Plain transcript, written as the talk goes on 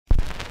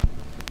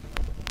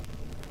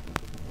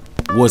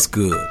What's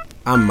good?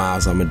 I'm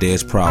Miles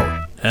Amadeus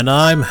Prower. And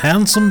I'm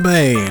Handsome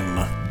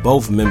Bane.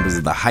 Both members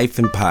of the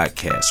Hyphen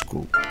Podcast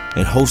Group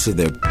and hosts of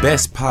their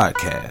best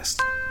podcast.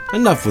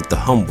 Enough with the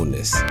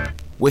humbleness.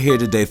 We're here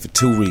today for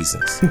two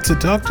reasons. To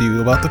talk to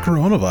you about the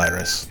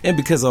coronavirus. And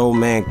because old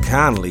man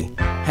Connolly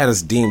had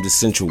us deemed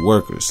essential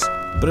workers.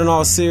 But in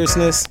all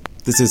seriousness,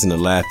 this isn't a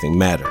laughing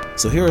matter.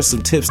 So here are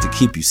some tips to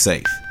keep you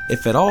safe.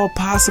 If at all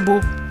possible,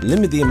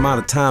 limit the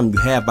amount of time you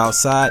have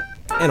outside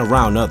and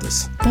around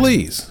others.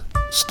 Please,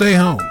 stay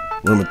home.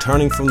 When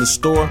returning from the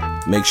store,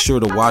 make sure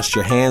to wash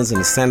your hands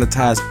and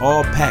sanitize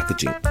all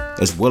packaging,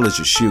 as well as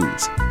your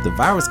shoes. The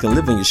virus can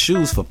live in your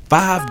shoes for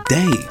 5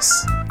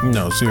 days.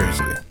 No,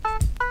 seriously.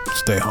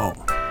 Stay home.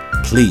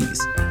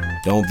 Please,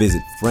 don't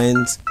visit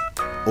friends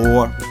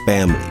or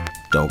family.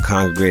 Don't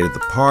congregate at the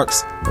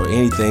parks or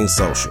anything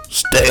social.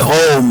 Stay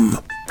home.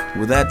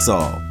 Well, that's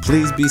all.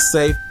 Please be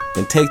safe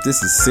and take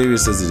this as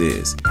serious as it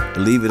is.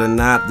 Believe it or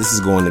not, this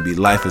is going to be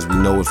life as we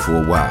know it for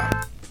a while.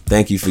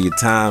 Thank you for your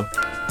time.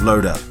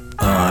 Blurred up.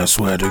 I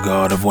swear to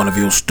God, if one of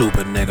you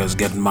stupid niggas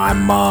get my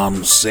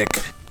mom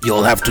sick,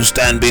 you'll have to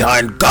stand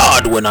behind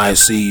God when I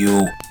see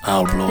you.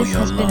 I'll blow your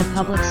lungs. This has been a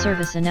public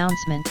service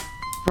announcement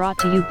brought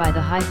to you by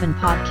the Hyphen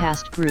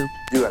Podcast Group.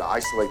 You gotta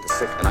isolate the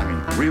sick, and I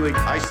mean really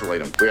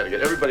isolate them. We gotta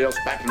get everybody else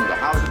back into the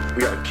houses.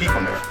 We gotta keep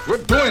them there.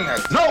 We're doing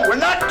this. No, we're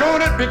not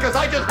doing it because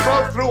I just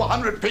drove through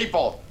 100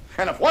 people.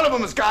 And if one of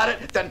them has got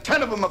it, then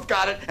 10 of them have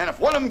got it. And if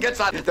one of them gets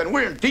out, then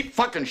we're in deep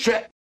fucking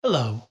shit.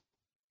 Hello.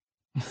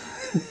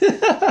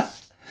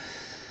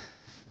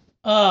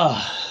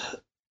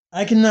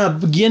 I cannot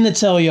begin to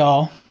tell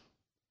y'all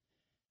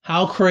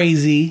how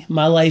crazy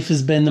my life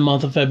has been the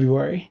month of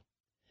February.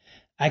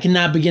 I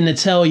cannot begin to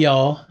tell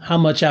y'all how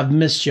much I've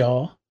missed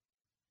y'all.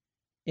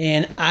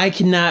 And I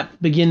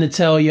cannot begin to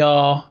tell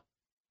y'all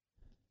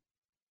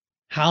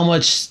how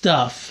much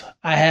stuff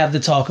I have to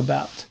talk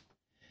about.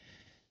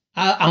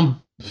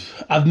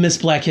 I've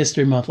missed Black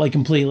History Month, like,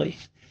 completely.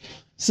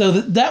 So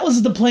that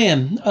was the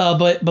plan.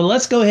 But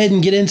let's go ahead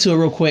and get into it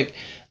real quick.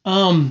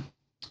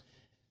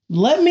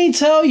 Let me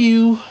tell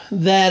you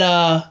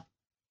that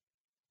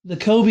the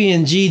Kobe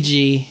and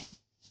Gigi,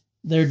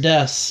 their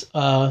deaths,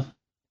 the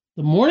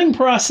mourning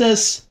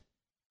process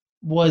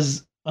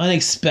was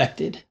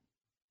unexpected.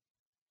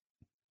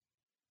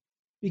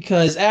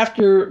 Because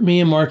after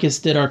me and Marcus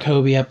did our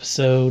Kobe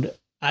episode,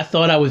 I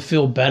thought I would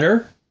feel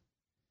better.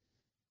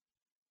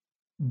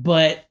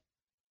 But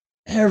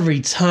every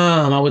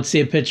time I would see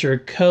a picture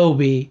of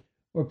Kobe,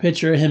 or a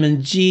picture of him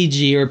and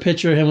Gigi, or a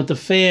picture of him with the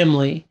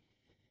family,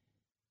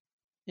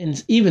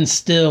 and even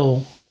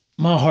still,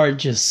 my heart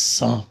just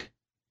sunk.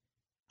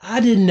 I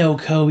didn't know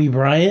Kobe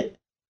Bryant.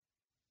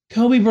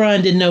 Kobe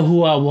Bryant didn't know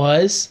who I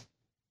was.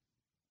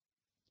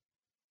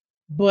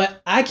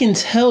 But I can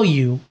tell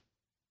you,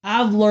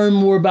 I've learned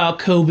more about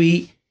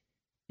Kobe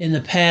in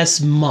the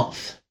past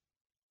month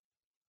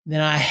than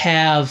I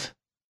have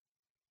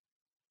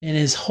in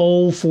his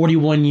whole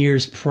 41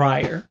 years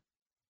prior.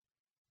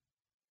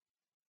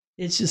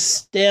 It's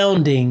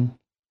astounding,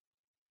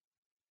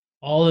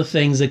 all the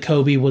things that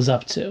Kobe was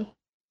up to.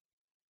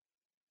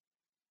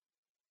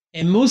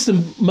 And most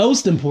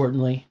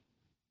importantly,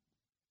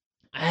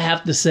 I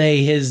have to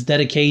say his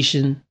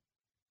dedication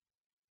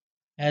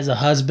as a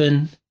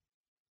husband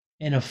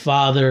and a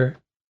father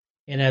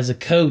and as a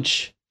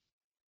coach.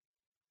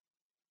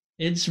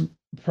 It's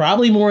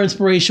probably more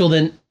inspirational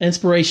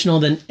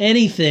than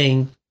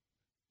anything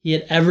he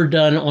had ever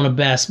done on a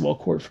basketball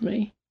court for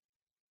me.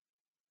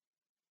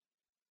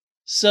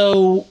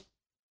 So,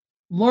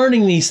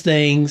 learning these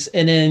things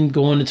and then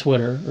going to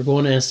Twitter or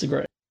going to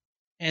Instagram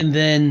and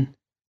then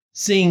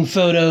seeing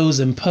photos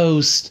and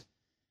posts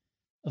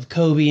of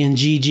Kobe and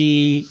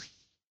Gigi,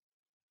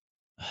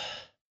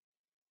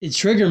 it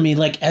triggered me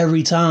like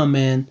every time,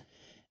 man.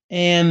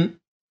 And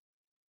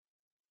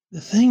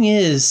the thing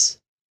is,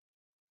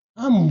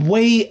 I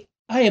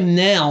am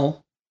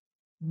now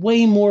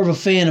way more of a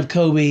fan of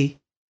Kobe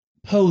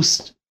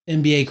post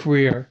NBA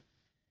career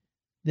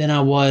than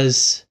I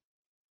was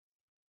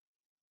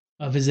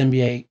of his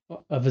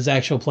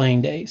actual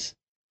playing days.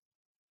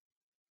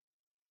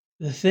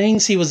 The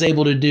things he was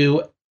able to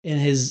do in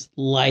his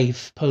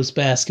life post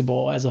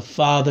basketball, as a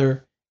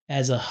father,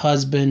 as a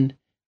husband,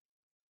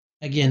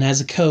 again,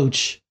 as a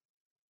coach,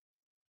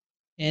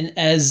 and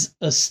as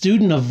a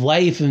student of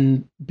life,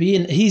 and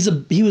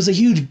he was a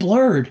huge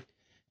blurred.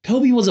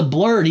 Kobe was a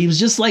blurred. He was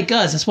just like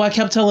us. That's why I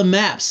kept telling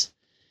Maps.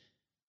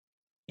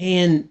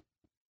 And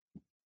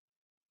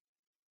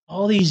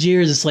all these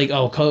years, it's like,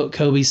 oh,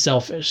 Kobe's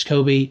selfish.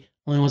 Kobe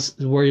only wants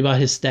to worry about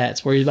his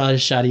stats, worry about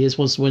his shot. He just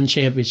wants to win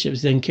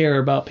championships. He doesn't care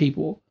about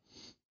people.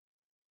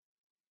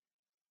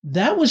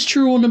 That was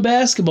true on the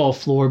basketball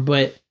floor,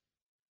 but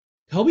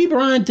Kobe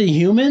Bryant, the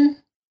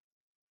human,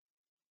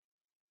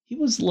 he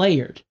was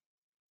layered.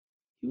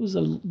 He was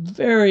a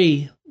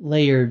very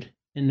layered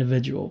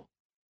individual.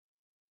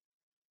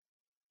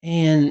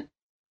 And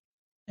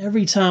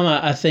every time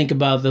I think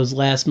about those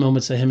last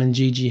moments that him and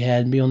Gigi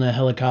had, and be on that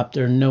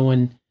helicopter and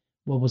knowing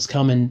what was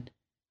coming,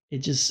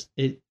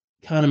 it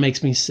kind of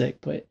makes me sick.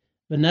 But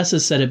Vanessa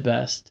said it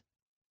best.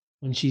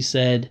 when she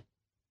said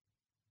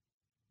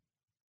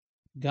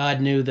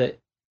God knew that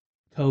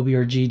Kobe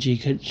or Gigi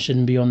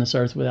shouldn't be on this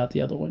earth without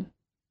the other one.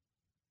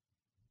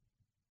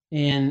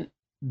 And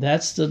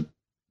that's the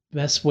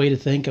best way to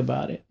think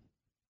about it.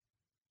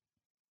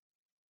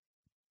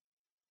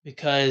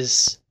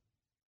 Because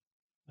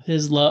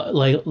his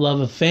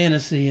love of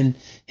fantasy and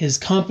his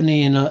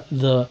company and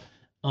the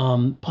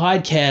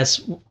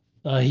podcast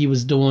he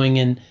was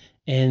doing,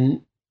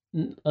 and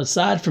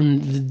aside from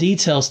the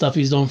detail stuff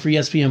he's doing for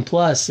ESPN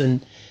Plus,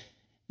 and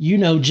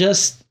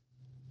just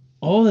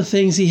all the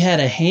things he had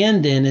a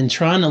hand in and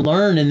trying to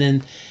learn. And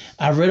then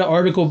I read an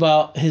article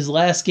about his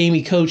last game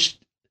he coached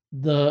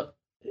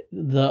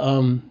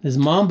his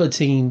Mamba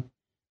team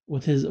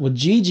with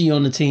Gigi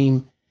on the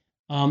team.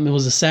 It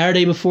was a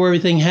Saturday before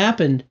everything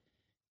happened,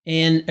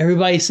 and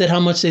everybody said how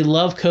much they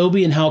loved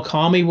Kobe and how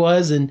calm he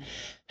was, and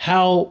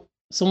how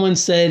someone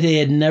said they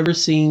had never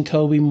seen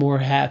Kobe more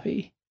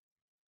happy.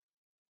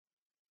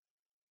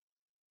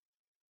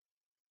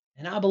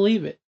 And I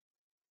believe it.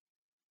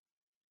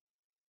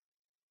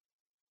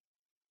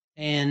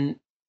 And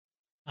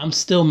I'm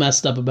still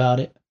messed up about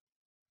it.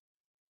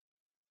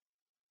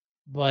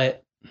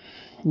 But,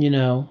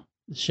 the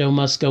show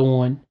must go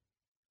on.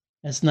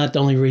 That's not the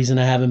only reason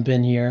I haven't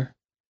been here.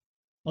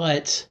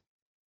 But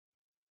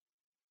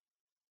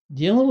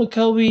dealing with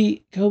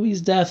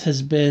Kobe's death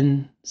has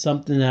been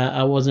something that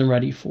I wasn't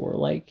ready for.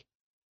 Like,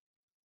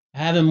 I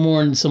haven't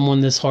mourned someone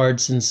this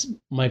hard since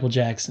Michael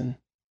Jackson.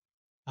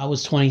 I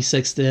was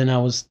 26 then. I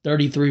was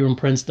 33 when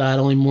Prince died.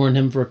 I only mourned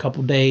him for a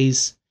couple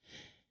days.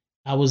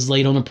 I was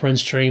late on the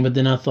Prince train, but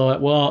then I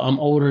thought, well, I'm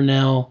older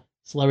now.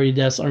 Celebrity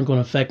deaths aren't going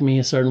to affect me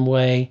a certain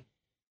way.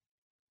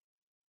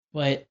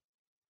 But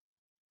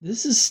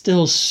this is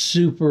still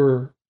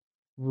super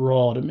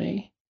raw to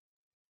me.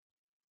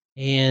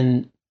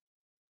 And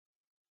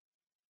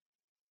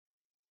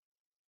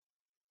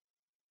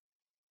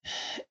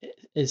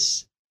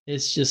it's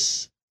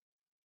just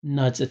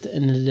nuts at the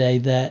end of the day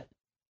that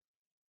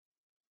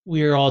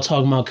we are all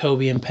talking about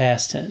Kobe in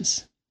past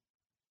tense.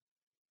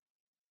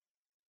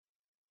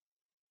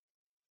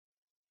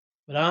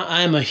 But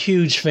I am a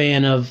huge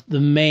fan of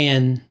the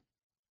man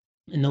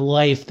and the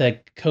life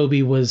that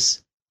Kobe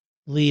was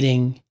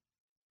leading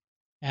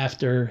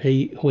after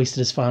he hoisted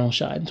his final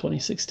shot in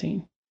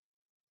 2016.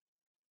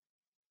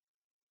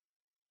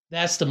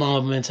 That's the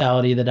Mamba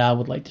mentality that I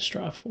would like to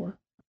strive for.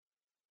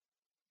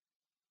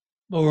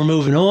 But we're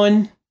moving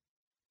on.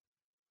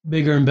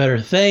 Bigger and better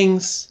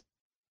things.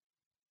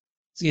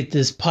 Let's get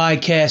this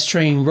podcast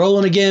train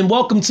rolling again.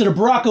 Welcome to the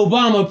Barack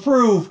Obama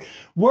approved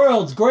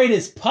world's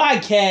greatest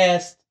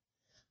podcast,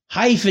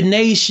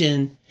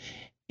 Hyphenation.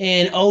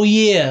 And oh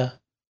yeah,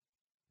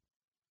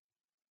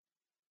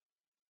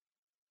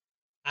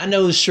 I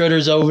know the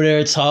Shredder's over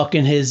there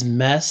talking his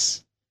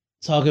mess,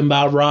 talking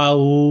about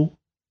Raul.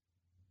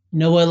 You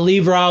know what?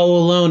 Leave Raul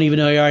alone, even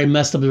though he already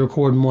messed up the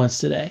recording once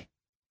today.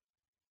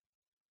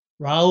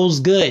 Raul's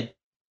good.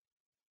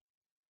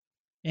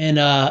 And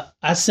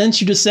I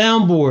sent you the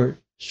soundboard,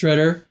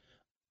 Shredder.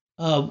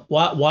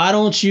 Why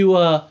don't you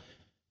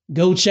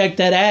go check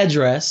that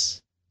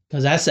address?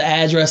 Because that's the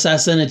address I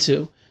sent it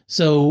to.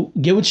 So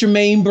get with your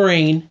main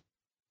brain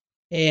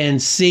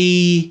and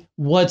see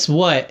what's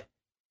what.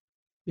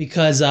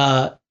 Because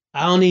I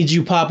don't need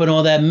you popping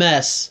all that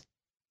mess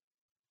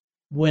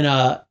when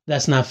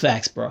that's not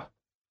facts, bro.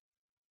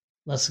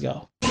 Let's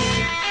go.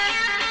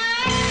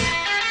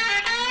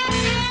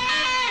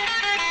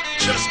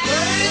 Just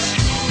blaze.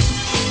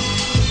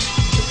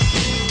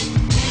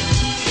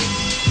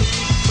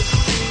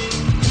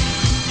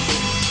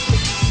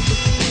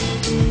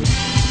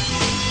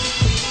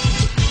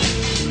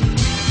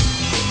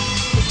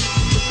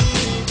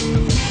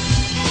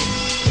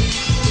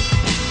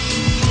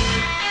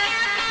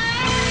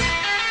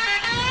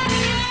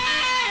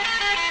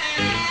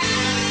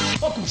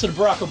 Welcome to the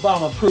Barack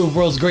Obama approved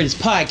world's greatest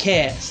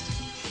podcast,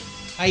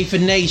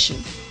 Hyphenation.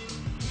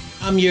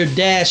 I'm your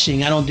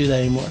dashing. I don't do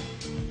that anymore.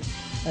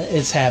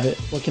 It's habit.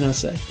 What can I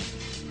say?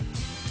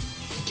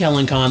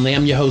 Kellen Conley.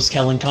 I'm your host,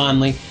 Kellen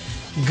Conley.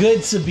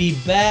 Good to be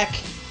back.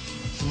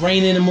 It's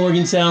raining in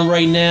Morgantown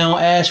right now.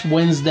 Ash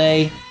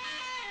Wednesday.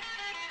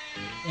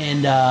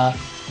 And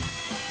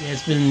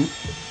it's been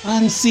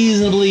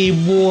unseasonably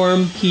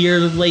warm here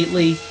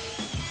lately.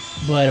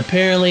 But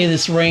apparently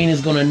this rain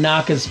is going to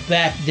knock us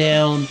back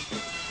down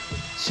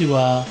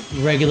to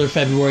regular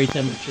February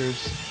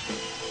temperatures.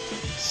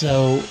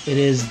 So it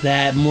is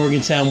that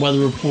Morgantown weather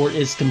report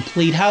is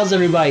complete. How's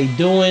everybody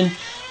doing?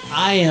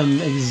 I am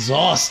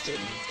exhausted.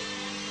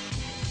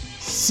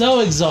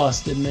 So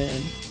exhausted,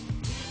 man.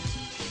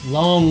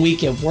 Long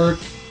week at work.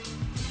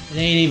 It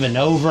ain't even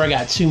over. I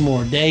got 2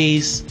 more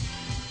days.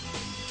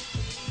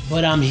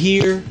 But I'm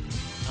here.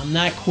 I'm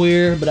not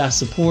queer, but I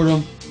support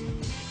them.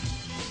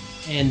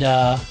 And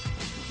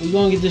we're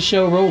going to get this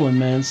show rolling,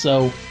 man.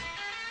 So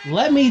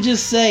let me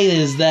just say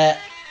is that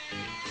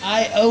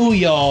I owe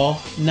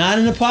y'all, not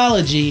an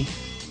apology,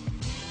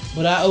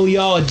 but I owe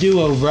y'all a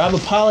do-over. I've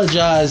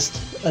apologized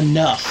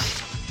enough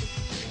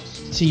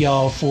to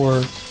y'all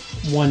for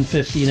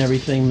 150 and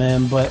everything,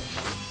 man. But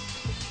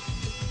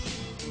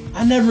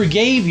I never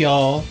gave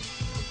y'all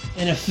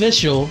an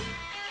official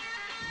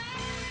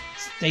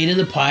State of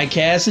the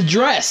Podcast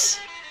address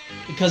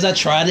because I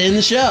tried it in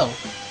the show.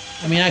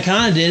 I mean, I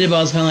kind of did it, but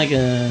I was kind of like,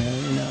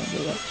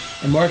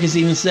 and Marcus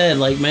even said,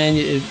 like, man,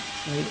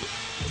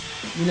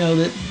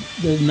 that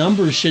the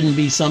numbers shouldn't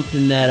be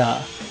something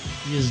that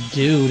you just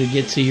do to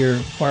get to your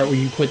part where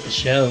you quit the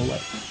show,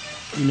 like,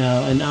 and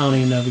I don't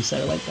even know if he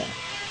said it like that.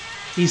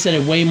 He said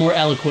it way more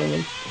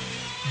eloquently,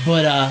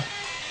 but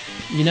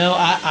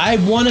I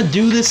want to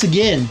do this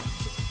again.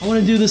 I want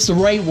to do this the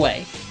right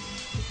way.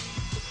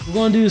 We're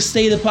going to do the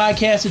State of the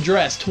Podcast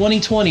address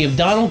 2020. If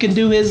Donald can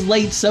do his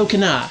late, so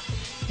can I.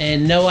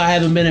 And no, I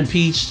haven't been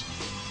impeached.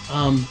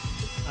 I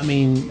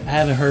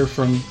haven't heard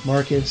from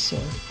Marcus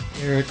or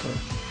Eric or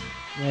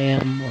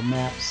Lamb or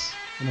Maps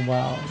in a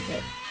while.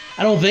 But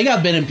I don't think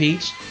I've been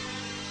impeached.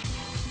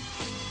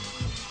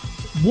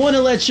 Want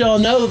to let y'all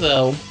know,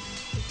 though,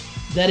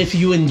 that if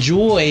you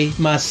enjoy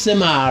my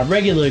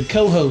semi-regular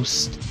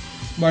co-host,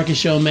 Marcus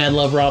Show and Mad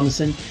Love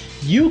Robinson,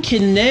 you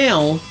can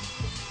now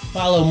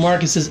follow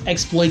Marcus's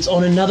exploits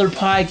on another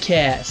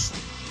podcast.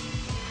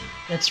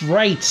 That's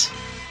right.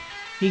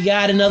 He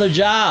got another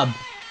job.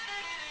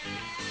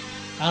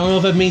 I don't know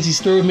if that means he's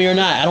through with me or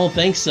not. I don't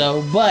think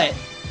so, but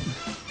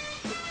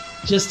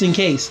just in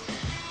case.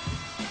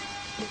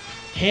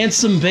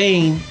 Handsome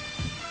Bane,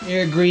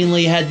 Eric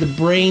Greenlee, had the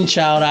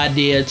brainchild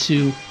idea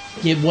to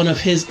get one of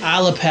his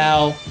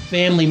Alapal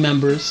family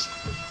members,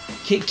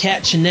 Kit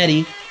Kat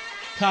Chinetti,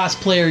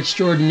 cosplayer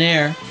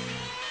extraordinaire,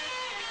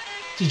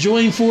 to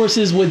join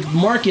forces with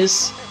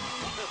Marcus,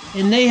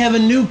 and they have a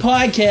new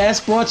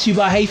podcast brought to you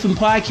by Hyphen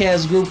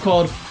Podcast Group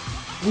called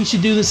We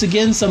Should Do This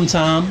Again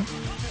Sometime.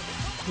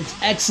 It's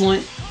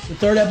excellent. The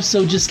third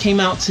episode just came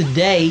out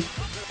today,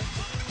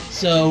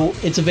 so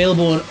it's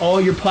available on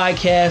all your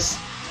podcast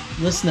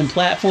listening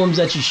platforms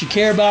that you should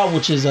care about,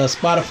 which is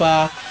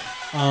Spotify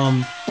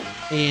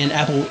and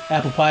Apple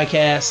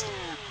Podcast.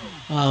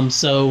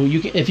 So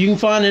if you can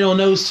find it on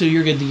those two,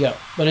 you're good to go.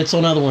 But it's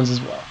on other ones as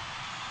well.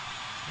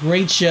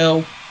 Great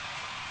show.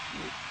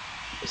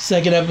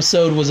 Second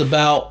episode was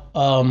about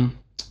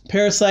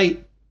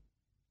Parasite.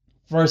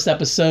 First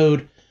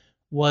episode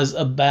was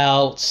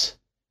about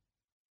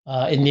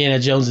Indiana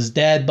Jones's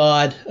dad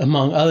bod,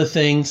 among other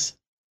things,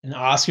 and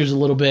Oscars a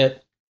little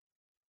bit.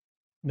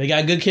 They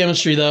got good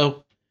chemistry,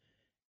 though,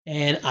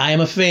 and I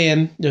am a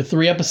fan. They're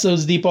 3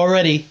 episodes deep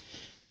already.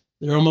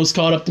 They're almost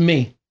caught up to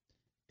me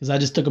because I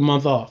just took a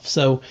month off.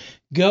 So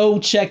go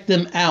check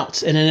them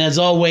out. And then, as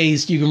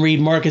always, you can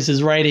read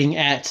Marcus's writing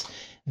at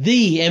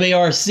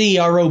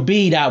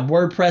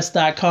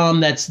themarcrob.wordpress.com.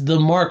 That's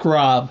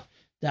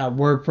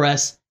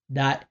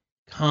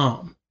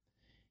themarkrob.wordpress.com.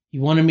 He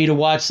wanted me to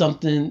watch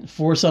something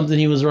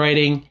he was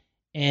writing,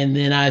 and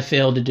then I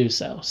failed to do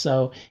so.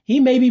 So he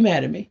may be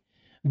mad at me.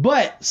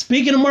 But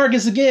speaking of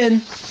Marcus again,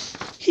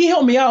 he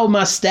helped me out with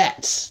my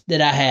stats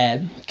that I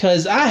had.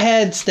 Because I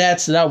had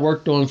stats that I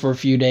worked on for a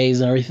few days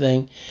and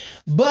everything.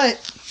 But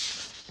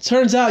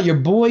turns out your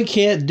boy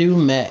can't do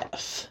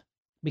math.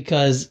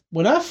 Because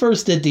when I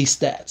first did these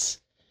stats,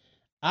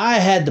 I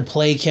had the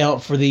play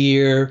count for the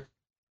year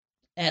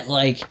at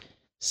like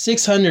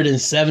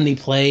 670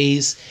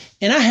 plays.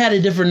 And I had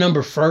a different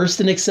number first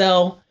in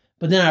Excel.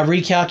 But then I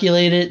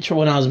recalculated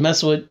when I was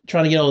messing with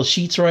trying to get all the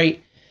sheets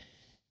right.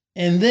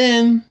 And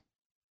then,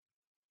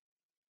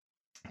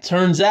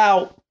 turns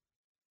out,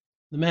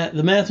 the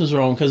math was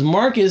wrong, because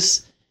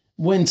Marcus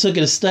went and took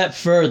it a step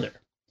further.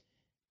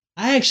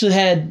 I actually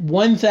had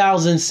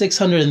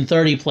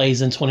 1,630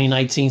 plays in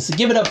 2019, so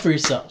give it up for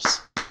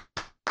yourselves.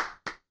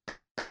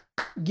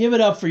 Give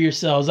it up for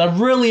yourselves. I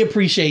really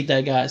appreciate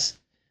that, guys.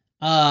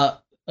 A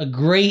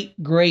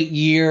great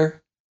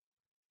year.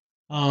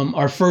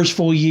 Our first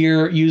full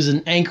year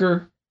using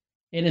Anchor,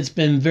 and it's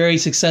been very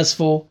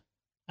successful.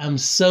 I'm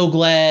so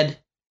glad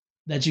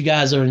that you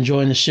guys are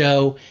enjoying the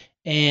show,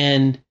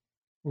 and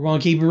we're going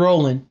to keep it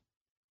rolling.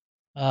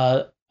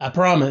 I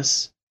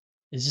promise.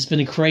 It's just been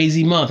a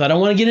crazy month. I don't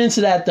want to get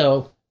into that,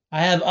 though. I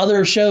have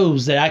other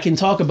shows that I can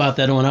talk about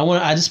that on.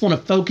 I just want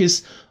to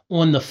focus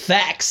on the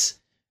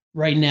facts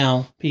right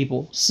now,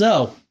 people.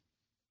 So,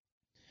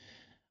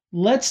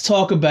 let's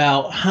talk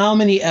about how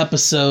many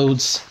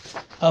episodes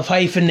of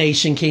Hyphen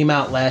Nation came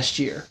out last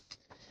year.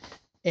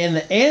 And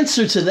the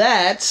answer to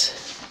that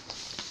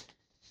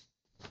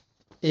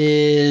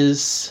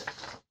is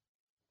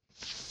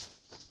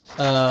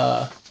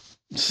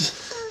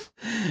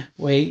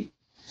wait.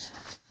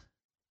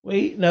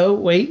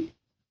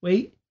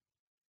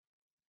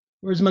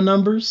 Where's my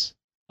numbers?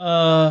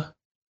 I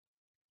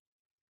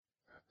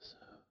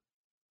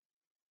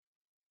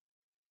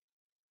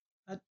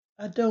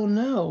don't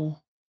know.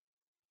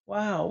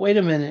 Wow, wait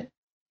a minute.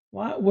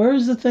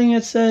 Where's the thing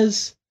that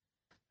says,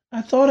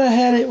 I thought I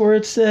had it where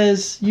it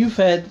says you've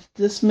had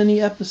this many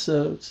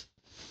episodes.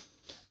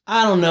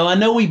 I don't know. I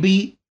know we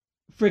beat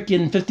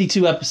freaking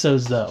 52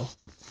 episodes, though.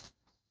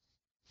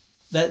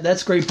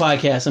 That's great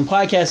podcast. And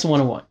Podcasting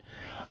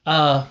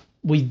 101.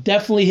 We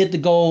definitely hit the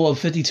goal of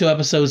 52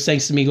 episodes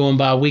thanks to me going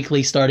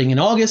bi-weekly starting in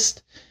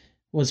August.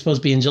 It was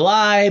supposed to be in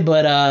July,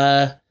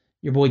 but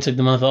Your boy took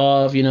the month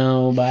off,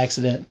 by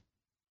accident.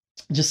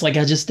 Just like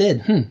I just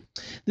did.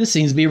 This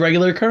seems to be a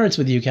regular occurrence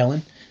with you,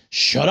 Kellen.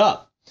 Shut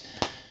up.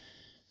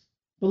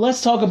 But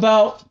let's talk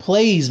about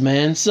plays,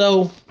 man.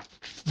 So,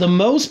 the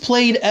most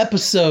played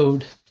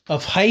episode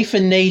of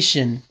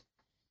Hyphenation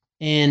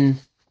in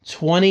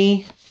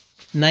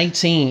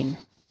 2019.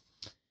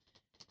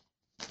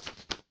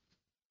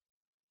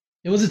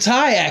 It was a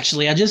tie,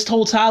 actually. I just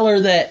told Tyler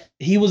that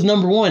he was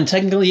number one.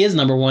 Technically, he is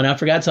number one. I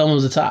forgot to tell him it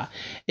was a tie.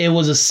 It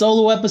was a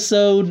solo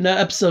episode.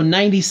 Episode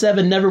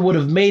 97, Never Would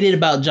Have Made It,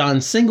 about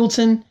John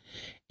Singleton.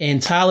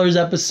 And Tyler's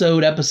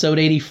episode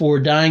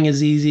 84, Dying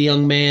is Easy,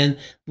 Young Man,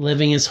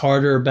 Living is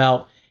Harder,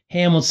 about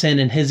Hamilton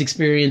and his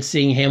experience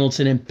seeing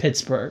Hamilton in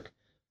Pittsburgh.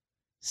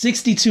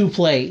 62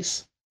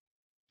 plays.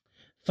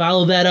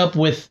 Follow that up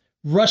with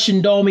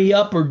Russian Doll Me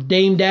Up or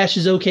Dame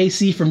Dash's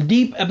OKC from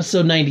Deep,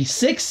 episode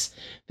 96,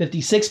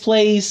 56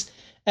 plays.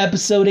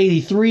 Episode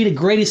 83, the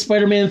greatest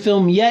Spider-Man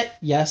film yet.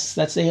 Yes,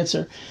 that's the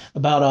answer.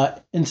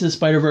 About Into the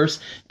Spider-Verse.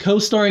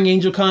 Co-starring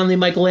Angel Conley,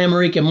 Michael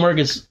Amarick, and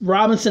Marcus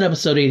Robinson,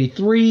 episode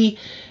 83.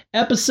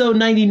 Episode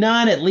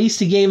 99, At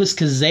Least He Gave Us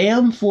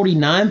Kazam,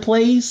 49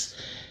 plays.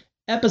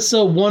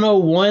 Episode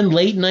 101,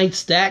 Late Night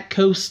Stack,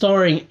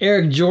 co-starring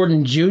Eric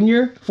Jordan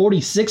Jr.,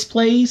 46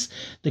 plays.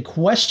 The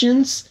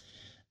Questions,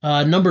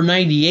 number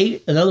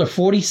 98, another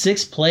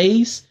 46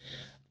 plays.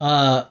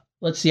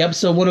 Let's see,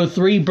 episode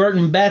 103,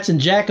 Burton, Bats,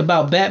 and Jack,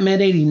 about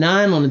Batman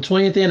 89 on the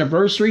 20th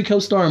anniversary,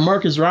 co-starring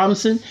Marcus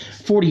Robinson,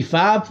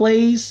 45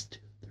 plays. 2,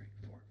 3,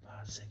 4,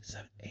 5, 6,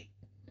 7, 8,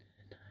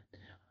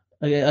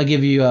 9. I'll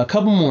give you a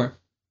couple more.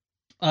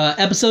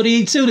 Episode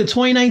 82, the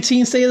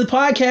 2019 State of the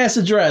Podcast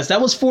Address. That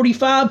was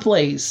 45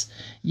 plays.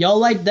 Y'all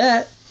like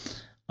that.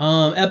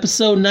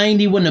 Episode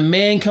 90, When the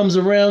Man Comes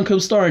Around,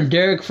 co-starring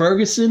Derek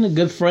Ferguson, a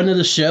good friend of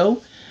the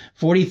show.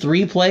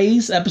 43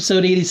 plays.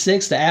 Episode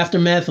 86, The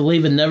Aftermath of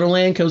Leaving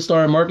Neverland,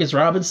 co-starring Marcus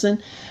Robinson.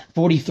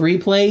 43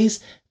 plays.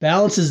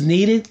 Balance is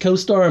Needed,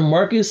 co-starring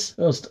Marcus.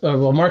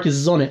 Marcus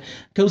is on it.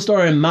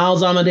 Co-starring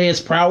Miles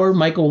Amadeus Prower,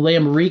 Michael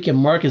Lamarick, and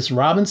Marcus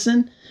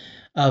Robinson.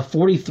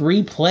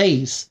 43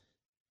 plays.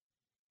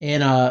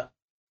 And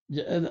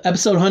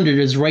episode 100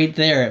 is right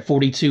there at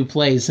 42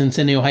 plays.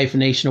 Centennial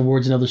Hyphenation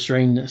Awards and Other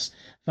Strangeness.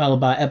 Followed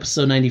by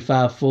episode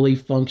 95, Fully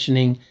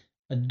Functioning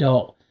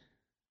Adult.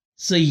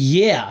 So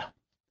yeah.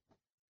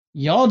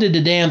 Y'all did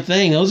the damn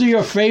thing. Those are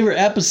your favorite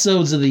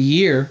episodes of the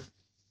year.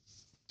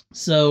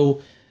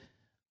 So,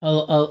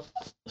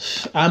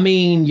 I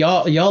mean,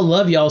 y'all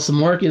love y'all some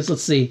Marcus.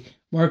 Let's see.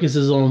 Marcus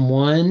is on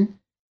 1,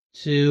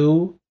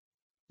 2,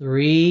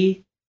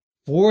 3,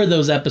 4 of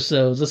those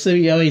episodes. Let's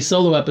see how many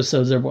solo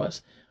episodes there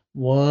was.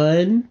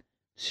 1,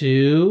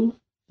 2,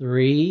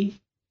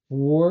 3,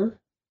 4,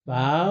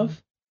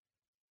 5,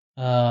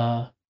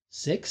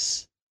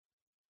 6.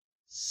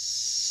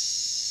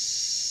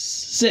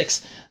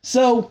 6.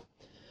 So,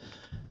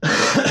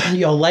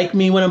 y'all like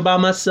me when I'm by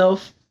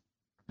myself.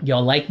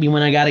 Y'all like me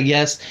when I got a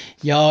guest.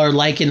 Y'all are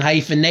liking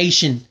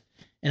Hyphenation.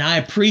 And I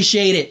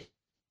appreciate it.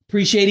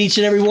 Appreciate each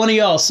and every one of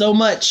y'all so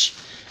much.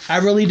 I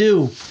really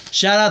do.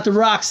 Shout out to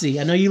Roxy.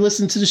 I know you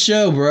listen to the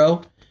show,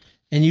 bro.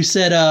 And you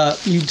said,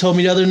 you told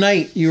me the other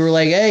night, you were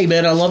like, hey,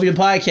 man, I love your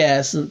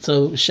podcast. And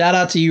so shout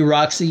out to you,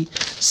 Roxy.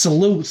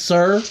 Salute,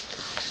 sir.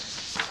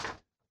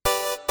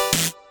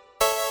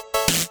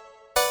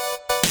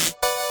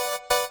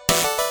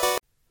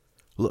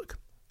 Look,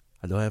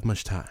 I don't have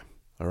much time,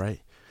 all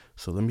right?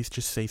 So let me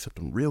just say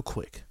something real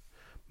quick.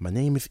 My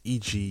name is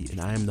E.G.,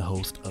 and I am the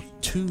host of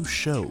 2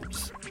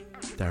 shows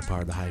that are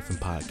part of the Hyphen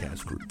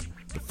Podcast Group.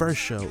 The first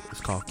show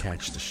is called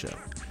Catch the Show.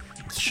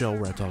 It's a show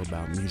where I talk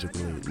about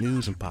music-related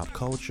news and pop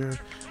culture,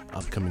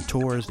 upcoming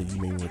tours that you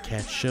may want to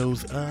catch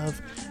shows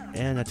of,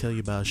 and I tell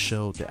you about a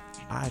show that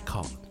I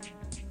call it,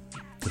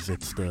 because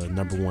it's the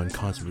 #1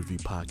 concert review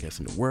podcast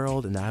in the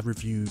world, and I've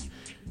reviewed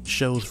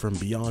shows from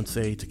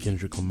Beyonce to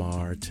Kendrick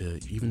Lamar to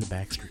even the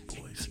Backstreet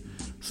Boys.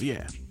 So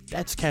yeah,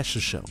 that's Catch the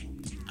Show.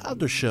 The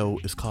other show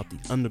is called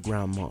The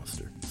Underground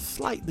Monster.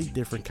 Slightly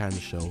different kind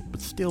of show,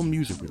 but still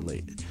music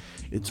related.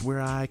 It's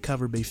where I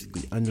cover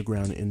basically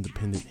underground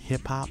independent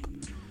hip-hop,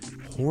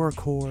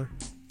 horrorcore,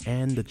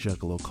 and the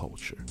juggalo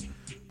culture.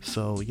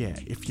 So yeah,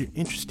 if you're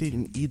interested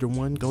in either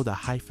one, go to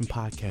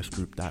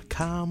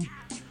hyphenpodcastgroup.com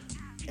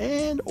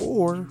and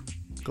or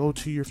go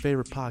to your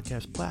favorite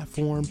podcast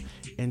platform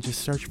and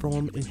just search for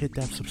them and hit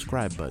that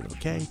subscribe button,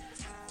 okay?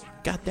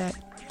 Got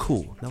that?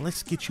 Cool. Now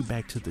let's get you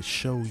back to the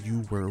show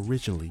you were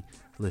originally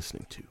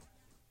listening to.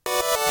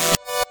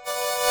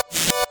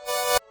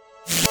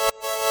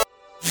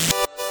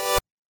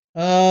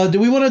 Do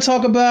we want to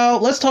talk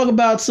about, let's talk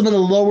about some of the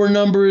lower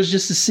numbers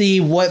just to see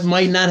what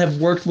might not have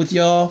worked with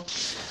y'all.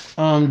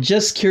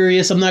 Just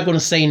curious. I'm not going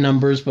to say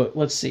numbers, but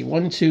let's see.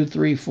 1, 2,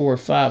 3, 4,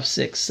 5,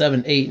 6,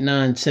 7, 8,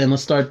 9, 10.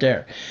 Let's start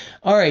there.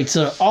 All right.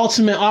 So The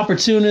Ultimate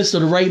Opportunist, or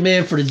The Right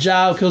Man for the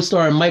Job,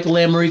 co-starring Michael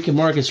Lamarick and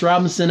Marcus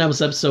Robinson. That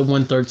was episode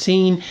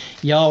 113.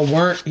 Y'all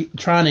weren't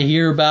trying to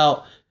hear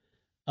about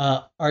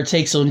our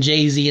takes on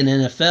Jay-Z and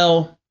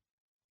NFL.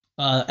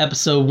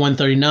 Episode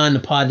 139, The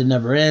Pod That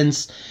Never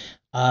Ends.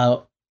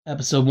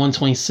 episode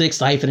 126,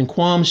 The Hyphen and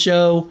Quam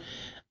Show.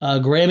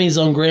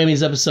 Grammys on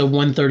Grammys, episode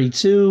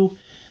 132.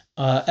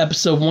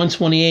 Episode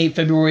 128,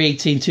 February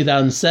 18,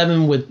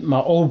 2007, with my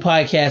old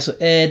podcast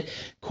with Ed.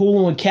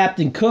 Coolin' with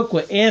Captain Cook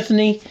with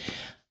Anthony.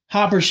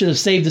 Hopper Should Have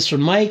Saved Us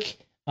from Mike.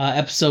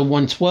 Episode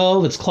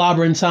 112, it's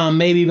Clobbering Tom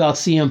Maybe about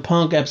CM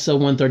Punk, episode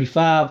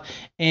 135.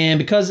 And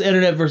Because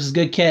Internet versus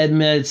Good Cat in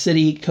Mad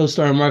City,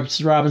 co-starring Marcus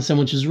Robinson,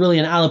 which is really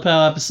an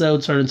Alapal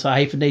episode, turned into a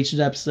hyphenation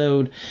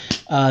episode.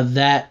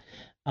 That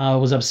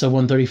was episode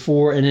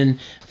 134. And then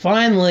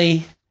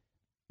finally,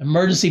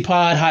 Emergency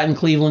Pod, Hot in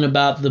Cleveland,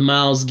 about the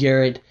Myles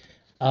Garrett,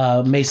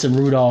 Mason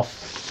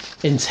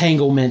Rudolph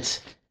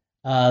entanglement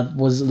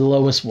was the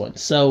lowest one.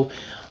 So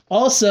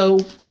also,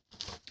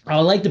 I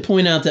would like to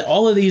point out that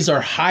all of these are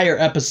higher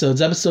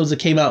episodes that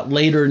came out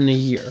later in the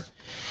year.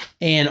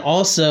 And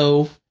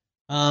also,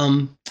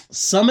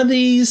 some of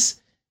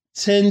these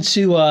tend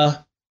to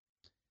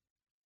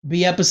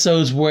be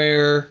episodes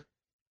where,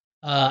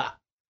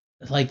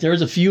 like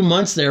there's a few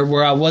months there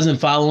where I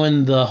wasn't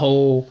following the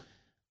whole,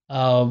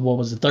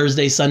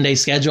 Thursday, Sunday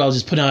schedule. I was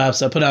just putting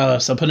out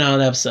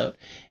an episode.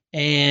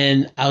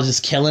 And I was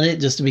just killing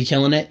it, just to be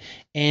killing it.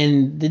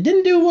 And they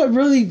didn't do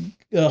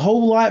a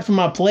whole lot for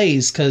my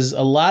plays, because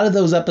a lot of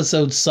those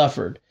episodes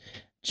suffered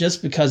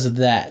just because of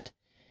that.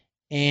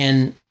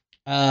 And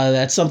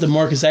that's something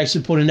Marcus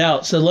actually pointed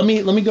out. So let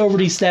me go over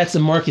these stats that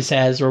Marcus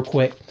has real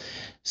quick.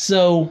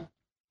 So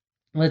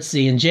let's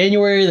see. In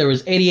January, there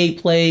was 88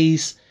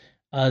 plays,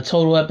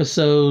 total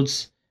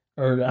episodes,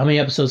 or how many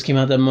episodes came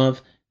out that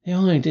month? They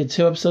only did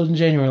 2 episodes in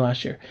January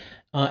last year.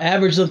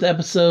 Average of the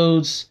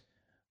episodes.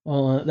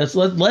 Well,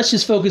 let's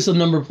just focus on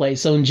number of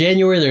plays. So in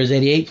January, there was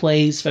 88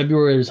 plays.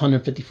 February, there was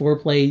 154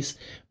 plays.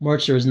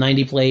 March, there was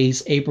 90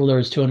 plays. April, there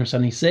was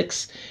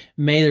 276.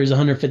 May, there was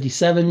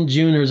 157.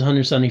 June, there was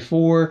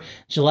 174.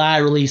 July, I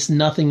released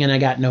nothing and I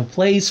got no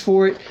plays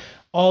for it.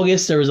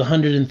 August, there was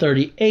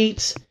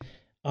 138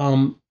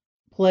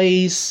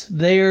 plays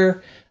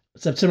there.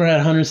 September had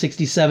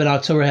 167.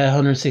 October had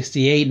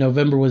 168.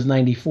 November was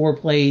 94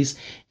 plays.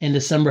 And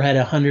December had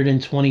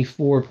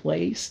 124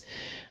 plays.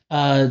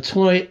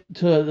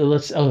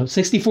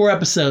 64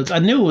 episodes. I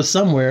knew it was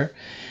somewhere.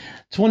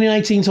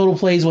 2019 total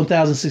plays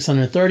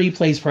 1,630.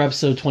 Plays per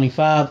episode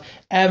 25.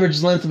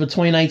 Average length of a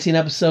 2019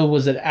 episode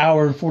was an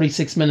hour and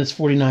 46 minutes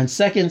 49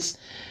 seconds.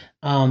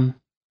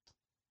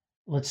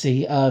 Let's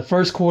see.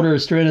 First quarter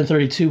is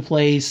 332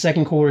 plays.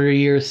 Second quarter of the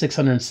year is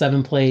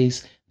 607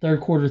 plays.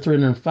 Third quarter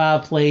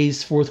 305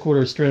 plays. Fourth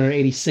quarter is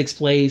 386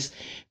 plays.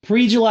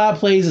 Pre-July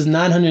plays is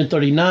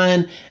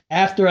 939.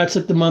 After I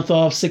took the month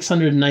off,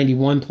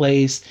 691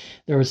 plays.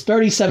 There was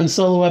 37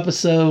 solo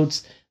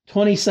episodes,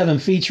 27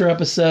 feature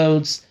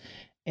episodes,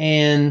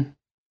 and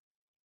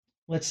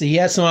let's see, he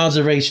has some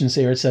observations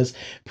here. It says,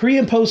 pre-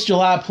 and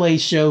post-July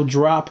plays show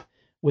drop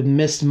with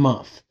missed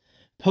month.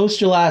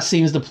 Post-July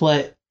seems to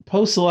play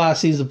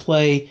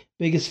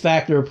biggest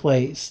factor of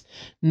plays.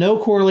 No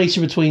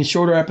correlation between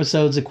shorter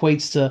episodes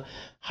equates to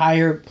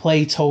higher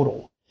play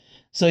total.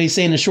 So he's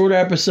saying the shorter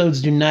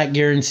episodes do not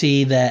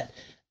guarantee that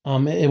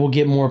it will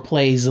get more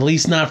plays, at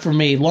least not for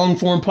me. Long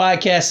form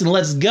podcasting,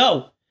 let's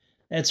go.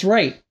 That's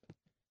right.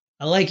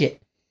 I like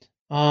it.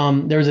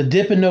 There's a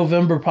dip in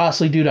November,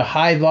 possibly due to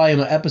high volume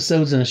of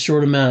episodes in a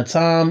short amount of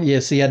time. Yeah,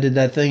 see, I did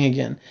that thing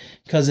again.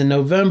 Because in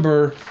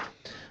November,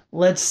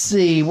 let's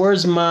see,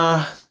 where's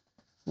my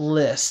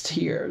list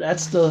here?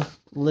 That's the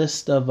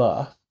list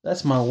of,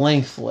 that's my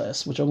length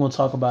list, which I'm going to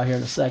talk about here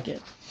in a second.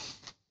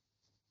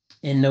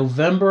 In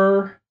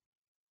November,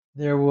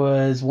 there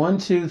was 1,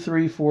 2,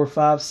 3, 4,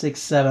 5, 6,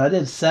 7. I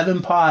did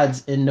 7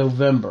 pods in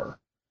November.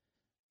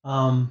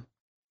 And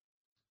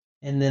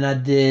then I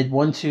did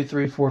 1, 2,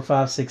 3, 4,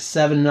 5, 6,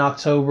 7 in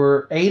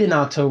October, 8 in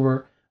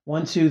October,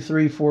 1, 2,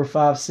 3, 4,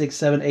 5, 6,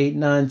 7, 8,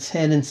 9,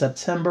 10 in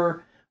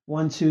September,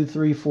 1, 2,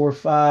 3, 4,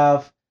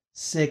 5,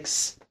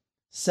 6,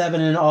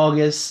 7 in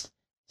August.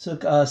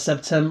 Took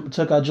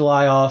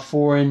July off,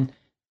 4 in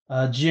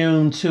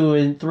June, 2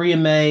 and 3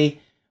 in May,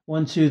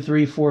 1, 2,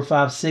 3, 4,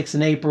 5, 6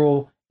 in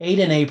April, 8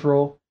 in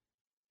April,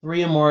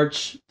 3 in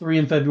March, 3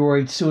 in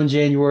February, 2 in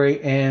January,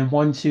 and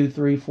 1, 2,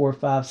 3, 4,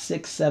 5,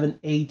 6, 7,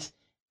 8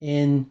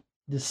 in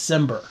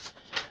December.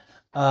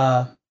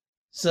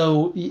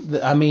 So,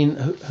 I mean,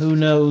 who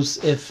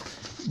knows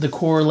if the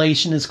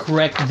correlation is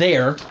correct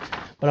there,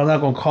 but I'm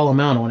not going to call him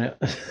out on it.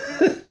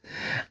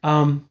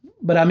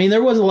 But, I mean,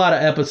 there was a lot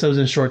of episodes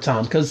in a short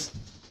time, because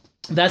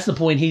that's the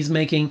point he's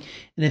making.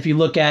 And if you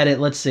look at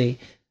it, let's see.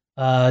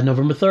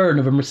 November 3rd,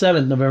 November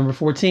 7th, November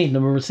 14th,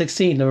 November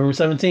 16th, November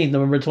 17th,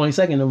 November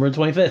 22nd, November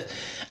 25th.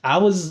 I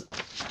was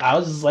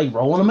just like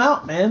rolling them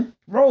out, man.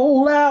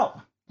 Roll out.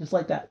 Just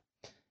like that.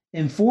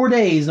 In 4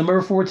 days,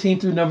 November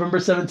 14th through November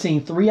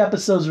 17th, 3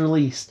 episodes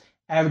released,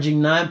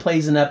 averaging 9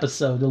 plays an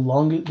episode, the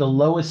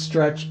lowest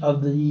stretch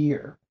of the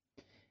year.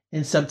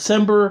 In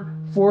September,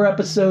 4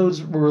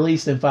 episodes were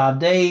released in 5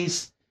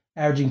 days,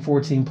 averaging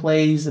 14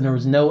 plays, and there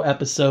was no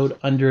episode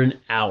under an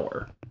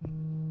hour.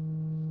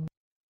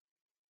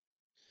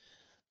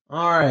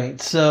 All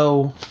right,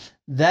 so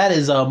that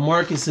is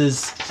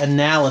Marcus's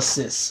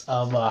analysis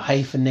of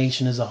Hyphen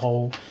Nation as a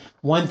whole.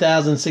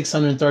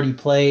 1,630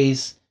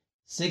 plays,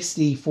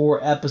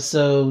 64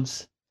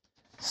 episodes.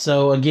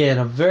 So again,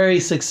 a very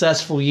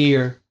successful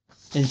year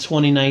in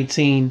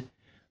 2019,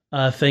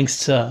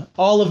 thanks to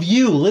all of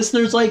you,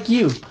 listeners like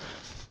you.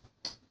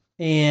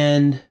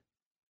 And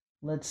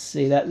let's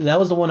see, that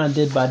was the one I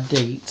did by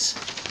date.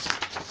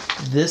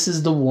 This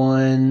is the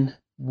one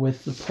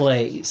with the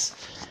plays.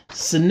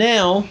 So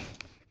now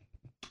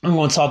I'm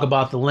going to talk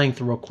about the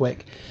length real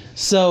quick.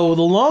 So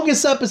the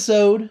longest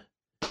episode,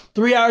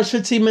 3 hours,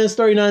 15 minutes,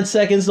 39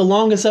 seconds, the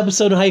longest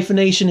episode in Hyphen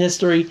Nation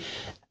history.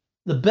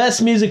 The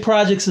best music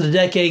projects of the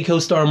decade,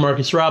 co-star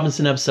Marcus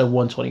Robinson, episode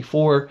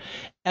 124.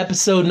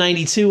 Episode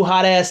 92,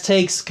 Hot Ass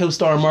Takes,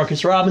 co-star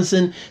Marcus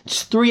Robinson,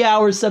 3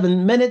 hours,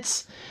 7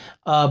 minutes.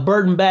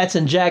 Burton Batts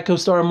and Jack,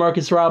 co-star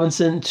Marcus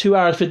Robinson, 2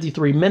 hours,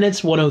 53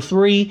 minutes,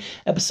 103.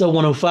 Episode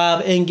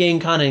 105, Endgame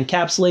Kinda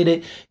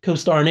Encapsulated,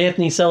 co-starring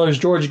Anthony Sellers,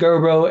 George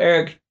Gerbo,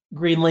 Eric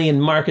Greenlee,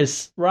 and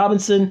Marcus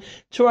Robinson,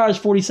 2 hours,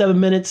 47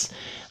 minutes.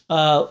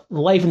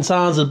 Life and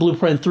Times of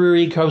Blueprint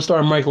Theory,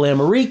 co-star Michael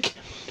Amarique,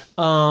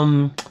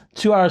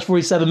 2 hours,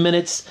 47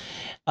 minutes.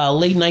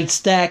 Late Night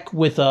Stack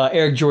with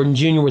Eric Jordan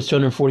Jr. was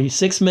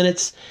 246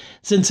 minutes.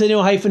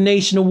 Centennial Hyphen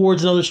Nation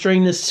Awards and Other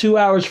Strangeness, 2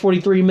 hours,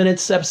 43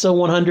 minutes, episode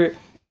 100.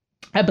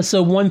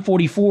 Episode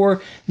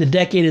 144, The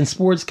Decade in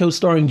Sports,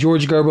 co-starring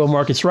George Gerbo and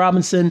Marcus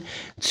Robinson,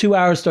 2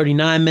 hours,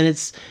 39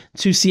 minutes.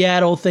 To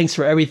Seattle, Thanks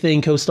for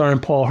Everything, co-starring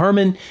Paul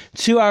Herman,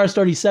 2 hours,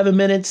 37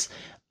 minutes,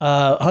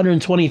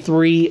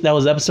 123. That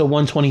was episode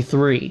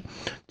 123.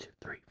 2,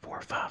 3,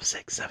 4, 5,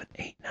 6, 7,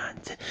 8, 9,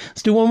 10.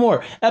 Let's do one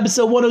more.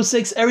 Episode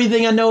 106,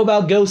 Everything I Know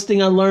About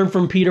Ghosting I Learned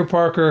from Peter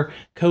Parker,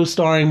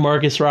 co-starring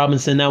Marcus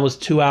Robinson. That was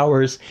 2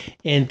 hours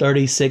and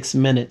 36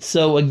 minutes.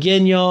 So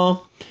again,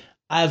 y'all,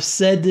 I've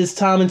said this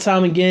time and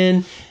time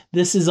again,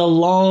 this is a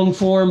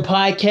long-form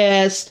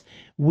podcast.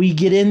 We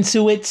get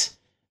into it.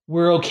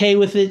 We're okay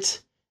with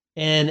it.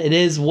 And it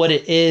is what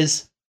it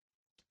is.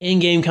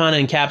 Endgame Kinda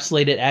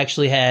Encapsulated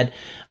actually had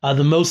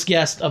the most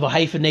guests of a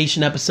Hyphen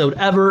Nation episode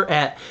ever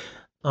at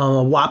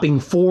a whopping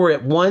 4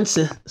 at once.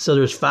 So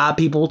there's 5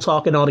 people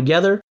talking all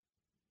together.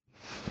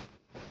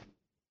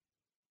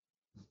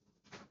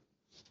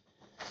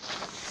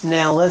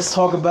 Now let's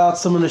talk about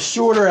some of the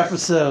shorter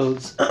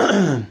episodes.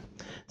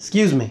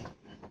 Excuse me.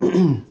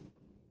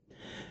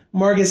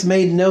 Marcus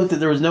made note that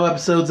there was no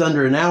episodes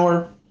under an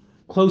hour.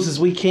 Closest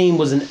we came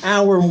was an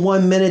hour and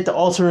 1 minute. The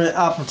Alternate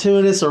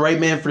Opportunist, or Right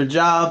Man for the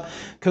Job,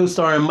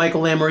 co-starring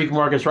Michael Amarique and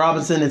Marcus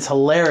Robinson. It's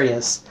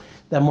hilarious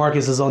that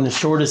Marcus is on the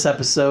shortest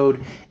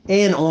episode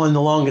and on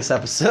the longest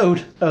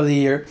episode of the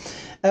year.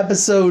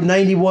 Episode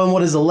 91,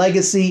 What is a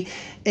Legacy?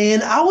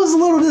 And I was a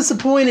little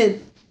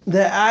disappointed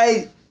that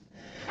I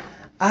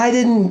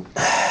didn't...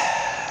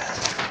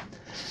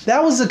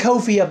 That was the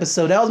Kofi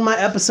episode. That was my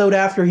episode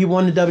after he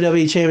won the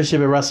WWE Championship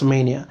at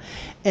WrestleMania.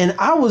 And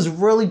I was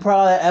really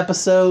proud of that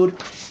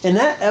episode. And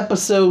that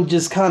episode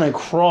just kind of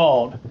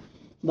crawled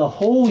the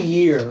whole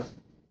year.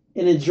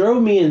 And it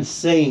drove me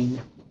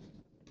insane.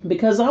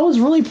 Because I was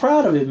really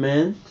proud of it,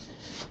 man.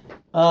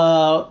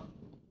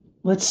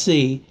 Let's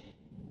see.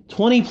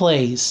 20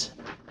 plays.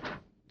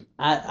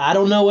 I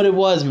don't know what it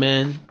was,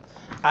 man.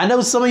 I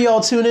know some of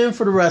y'all tune in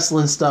for the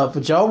wrestling stuff,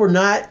 but y'all were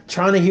not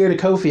trying to hear the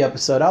Kofi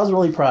episode. I was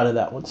really proud of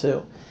that one,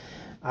 too.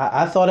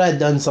 I thought I had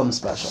done something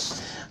special.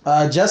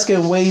 Jessica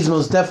and Wade's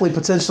Most Definitely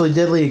Potentially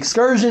Deadly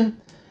Excursion.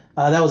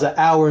 That was an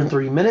hour and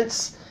 3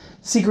 minutes.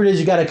 Secret is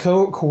You Gotta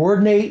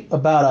Coordinate.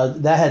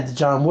 That had the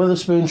John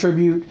Witherspoon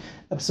tribute.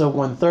 Episode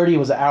 130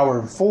 was an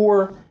hour and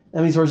 4.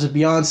 Emmys vs.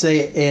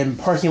 Beyonce and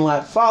Parking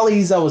Lot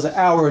Follies. That was an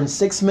hour and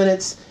 6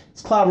 minutes.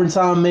 It's Clobbering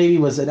Tom Maybe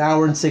was an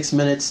hour and 6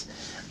 minutes.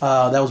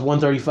 That was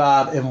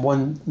 135 and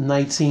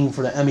 119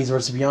 for the Emmys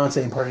versus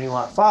Beyonce and Parking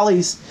Lot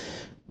Follies.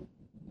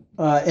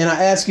 And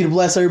I ask you to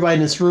bless everybody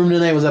in this room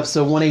tonight. It was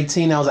episode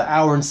 118. That was an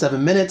hour and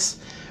 7 minutes.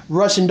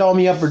 Rush and Doll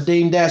Me Up for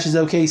Dame Dash's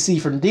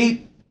OKC from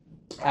Deep.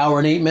 Hour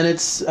and 8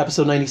 minutes.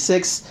 Episode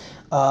 96.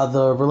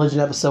 The religion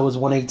episode was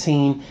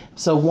 118.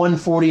 Episode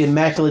 140,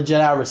 Immaculate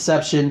Jedi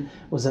Reception,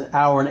 was an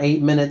hour and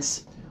 8 minutes.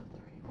 3,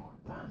 4,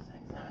 5, 6,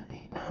 7,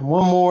 8, 9.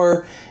 One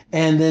more.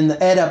 And then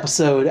the Ed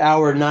episode,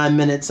 hour and 9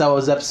 minutes. That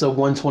was episode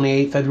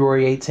 128,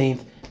 February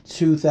 18th,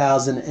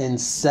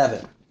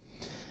 2007.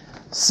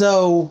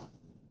 So,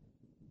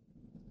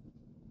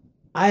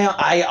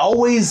 I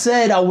always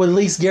said I would at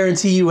least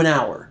guarantee you an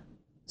hour.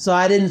 So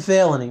I didn't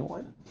fail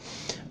anyone.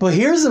 But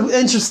here's an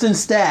interesting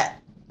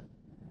stat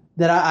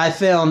that I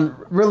found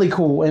really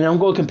cool. And I'm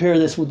going to compare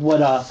this with what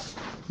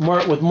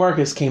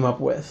Marcus came up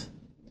with.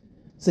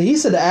 So he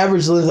said the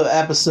average length of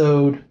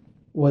episode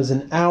was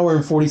an hour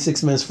and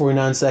 46 minutes,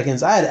 49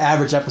 seconds. I had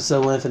average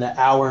episode length in an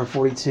hour and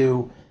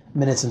 42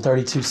 minutes and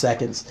 32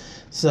 seconds.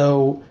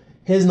 So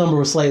his number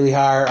was slightly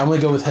higher. I'm going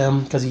to go with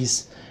him because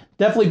he's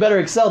definitely better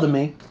Excel than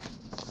me.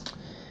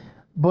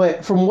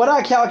 But from what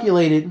I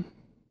calculated,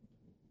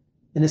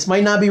 and this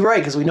might not be right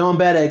because we know I'm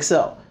bad at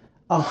Excel,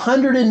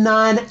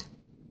 109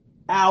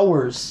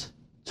 hours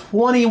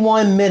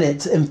 21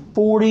 minutes and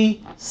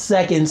 40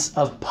 seconds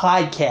of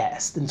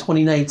podcast in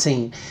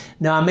 2019.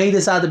 Now, I made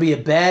this out to be a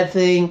bad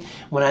thing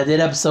when I did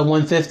episode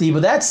 150,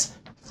 but that's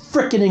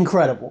freaking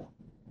incredible.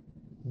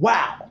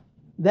 Wow.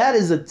 That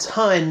is a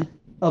ton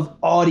of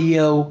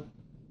audio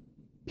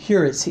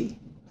purity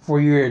for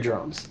your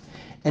eardrums.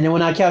 And then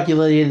when I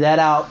calculated that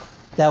out,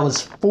 that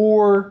was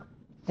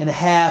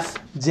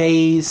 4.5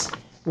 days.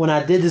 When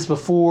I did this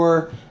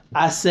before,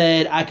 I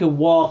said I could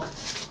walk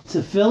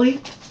to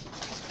Philly.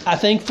 I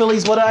think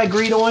Philly's what I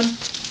agreed on.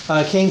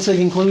 Came to the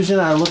conclusion.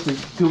 I looked at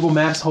Google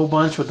Maps a whole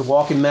bunch with the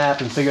walking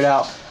map and figured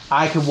out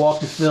I could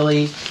walk to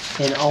Philly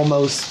in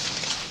almost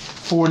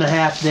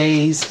 4.5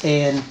 days,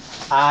 and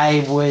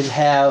I would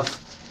have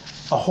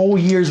a whole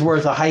year's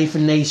worth of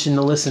Hyphen Nation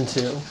to listen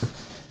to,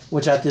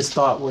 which I just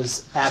thought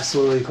was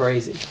absolutely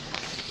crazy.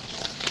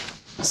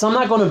 So I'm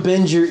not going to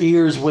bend your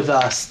ears with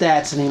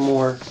stats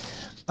anymore.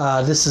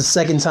 This is the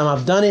second time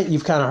I've done it.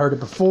 You've kind of heard it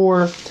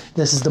before.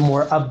 This is the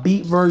more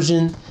upbeat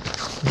version.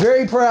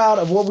 Very proud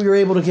of what we were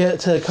able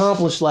to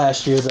accomplish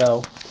last year,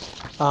 though.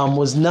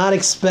 Was not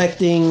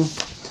expecting...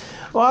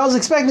 Well, I was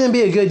expecting it to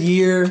be a good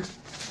year,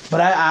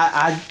 but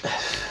I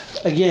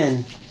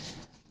again,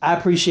 I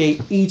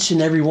appreciate each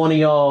and every one of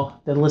y'all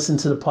that listen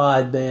to the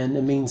pod, man.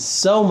 It means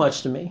so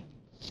much to me.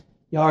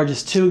 Y'all are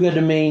just too good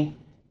to me,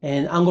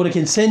 and I'm going to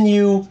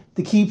continue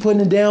to keep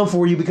putting it down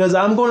for you because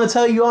I'm going to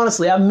tell you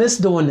honestly, I miss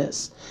doing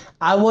this.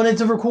 I wanted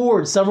to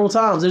record several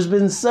times. There's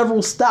been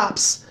several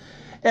stops.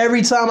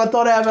 Every time I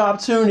thought I had an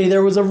opportunity,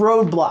 there was a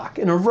roadblock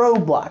and a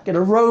roadblock and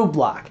a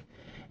roadblock.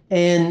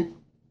 And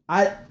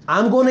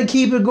I'm going to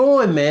keep it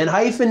going, man.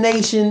 Hyphen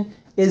Nation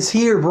is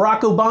here.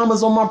 Barack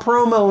Obama's on my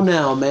promo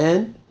now,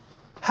 man.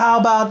 How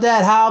about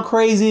that? How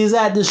crazy is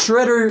that? The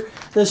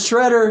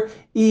Shredder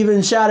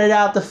even shouted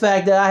out the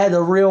fact that I had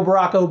the real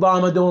Barack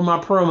Obama doing my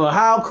promo.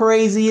 How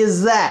crazy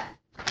is that?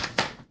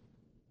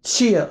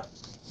 Cheer.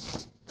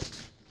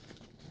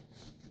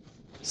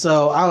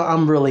 So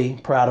I'm really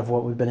proud of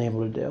what we've been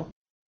able to do.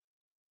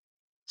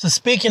 So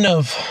speaking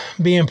of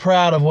being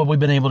proud of what we've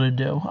been able to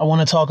do, I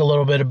want to talk a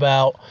little bit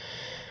about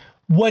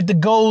what the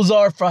goals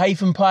are for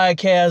Hyphen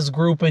Podcast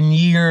Group in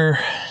year...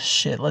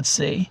 let's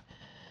see.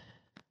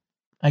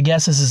 I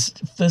guess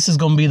this is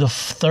going to be the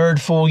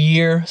third full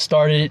year.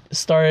 Started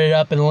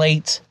up in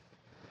late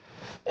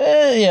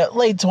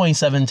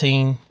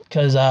 2017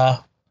 because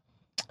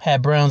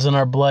had Browns in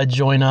Our Blood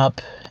join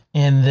up,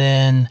 and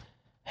then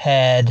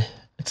had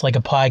It's Like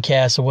a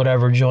Podcast or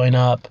whatever join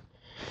up,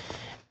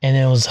 and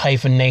it was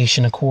Hyphen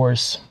Nation, of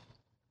course.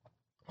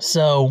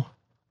 So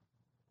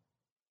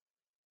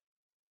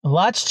a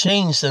lot's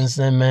changed since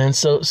then, man.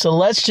 So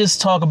let's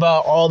just talk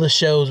about all the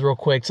shows real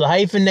quick. So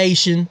Hyphen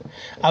Nation,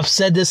 I've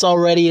said this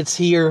already, it's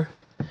here.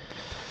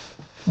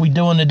 We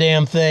doing the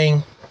damn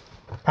thing.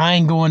 I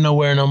ain't going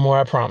nowhere no more,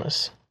 I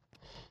promise.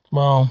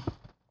 Well,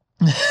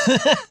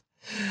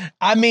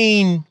 I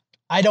mean,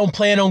 I don't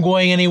plan on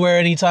going anywhere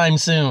anytime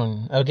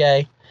soon,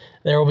 okay?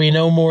 There will be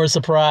no more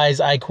surprise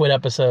I quit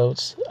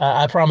episodes.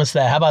 I promise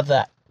that. How about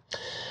that?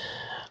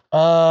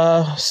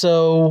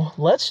 So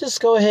let's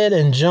just go ahead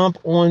and jump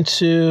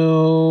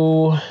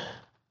onto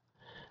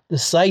the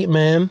site,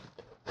 man,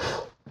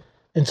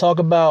 and talk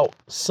about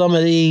some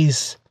of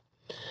these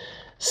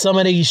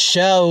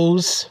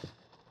shows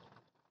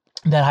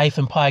that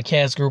Hyphen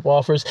Podcast Group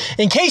offers.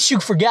 In case you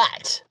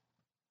forgot,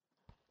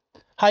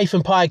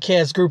 Hyphen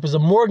Podcast Group is a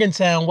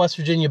Morgantown, West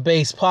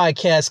Virginia-based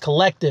podcast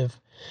collective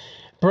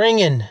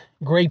bringing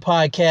great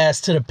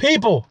podcasts to the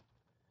people.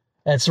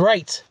 That's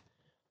right.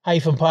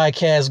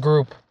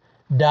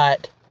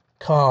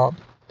 HyphenPodcastGroup.com.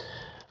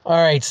 All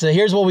right, so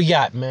here's what we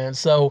got, man.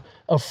 So,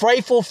 A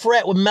Frightful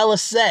Fret with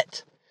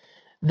Melisette.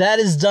 That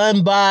is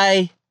done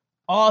by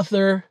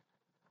author,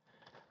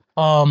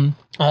 one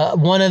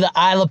of the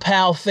Isla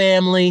Pal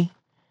family,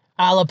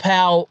 Isla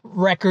Pal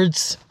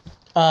Records,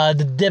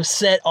 the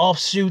Dipset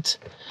offshoot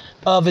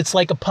of It's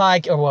Like a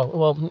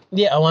Podcast.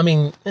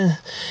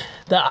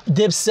 The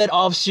Dipset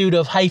offshoot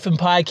of Hyphen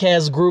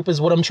Podcast Group is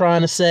what I'm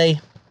trying to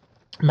say.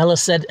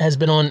 Melisette has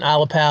been on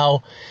Isla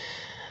Pal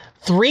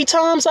 3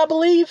 times, I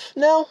believe,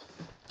 now.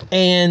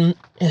 And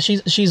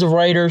she's a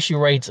writer. She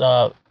writes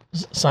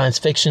science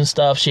fiction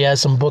stuff. She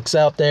has some books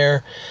out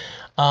there.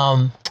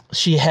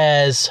 She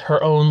has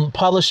her own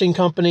publishing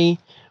company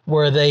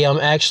where they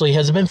actually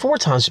has been 4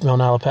 times she's been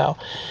on Isla Pal.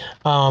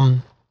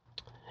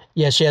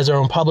 She has her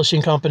own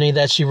publishing company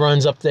that she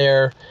runs up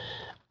there.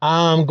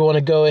 I'm going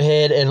to go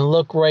ahead and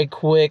look right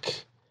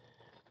quick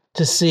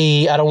to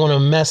see. I don't want to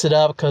mess it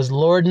up because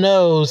Lord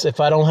knows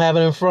if I don't have it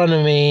in front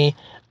of me,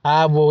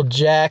 I will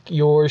jack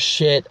your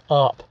shit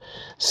up.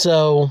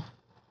 So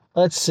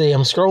let's see.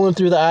 I'm scrolling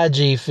through the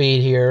IG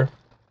feed here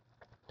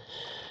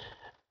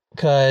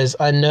because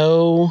I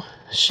know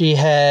she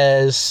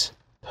has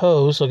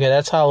posts. Okay,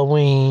 that's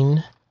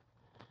Halloween.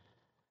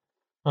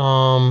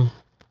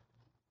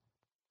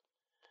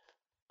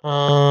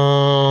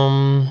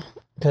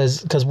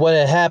 Because what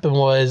had happened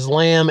was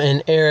Lamb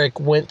and Eric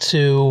went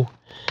to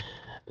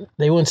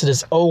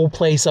this old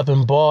place up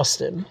in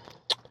Boston,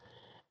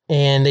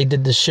 and they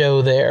did the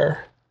show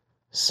there.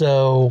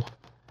 So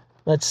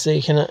let's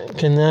see. Can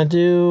I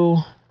do?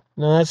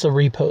 No, that's a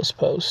repost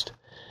post.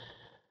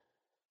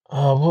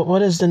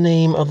 What is the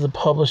name of the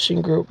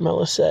publishing group,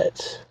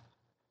 Melisette?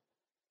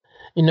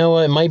 You know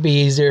what? It might be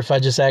easier if I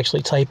just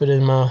actually type it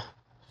in my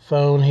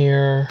phone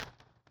here.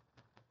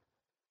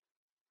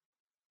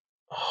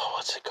 Oh,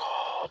 what's it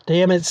called?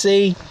 Damn it!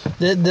 See,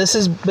 this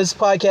is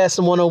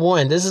podcasting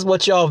 101. This is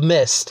what y'all have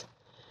missed.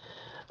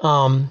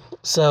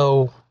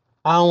 So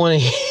I don't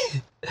want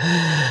to.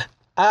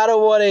 I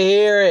don't want to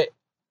hear it.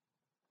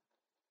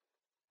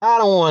 I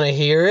don't want to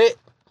hear it.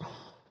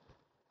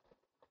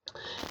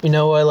 You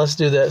know what? Let's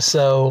do this.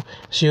 So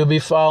she'll be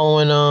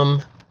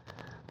following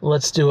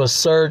let's do a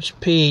search.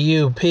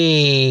 PUP.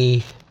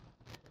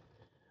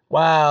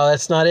 Wow,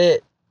 that's not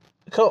it.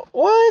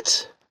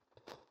 What?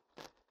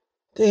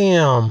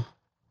 Damn.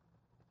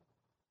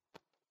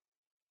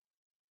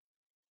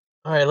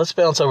 All right, let's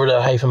bounce over to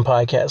the Hyphen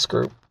Podcast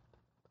group.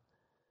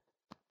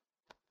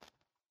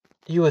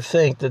 You would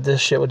think that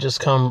this shit would just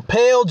come.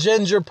 Pale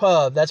Ginger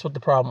Pub. That's what the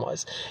problem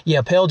was.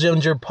 Yeah, Pale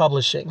Ginger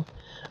Publishing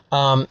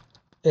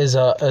is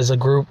a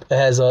group. It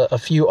has a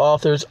few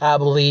authors, I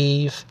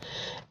believe,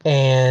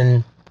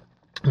 and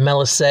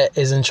Melisette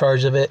is in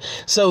charge of it.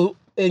 So,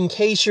 in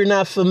case you're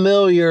not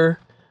familiar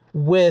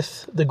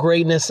with the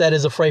greatness that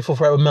is A Frightful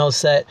Fright with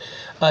Melisette,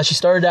 she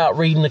started out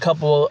reading a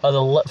couple of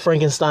the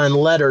Frankenstein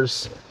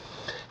letters,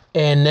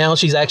 and now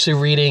she's actually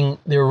reading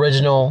the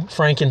original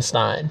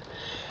Frankenstein.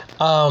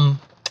 A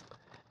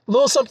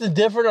little something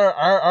different,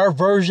 our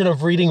version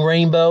of reading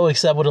Rainbow,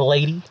 except with a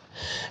lady,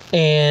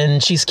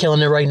 and she's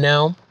killing it right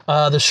now.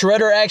 The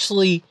Shredder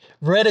actually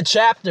read a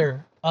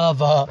chapter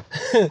of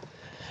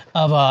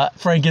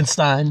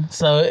Frankenstein,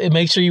 so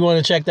make sure you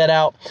want to check that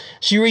out.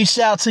 She reached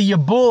out to your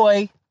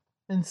boy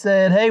and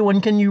said, "Hey,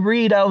 when can you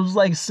read?" I was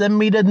like, "Send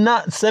me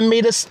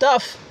the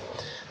stuff."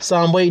 So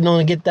I'm waiting on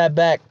to get that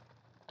back.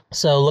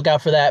 So look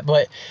out for that.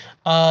 But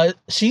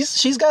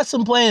she's got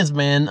some plans,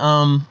 man.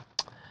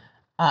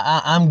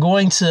 I'm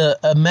going to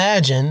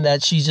imagine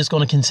that she's just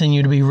going to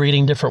continue to be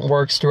reading different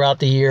works throughout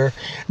the year.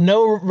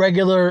 No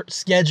regular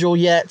schedule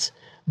yet,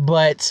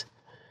 but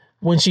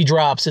when she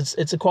drops,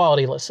 it's a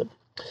quality listen.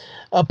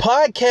 A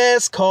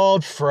podcast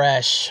called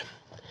Fresh.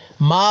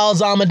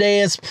 Miles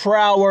Amadeus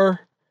Prower,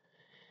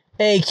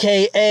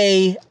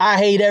 a.k.a. I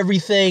Hate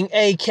Everything,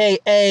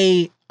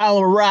 a.k.a.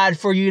 I'll ride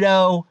for you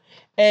though,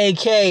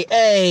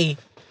 a.k.a.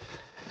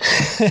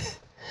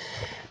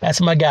 That's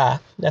my guy.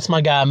 That's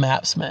my guy,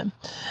 Maps, man.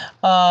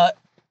 A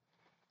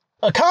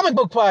comic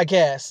book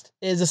podcast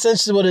is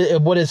essentially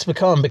what it's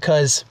become,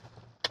 because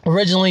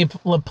originally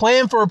the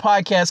plan for a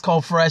podcast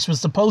called Fresh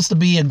was supposed to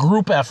be a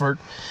group effort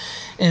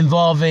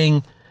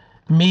involving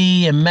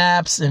me and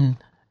Maps and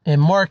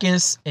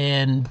Marcus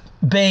and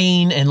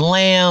Bane and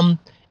Lamb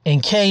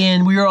and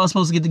Kayan. We were all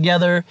supposed to get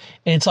together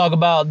and talk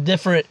about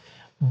different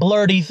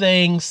blurty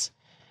things.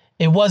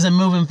 It wasn't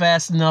moving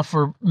fast enough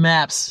for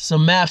Maps, so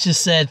Maps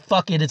just said,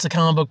 "Fuck it, it's a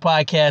comic book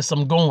podcast,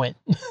 I'm going."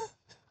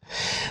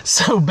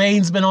 So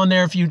Bane's been on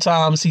there a few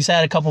times. He's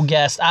had a couple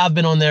guests. I've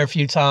been on there a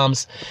few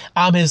times.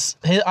 I'm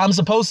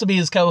supposed to be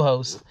his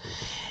co-host.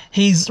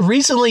 He's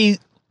recently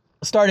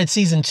started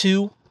season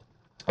 2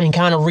 and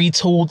kind of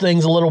retooled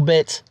things a little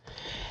bit.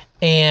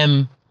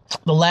 And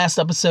the last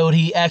episode,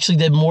 he actually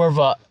did more of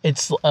a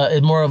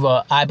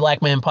I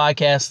Black Man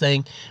podcast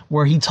thing,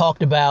 where he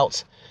talked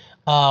about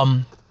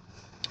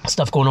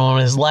stuff going on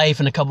in his life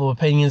and a couple of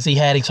opinions he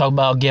had. He talked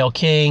about Gayle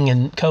King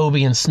and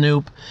Kobe and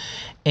Snoop,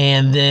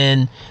 and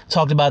then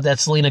talked about that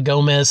Selena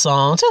Gomez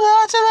song,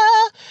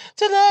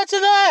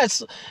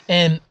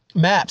 and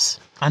Maps,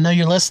 I know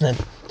you're listening.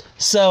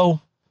 So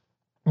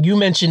you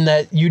mentioned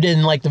that you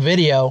didn't like the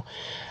video.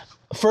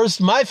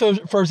 My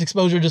first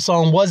exposure to the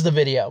song was the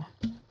video.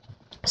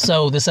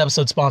 So this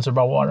episode's sponsored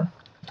by water.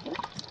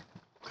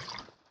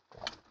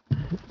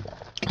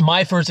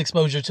 My first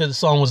exposure to the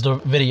song was the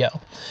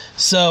video.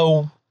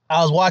 So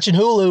I was watching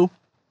Hulu,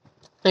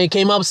 and it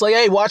came up. It's like,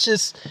 "Hey, watch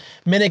this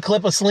minute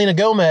clip of Selena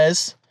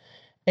Gomez,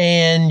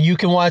 and you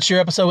can watch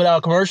your episode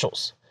without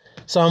commercials."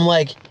 So I'm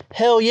like,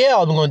 hell yeah,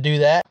 I'm going to do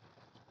that.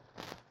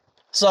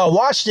 So I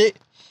watched it,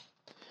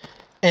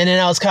 and then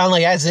I was kind of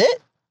like, that's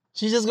it?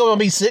 She's just going to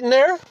be sitting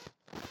there?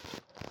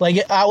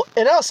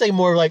 I'll say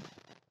more like,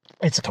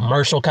 it's a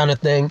commercial kind of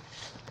thing.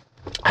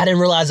 I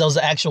didn't realize that was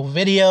the actual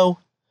video.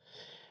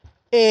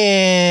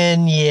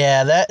 And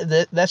yeah,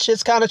 that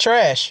shit's kind of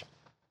trash.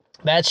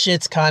 That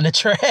shit's kind of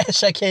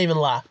trash. I can't even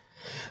lie.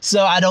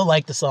 So I don't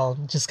like the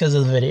song just because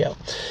of the video.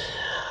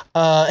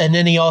 And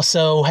then he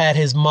also had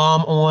his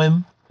mom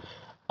on.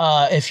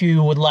 If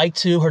you would like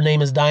to, her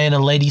name is Diana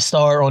Lady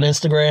Star on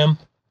Instagram.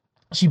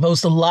 She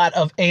posts a lot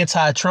of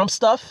anti-Trump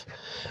stuff.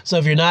 So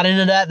if you're not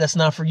into that, that's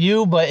not for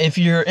you. But if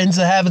you're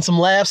into having some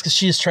laughs, because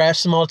she just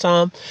trashes him all the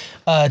time,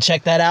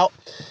 check that out.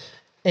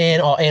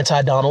 And all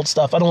anti-Donald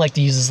stuff. I don't like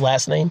to use his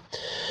last name.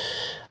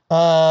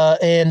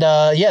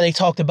 They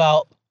talked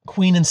about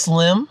Queen and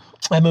Slim.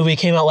 That movie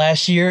came out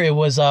last year. It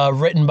was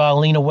written by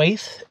Lena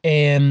Waithe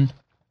and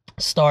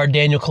starred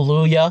Daniel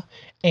Kaluuya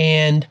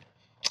and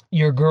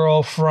your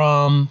girl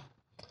from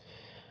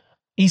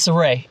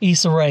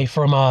Issa Rae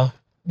from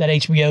that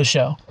HBO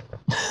show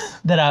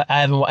that I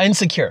haven't watched.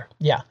 Insecure,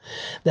 yeah,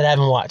 that I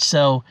haven't watched.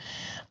 So,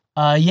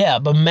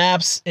 but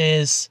Maps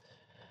is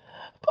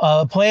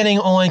planning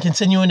on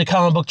continuing the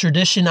comic book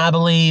tradition, I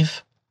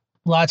believe.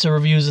 Lots of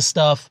reviews of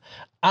stuff.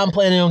 I'm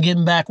planning on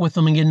getting back with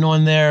them and getting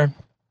on there.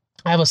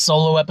 I have a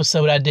solo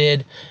episode I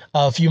did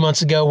a few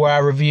months ago where I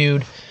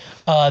reviewed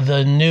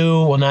the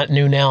not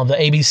new now, the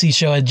ABC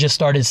show had just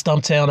started,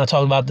 Stumptown. I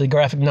talked about the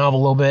graphic novel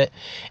a little bit,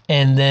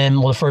 and then,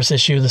 the first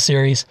issue of the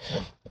series.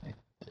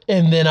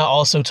 And then I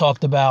also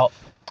talked about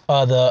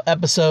the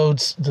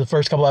episodes, the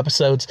first couple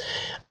episodes,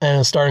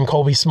 starring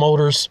Colby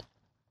Smulders,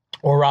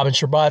 or Robin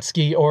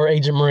Scherbatsky, or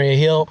Agent Maria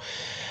Hill,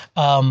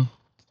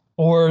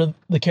 or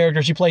the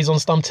character she plays on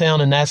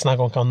Stumptown, and that's not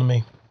going to come to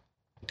me.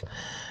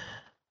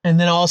 And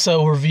then I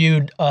also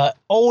reviewed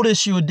old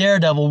issue of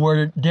Daredevil,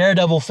 where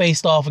Daredevil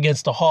faced off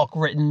against the Hawk,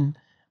 written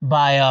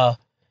by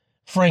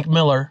Frank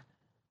Miller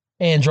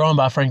and drawn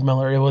by Frank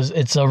Miller.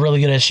 It's a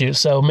really good issue,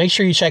 so make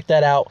sure you check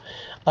that out.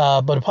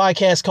 But a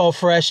podcast called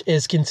Fresh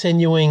is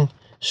continuing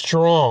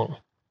strong,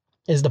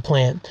 is the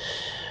plan.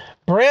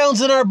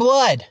 Browns in our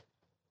blood.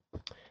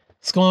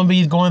 It's going to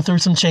be going through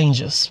some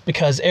changes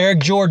because Eric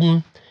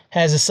Jordan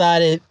has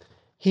decided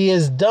he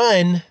is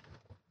done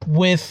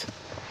with...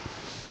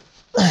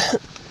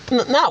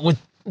 not with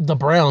the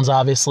Browns,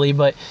 obviously,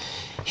 but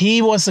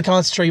he wants to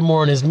concentrate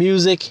more on his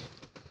music,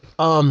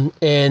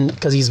 and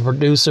because he's a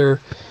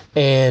producer,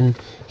 and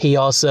he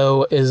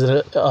also is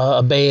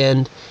a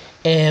band,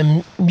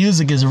 and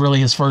music is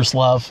really his first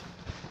love.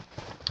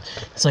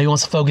 So he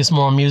wants to focus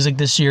more on music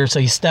this year,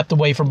 so he stepped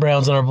away from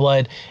Browns in Our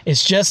Blood.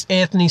 It's just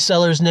Anthony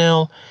Sellers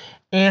now.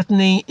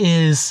 Anthony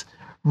is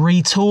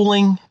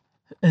retooling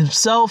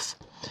himself.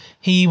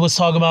 He was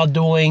talking about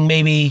doing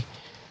maybe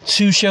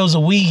 2 shows a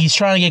week. He's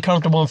trying to get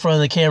comfortable in front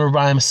of the camera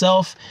by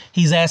himself.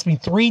 He's asked me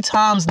 3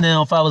 times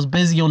now if I was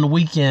busy on the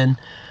weekend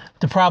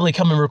to probably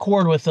come and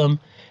record with him,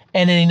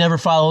 and then he never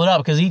followed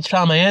up, because each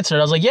time I answered,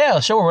 I was like, yeah,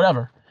 sure,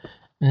 whatever.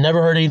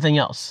 Never heard anything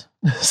else.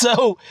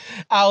 So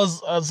I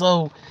was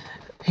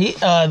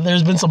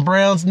there's been some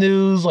Browns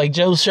news, like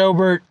Joe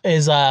Schobert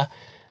is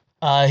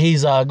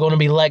he's going to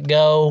be let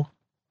go.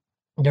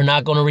 They're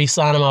not going to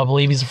re-sign him. I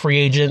believe he's a free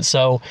agent,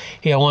 so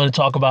I wanted to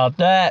talk about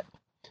that.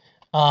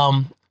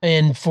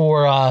 And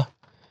for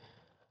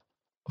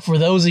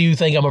those of you who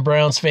think I'm a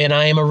Browns fan,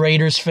 I am a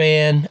Raiders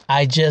fan.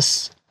 I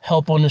just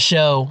help on the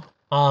show.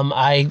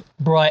 I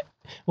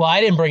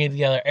didn't bring it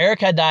together.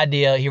 Eric had the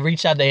idea. He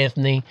reached out to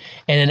Anthony,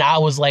 and then I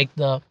was like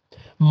the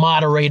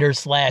moderator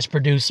 /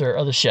 producer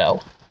of the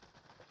show.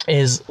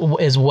 Is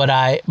what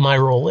my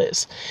role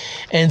is.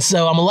 And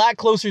so I'm a lot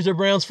closer to the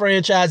Browns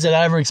franchise than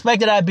I ever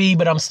expected I'd be,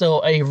 but I'm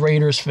still a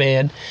Raiders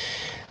fan.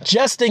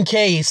 Just in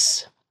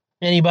case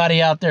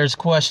anybody out there is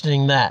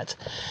questioning that.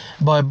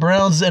 But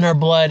Browns in Our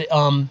Blood,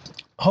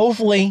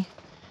 hopefully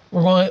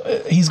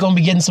he's going to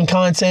be getting some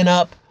content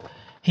up.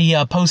 He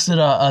posted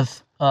a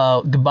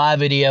goodbye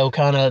video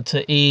kind of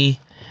to E,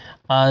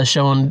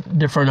 showing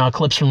different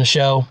clips from the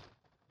show.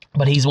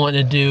 But he's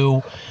wanting to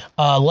do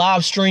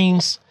live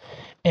streams,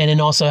 and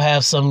then also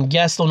have some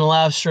guests on the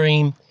live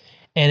stream,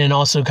 and then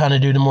also kind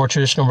of do the more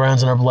traditional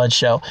Browns in Our Blood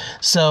show.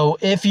 So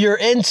if you're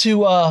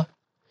into,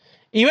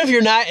 even if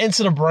you're not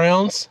into the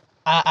Browns,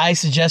 I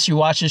suggest you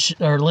watch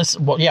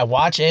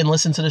watch and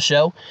listen to the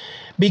show,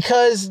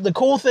 because the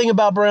cool thing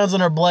about Browns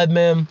in Our Blood,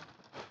 man,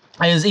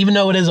 is even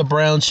though it is a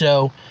Browns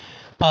show,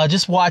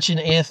 just watching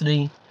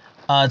Anthony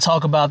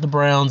talk about the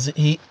Browns,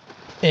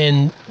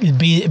 and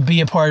be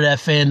a part of that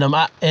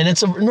fandom. And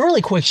it's a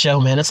really quick show,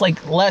 man. It's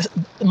like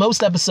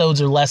most episodes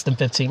are less than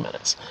 15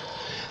 minutes.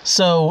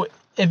 So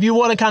if you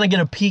want to kind of get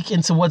a peek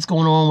into what's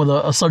going on with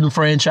a certain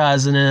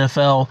franchise in the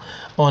NFL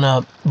on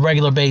a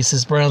regular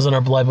basis, Browns in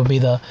Our Blood would be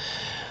the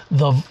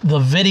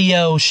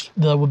video,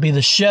 would be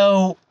the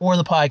show or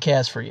the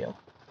podcast for you.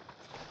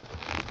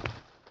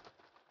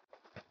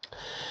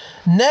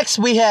 Next,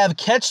 we have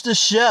Catch the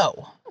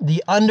Show,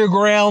 the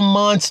Underground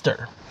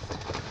Monster.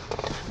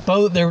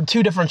 They're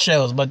 2 different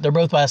shows, but they're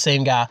both by the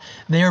same guy.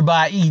 They're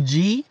by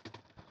E.G.,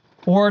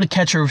 or the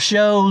Catcher of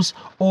Shows,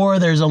 or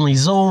There's Only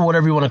Zool,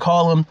 whatever you want to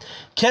call him.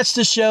 Catch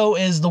the Show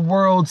is the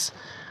world's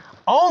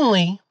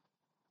only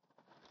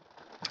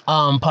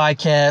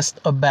podcast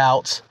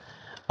about,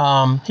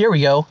 here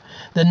we go,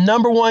 the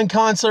 #1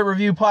 concert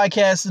review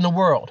podcast in the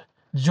world.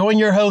 Join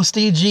your host,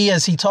 E.G.,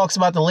 as he talks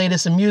about the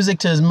latest in music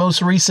to his most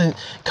recent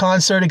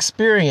concert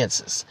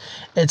experiences.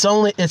 It's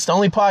the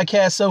only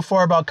podcast so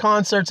far about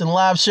concerts and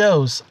live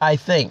shows, I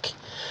think.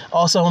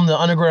 Also on the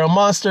Underground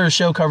Monster, a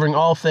show covering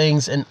all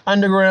things in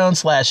underground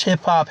 /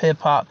 hip-hop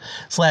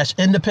 /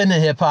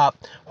 independent hip-hop,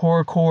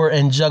 horrorcore,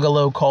 and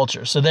juggalo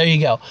culture. So there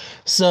you go.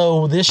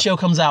 So this show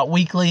comes out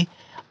weekly.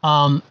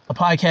 A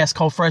podcast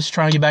called Fresh,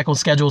 trying to get back on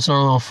schedule. It's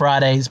normally on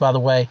Fridays, by the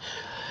way.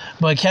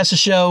 But Catch the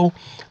Show,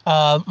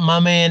 my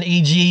man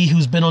E.G.,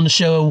 who's been on the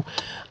show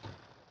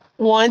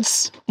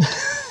once.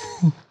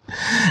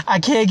 I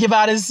can't give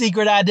out his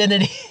secret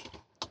identity.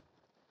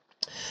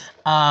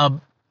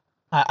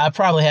 I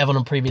probably have on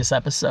a previous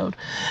episode.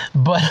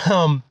 But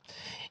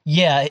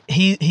yeah,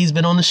 he's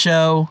been on the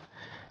show,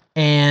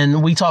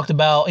 and we talked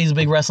about, he's a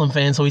big wrestling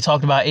fan, so we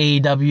talked about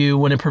AEW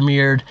when it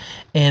premiered,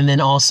 and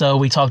then also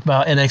we talked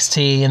about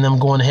NXT and them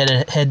going head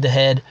to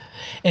head.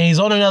 And he's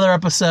on another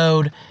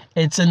episode.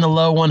 It's in the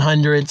low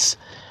 100s.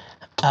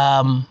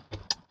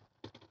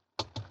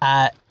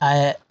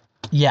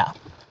 Yeah.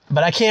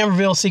 But I can't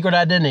reveal secret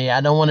identity.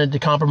 I don't want it to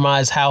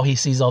compromise how he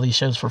sees all these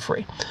shows for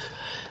free.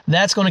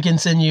 That's going to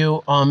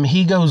continue.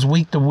 He goes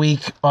week to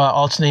week,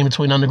 alternating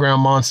between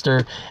Underground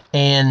Monster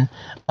and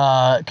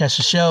Catch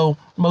the Show.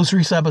 Most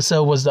recent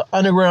episode was the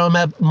Underground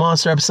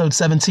Monster episode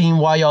 17,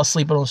 Why Y'all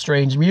Sleeping on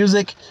Strange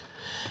Music.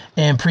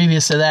 And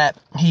previous to that,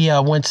 he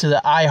went to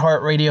the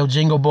iHeartRadio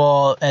Jingle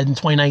Ball in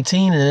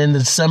 2019, and in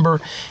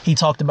December, he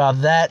talked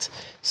about that.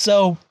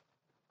 So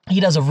he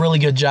does a really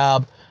good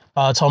job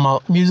talking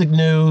about music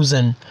news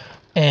and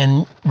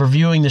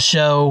reviewing the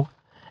show.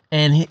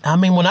 And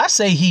when I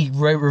say he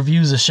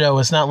reviews the show,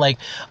 it's not like,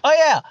 oh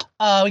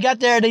yeah, we got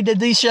there, they did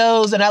these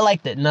shows, and I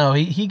liked it. No,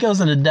 he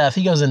goes into depth.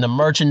 He goes into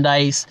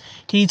merchandise.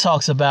 He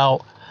talks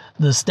about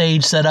the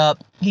stage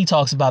setup. He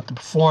talks about the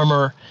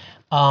performer,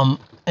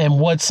 and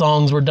what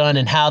songs were done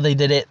and how they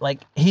did it.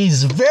 Like,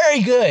 he's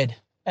very good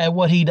at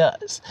what he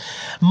does.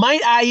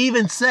 Might I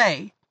even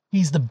say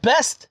he's the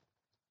best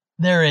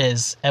there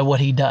is at what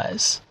he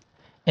does.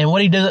 And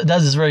what he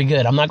does is very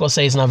good. I'm not going to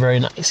say it's not very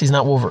nice. He's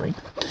not Wolverine.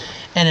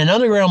 And an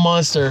Underground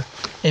Monster,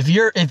 if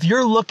you're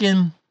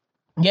looking,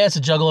 yeah, it's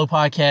a Juggalo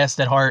podcast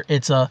at heart.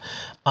 It's a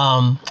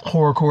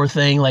horrorcore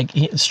thing, like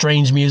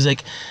strange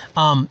music.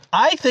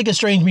 I think of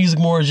strange music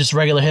more as just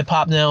regular hip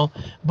hop now,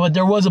 but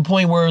there was a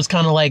point where it was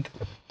kind of like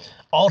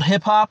alt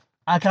hip hop.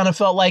 I kind of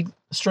felt like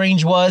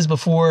Strange was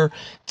before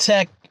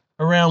Tech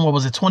around,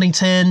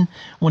 2010,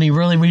 when he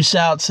really reached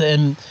out to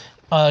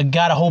and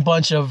got a whole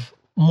bunch of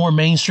more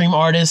mainstream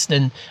artists,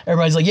 and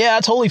everybody's like, yeah,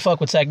 I totally fuck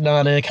with Tech N9ne,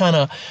 and it kind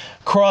of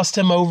crossed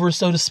him over,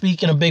 so to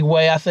speak, in a big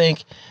way, I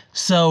think.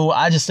 So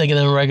I just think of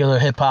them regular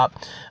hip hop.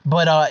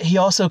 But he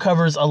also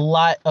covers a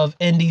lot of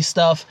indie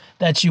stuff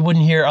that you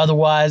wouldn't hear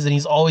otherwise, and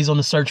he's always on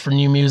the search for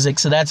new music,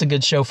 so that's a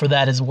good show for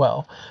that as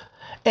well.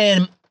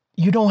 And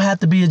you don't have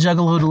to be a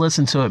Juggalo to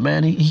listen to it,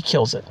 man. He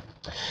kills it.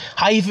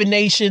 Hyphen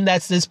Nation,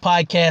 that's this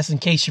podcast, in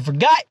case you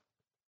forgot.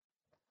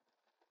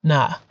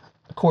 Nah,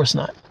 of course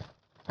not.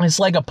 It's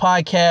like a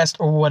podcast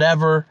or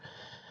whatever.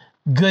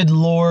 Good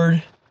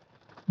Lord.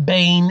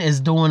 Bane is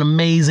doing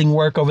amazing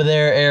work over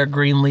there, Eric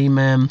Greenlee,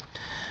 man.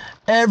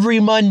 Every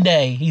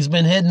Monday, he's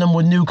been hitting them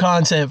with new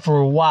content for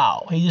a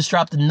while. He just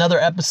dropped another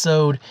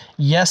episode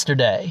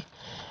yesterday.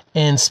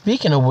 And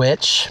speaking of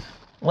which,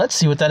 let's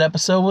see what that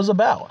episode was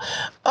about.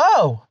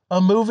 Oh, a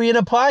movie and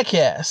a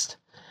podcast.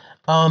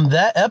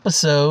 That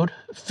episode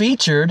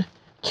featured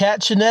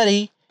Kat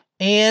Chinetti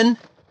and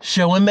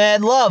Showing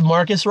Mad Love,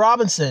 Marcus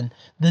Robinson,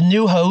 the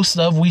new host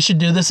of We Should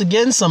Do This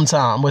Again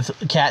Sometime with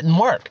Kat and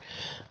Mark,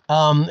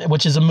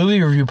 which is a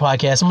movie review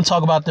podcast. I'm going to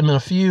talk about them in a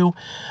few.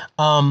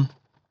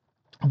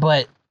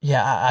 But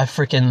yeah, I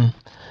freaking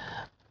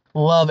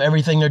love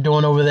everything they're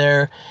doing over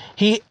there.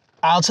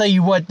 I'll tell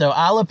you what though,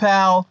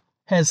 Alapal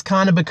has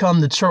kind of become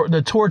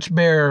the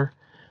torchbearer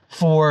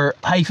for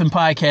Hyphen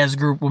Podcast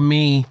Group, with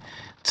me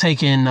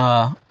taking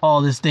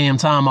all this damn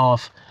time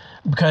off,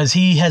 because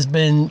he has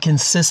been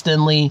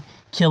consistently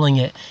killing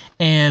it.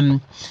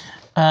 And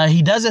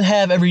he doesn't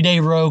have Everyday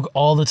Rogue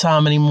all the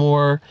time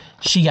anymore.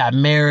 She got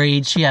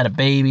married. She had a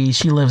baby.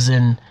 She lives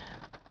in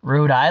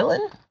Rhode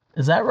Island.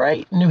 Is that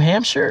right? New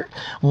Hampshire?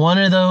 One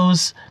of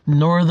those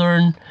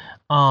northern,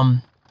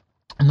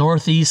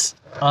 northeast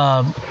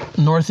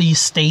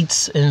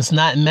states, and it's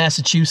not in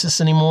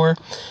Massachusetts anymore.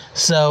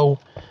 So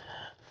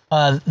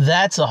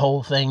that's a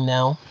whole thing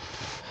now.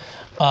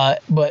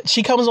 But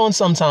she comes on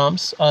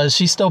sometimes.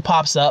 She still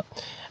pops up.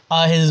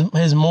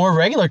 His more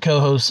regular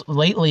co-host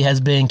lately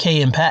has been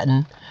K.N.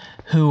 Patton,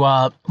 who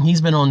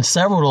he's been on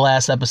several of the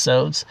last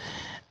episodes.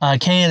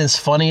 K.N. is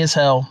funny as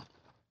hell.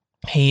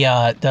 He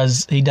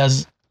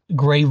does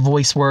great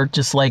voice work,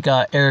 just like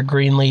Eric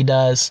Greenlee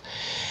does,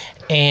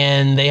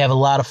 and they have a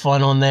lot of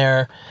fun on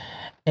there.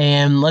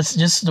 And let's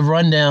just the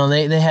rundown.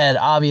 They had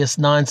Obvious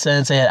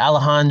Nonsense. They had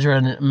Alejandra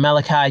and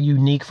Malachi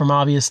Unique from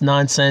Obvious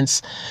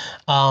Nonsense,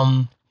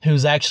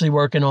 who's actually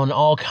working on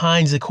all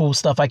kinds of cool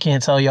stuff I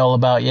can't tell y'all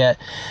about yet,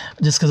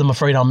 just because I'm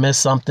afraid I'll miss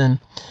something.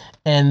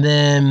 And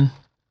then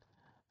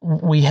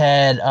we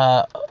had,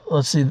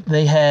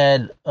 they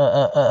had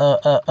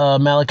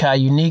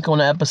Malachi Unique on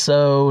the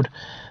episode,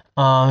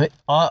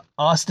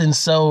 Austin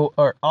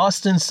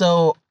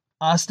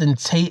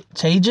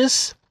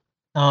Tages,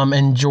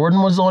 and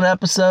Jordan was on the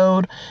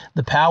episode.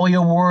 The Powie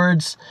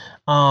Awards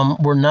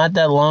were not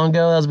that long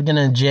ago. That was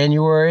beginning of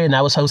January, and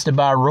that was hosted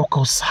by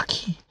Roko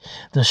Saki,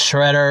 the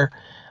Shredder,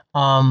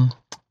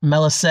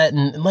 Melisette,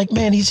 and like,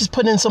 man, he's just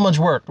putting in so much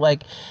work.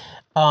 Like,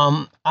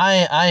 I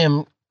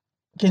am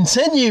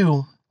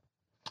continue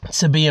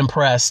to be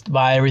impressed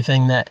by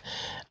everything that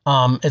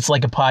It's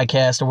Like a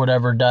Podcast or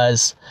whatever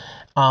does.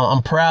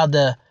 I'm proud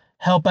to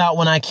help out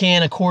when I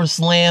can. Of course,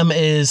 Lamb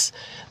is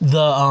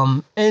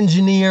the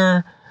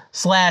engineer /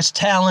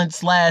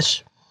 talent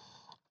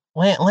 /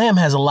 Lamb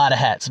has a lot of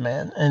hats,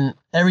 man, and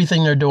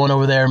everything they're doing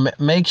over there,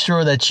 make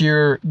sure that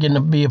you're going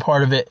to be a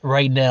part of it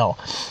right now.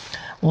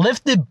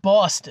 Lifted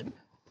Boston.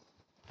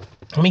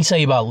 Let me tell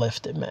you about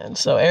Lifted, man.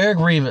 So Eric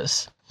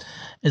Rivas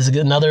is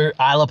another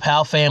Isla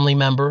Pal family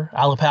member,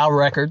 Isla Pal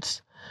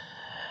Records,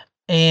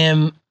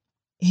 and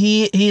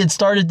he had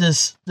started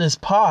this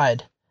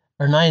pod,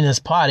 or not in this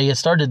pod, he had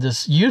started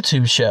this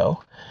YouTube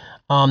show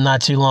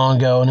not too long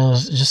ago, and it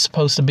was just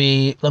supposed to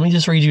be, let me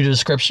just read you the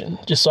description,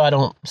 just so I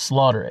don't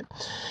slaughter it.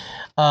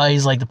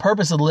 He's like, the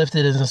purpose of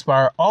Lifted is to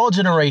inspire all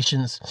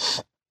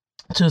generations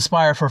to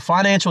aspire for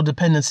financial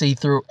dependency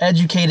through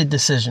educated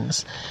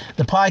decisions.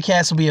 The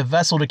podcast will be a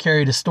vessel to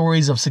carry the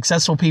stories of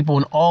successful people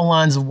in all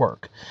lines of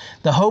work.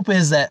 The hope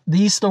is that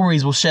these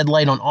stories will shed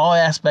light on all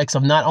aspects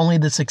of not only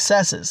the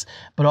successes,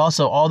 but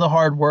also all the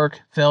hard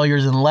work,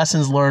 failures, and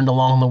lessons learned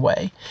along the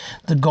way.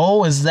 The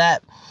goal is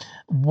that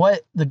what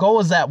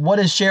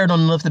is shared on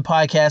the Lifted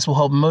podcast will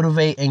help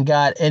motivate and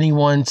guide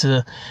anyone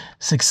to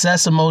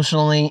success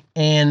emotionally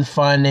and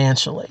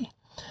financially.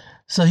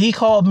 So he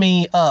called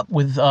me up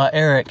with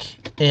Eric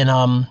in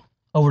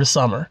over the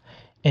summer,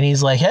 and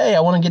he's like, hey,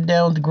 I want to get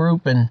down with the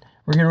group, and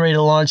we're getting ready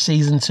to launch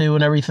season 2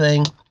 and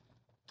everything.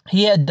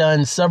 He had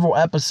done several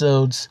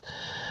episodes.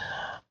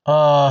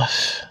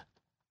 Let's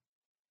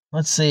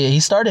see, he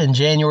started in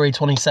January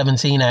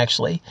 2017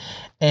 actually,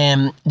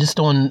 and just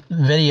doing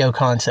video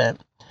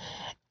content.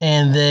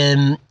 And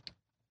then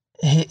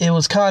it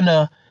was kind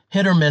of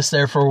hit or miss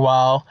there for a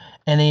while.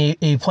 And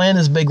he planned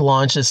this big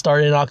launch that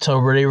started in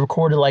October. They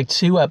recorded like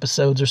 2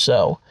 episodes or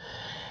so.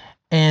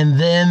 And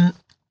then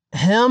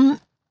him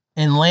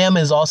and Lamb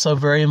is also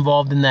very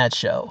involved in that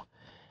show.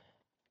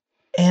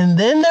 And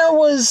then there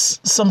was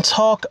some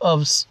talk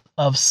of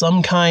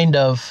some kind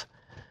of,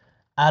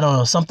 I don't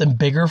know, something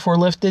bigger for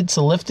Lifted.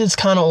 So Lifted's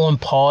kind of on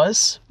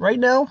pause right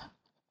now,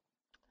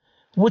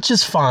 which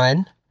is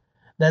fine.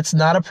 That's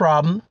not a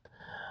problem.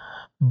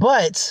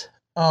 But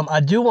I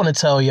do want to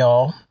tell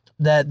y'all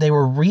that they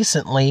were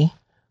recently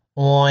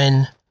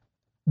on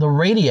the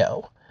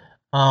radio.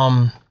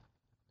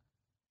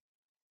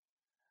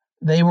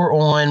 They were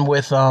on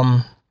with,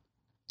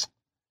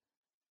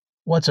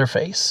 what's her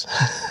face?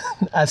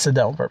 I said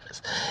that on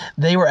purpose.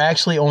 They were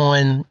actually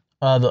on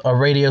a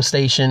radio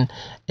station.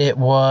 It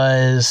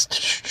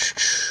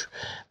was,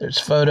 there's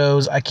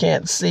photos. I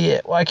can't see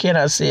it. Why can't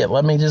I see it?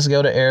 Let me just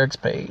go to Eric's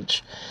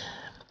page.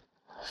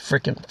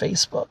 Freaking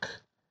Facebook.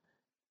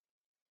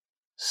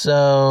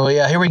 So,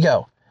 yeah, here we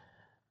go.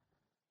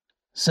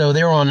 So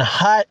they're on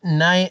Hot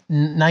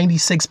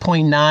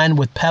 96.9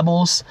 with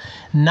Pebbles.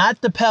 Not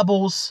the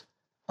Pebbles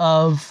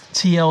of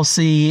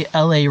TLC,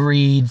 L.A.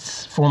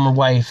 Reid's former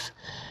wife.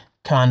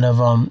 Kind of,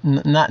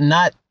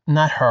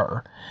 not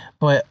her.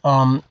 But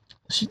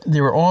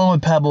they were on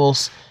with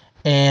Pebbles,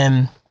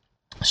 and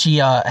she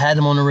had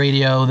them on the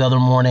radio the other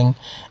morning,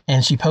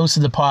 and she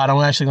posted the pod.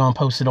 I'm actually going to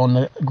post it on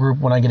the group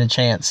when I get a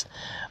chance.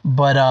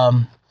 But,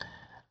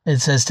 it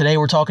says, today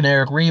we're talking to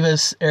Eric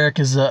Rivas. Eric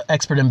is an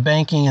expert in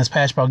banking and is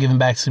passionate about giving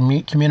back to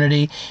the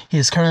community. He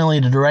is currently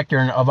the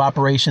director of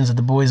operations at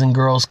the Boys and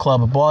Girls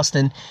Club of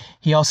Boston.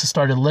 He also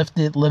started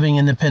Lifted, living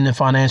independent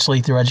financially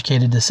through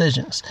educated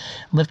decisions.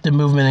 Lifted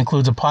movement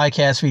includes a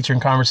podcast featuring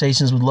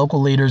conversations with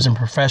local leaders and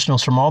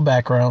professionals from all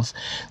backgrounds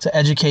to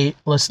educate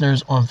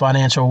listeners on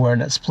financial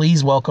awareness.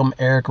 Please welcome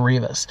Eric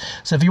Rivas.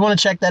 So if you want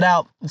to check that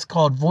out, it's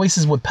called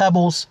Voices with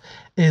Pebbles.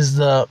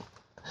 I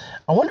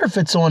wonder if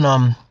it's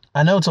on,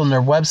 I know it's on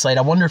their website.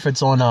 I wonder if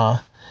it's on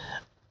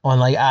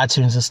like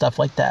iTunes and stuff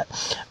like that.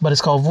 But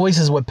it's called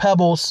Voices with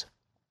Pebbles.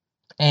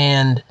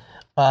 And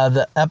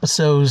the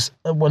episodes,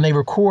 when they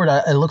record,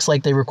 it looks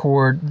like they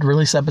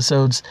release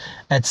episodes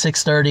at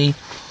 6:30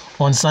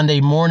 on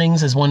Sunday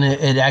mornings is when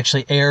it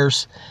actually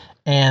airs.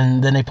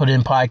 And then they put it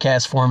in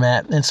podcast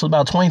format. It's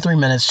about 23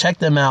 minutes. Check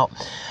them out.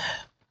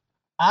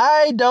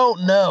 I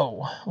don't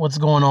know what's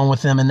going on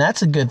with them, and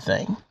that's a good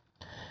thing.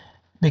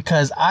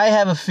 Because I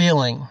have a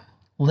feeling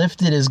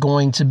Lifted is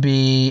going to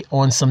be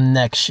on some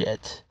next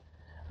shit,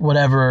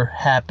 whatever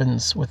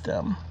happens with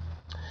them.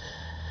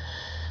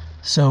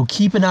 So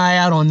keep an eye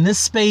out on this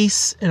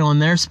space and on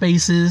their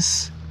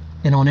spaces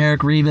and on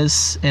Eric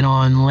Rivas and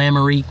on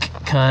Lamarique,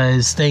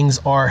 because things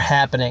are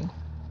happening.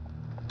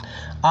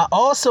 I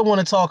also want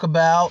to talk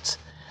about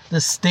the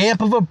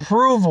stamp of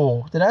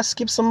approval. Did I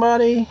skip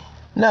somebody?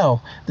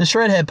 No, the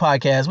Shredhead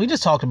podcast. We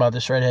just talked about the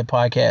Shredhead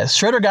podcast.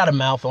 Shredder got a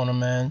mouth on him,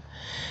 man.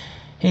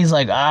 He's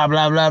like, blah,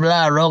 blah, blah,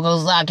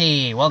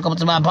 Rokozaki, welcome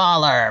to my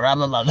parlor, blah,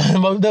 blah,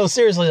 blah. No,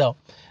 seriously, though.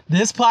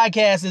 This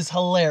podcast is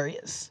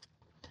hilarious.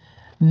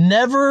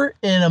 Never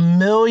in a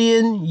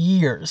million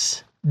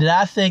years did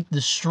I think the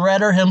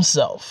Shredder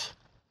himself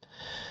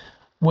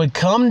would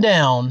come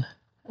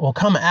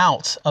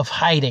out of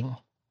hiding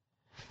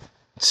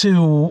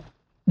to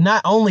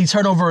not only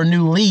turn over a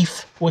new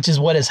leaf, which is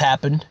what has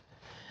happened,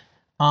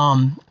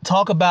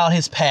 talk about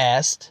his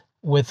past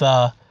with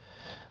the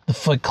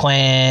Foot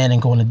Clan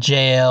and going to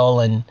jail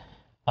and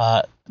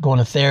going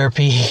to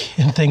therapy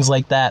and things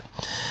like that.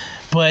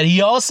 But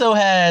he also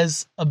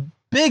has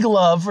big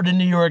love for the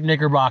New York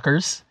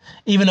Knickerbockers,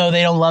 even though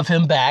they don't love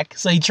him back.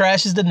 So he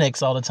trashes the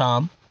Knicks all the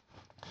time.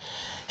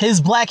 His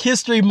Black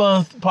History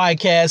Month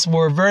podcasts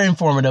were very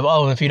informative.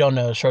 Oh, and if you don't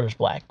know, Schroeder's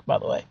black, by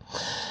the way.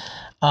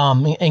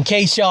 In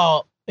case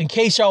y'all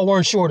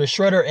weren't sure, the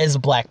Schroeder is a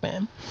black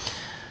man.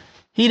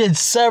 He did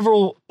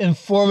several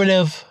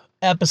informative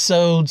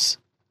episodes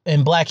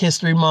in Black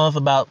History Month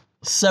about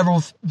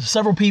several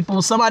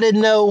people. Some I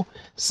didn't know,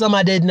 some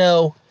I did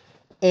know.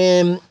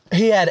 And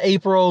he had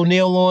April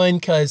O'Neil on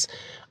because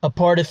a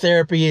part of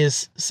therapy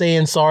is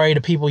saying sorry to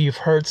people you've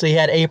hurt. So he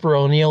had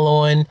April O'Neil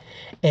on,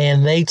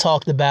 and they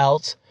talked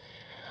about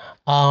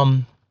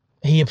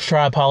he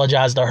tried to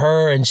apologize to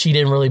her, and she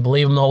didn't really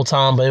believe him the whole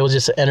time, but it was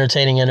just an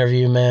entertaining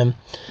interview, man.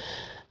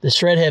 The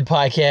Shredhead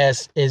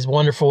podcast is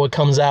wonderful. It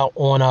comes out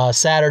on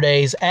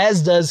Saturdays,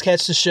 as does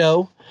Catch the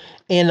Show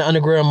and the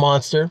Underground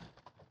Monster.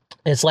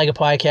 It's like a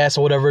podcast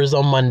or whatever is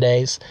on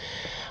Mondays.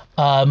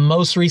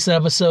 Most recent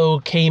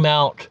episode came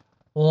out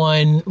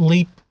on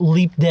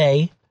Leap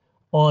Day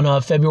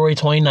on February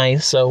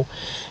 29th. So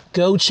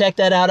go check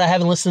that out. I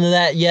haven't listened to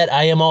that yet.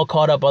 I am all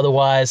caught up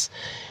otherwise.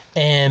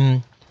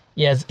 And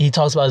yeah, he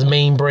talks about his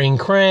main brain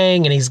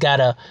Krang, and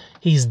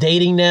he's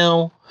dating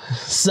now.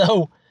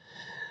 So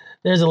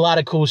there's a lot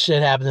of cool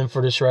shit happening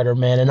for the Shredder,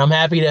 man. And I'm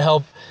happy to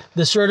help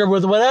the Shredder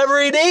with whatever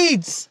he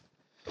needs.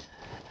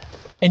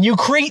 And you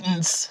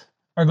cretins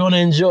are going to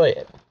enjoy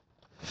it.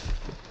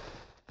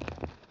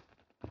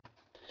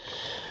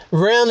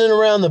 Rounding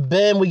around the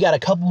bend, we got a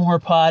couple more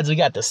pods. We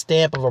got the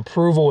Stamp of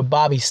Approval with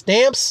Bobby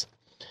Stamps.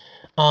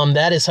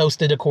 That is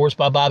hosted, of course,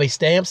 by Bobby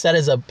Stamps. That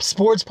is a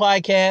sports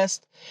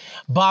podcast.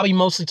 Bobby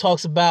mostly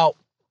talks about,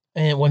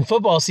 and when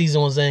football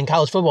season was in,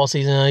 college football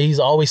season, he's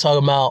always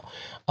talking about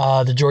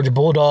the Georgia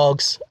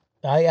Bulldogs.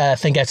 I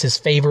think that's his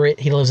favorite.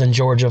 He lives in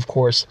Georgia, of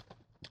course.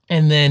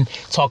 And then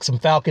talk some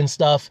Falcon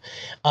stuff.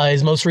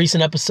 His most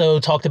recent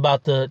episode talked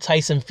about the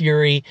Tyson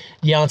Fury,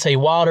 Deontay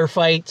Wilder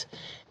fight.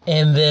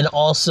 And then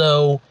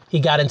also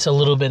he got into a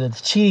little bit of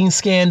the cheating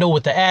scandal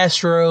with the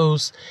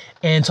Astros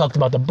and talked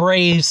about the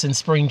Braves and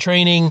spring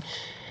training.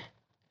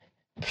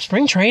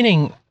 Spring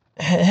training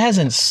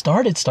hasn't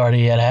started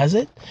yet, has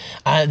it?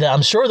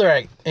 I'm sure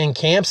they're in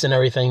camps and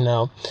everything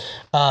now.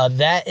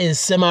 That is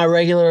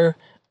semi-regular.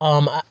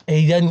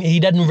 He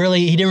didn't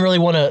really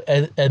want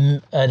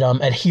to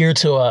adhere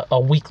to a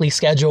weekly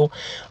schedule,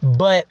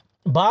 but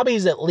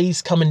Bobby's at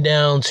least coming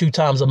down 2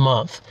 times a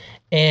month.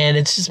 And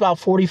it's just about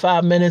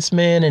 45 minutes,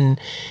 man.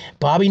 And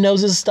Bobby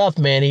knows his stuff,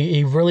 man.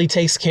 He really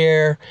takes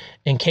care.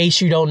 In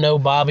case you don't know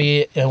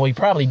Bobby, and we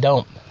probably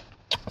don't,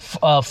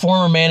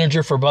 former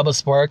manager for Bubba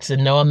Sparks.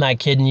 And no, I'm not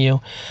kidding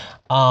you.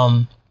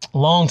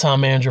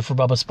 Longtime manager for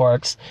Bubba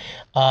Sparks.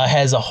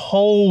 Has a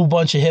whole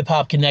bunch of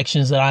hip-hop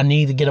connections that I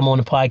need to get him on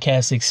the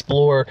podcast to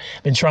explore.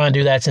 Been trying to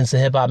do that since the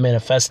Hip Hop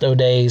Manifesto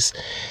days.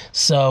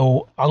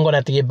 So I'm going to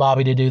have to get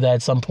Bobby to do that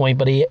at some point.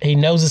 But he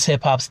knows his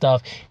hip-hop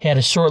stuff. He had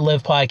a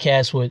short-lived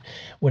podcast with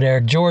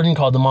Eric Jordan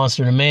called the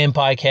Monster and the Man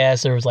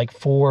podcast. There was like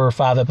 4 or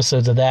 5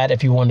 episodes of that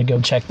if you wanted to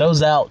go check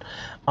those out.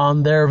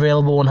 They're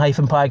available on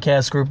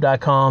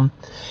hyphenpodcastgroup.com.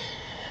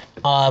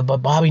 But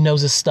Bobby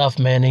knows his stuff,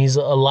 man. He's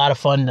a lot of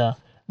fun to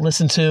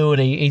listen to,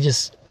 and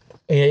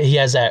he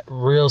has that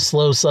real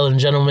slow Southern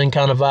gentleman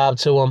kind of vibe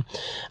to him,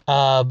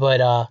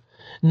 but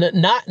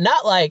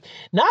not like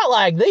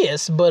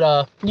this,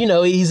 but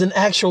he's an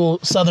actual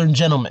Southern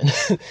gentleman.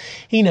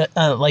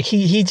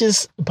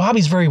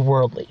 Bobby's very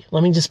worldly.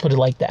 Let me just put it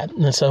like that.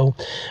 And so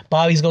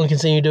Bobby's going to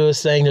continue to do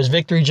his thing. There's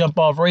Victory Jump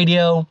Off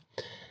Radio.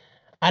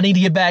 I need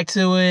to get back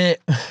to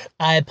it.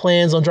 I had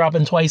plans on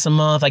dropping twice a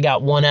month. I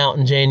got one out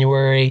in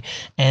January,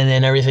 and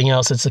then everything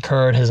else that's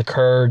has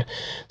occurred.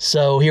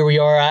 So here we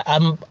are.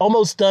 I'm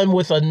almost done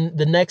with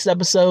the next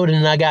episode,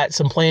 and I got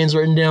some plans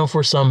written down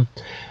for some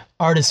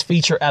artist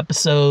feature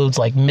episodes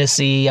like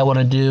Missy I want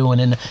to do, and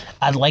then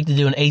I'd like to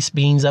do an Ace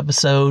Beans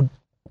episode.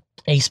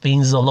 Ace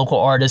Beans is a local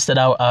artist that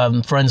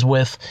I'm friends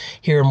with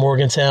here in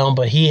Morgantown,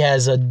 but he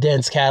has a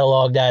dense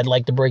catalog that I'd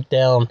like to break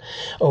down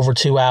over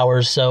 2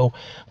 hours. So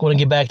I'm going to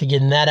get back to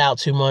getting that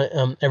out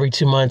every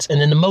 2 months.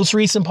 And then the most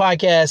recent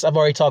podcast I've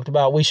already talked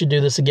about. We should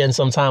do this again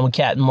sometime with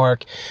Cat and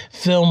Mark.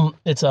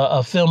 It's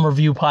a film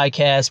review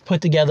podcast put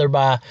together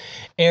by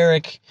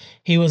Eric.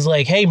 He was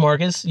like, hey,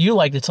 Marcus, you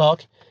like to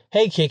talk.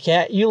 Hey, Kit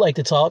Kat, you like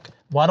to talk.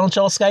 Why don't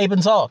y'all Skype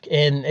and talk?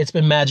 And it's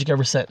been magic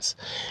ever since.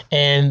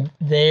 And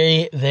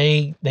they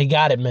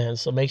got it, man.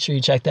 So make sure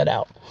you check that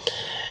out.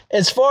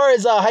 As far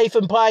as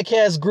Hyphen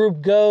Podcast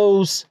Group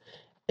goes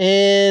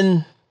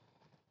in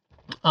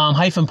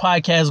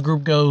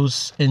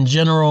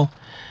general,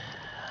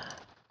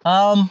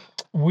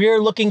 we're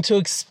looking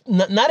to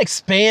not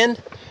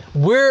expand.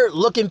 We're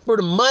looking for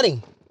the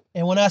money.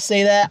 And when I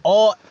say that,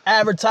 all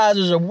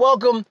advertisers are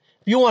welcome.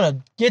 If you want to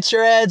get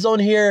your ads on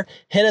here,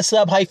 hit us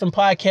up,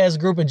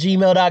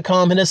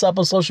 -podcastgroup@gmail.com. Hit us up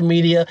on social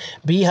media,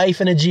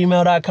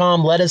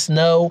 b-@gmail.com. Let us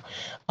know.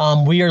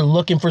 We are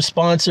looking for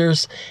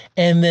sponsors.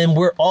 And then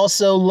we're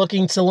also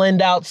looking to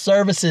lend out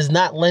services,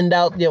 not lend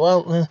out.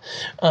 We're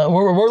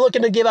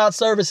looking to give out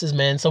services,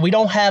 man. So we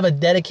don't have a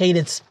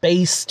dedicated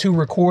space to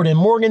record in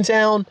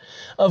Morgantown,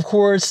 of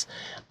course.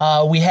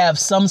 We have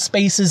some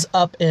spaces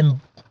up in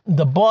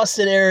the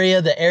Boston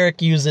area that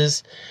Eric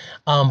uses,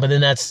 but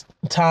then that's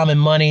time and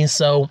money.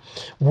 So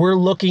we're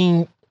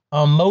looking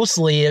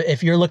mostly,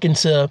 if you're looking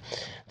to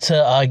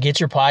get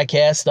your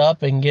podcast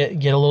up and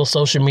get a little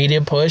social media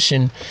push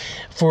and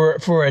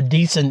for a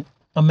decent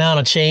amount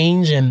of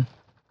change and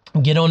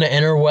get on the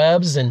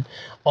interwebs and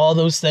all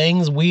those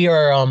things, we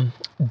are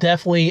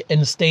definitely in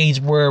the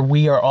stage where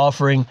we are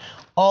offering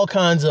all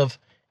kinds of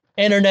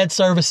internet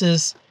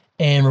services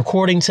and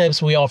recording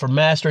tips. We offer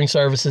mastering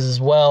services as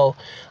well,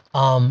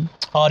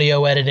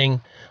 audio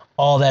editing,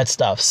 all that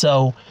stuff.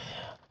 So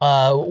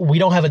we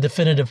don't have a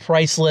definitive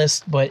price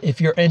list, but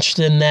if you're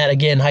interested in that,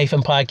 again,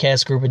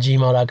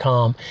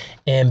 -podcastgroup@gmail.com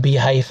and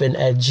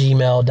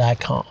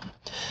b-@gmail.com.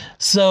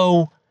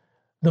 So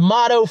the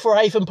motto for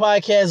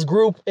Podcast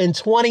Group in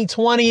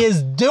 2020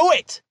 is do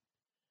it.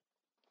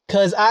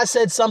 Because I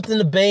said something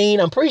to Bane.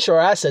 I'm pretty sure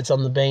I said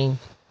something to Bane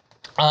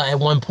at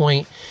one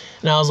point,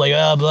 and I was like,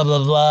 blah,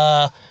 blah,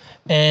 blah.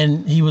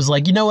 And he was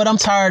like, you know what? I'm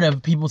tired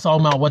of people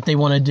talking about what they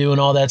want to do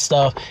and all that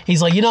stuff.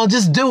 He's like,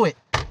 just do it.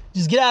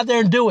 Just get out there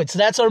and do it. So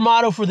that's our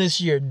motto for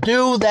this year.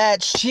 Do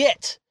that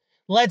shit.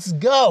 Let's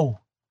go.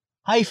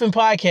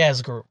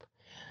 Podcast Group.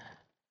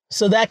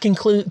 So that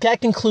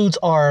concludes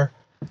our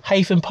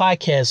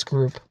Podcast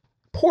Group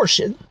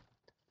portion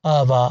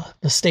of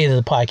the State of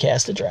the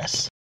Podcast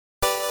address.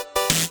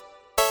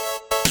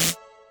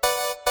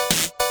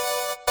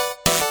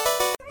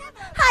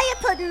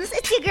 Puddins,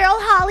 it's your girl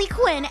Harley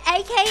Quinn,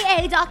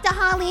 aka Dr.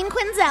 Harleen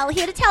Quinzel,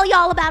 here to tell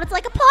y'all about It's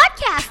Like a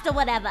Podcast or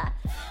whatever.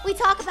 We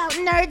talk about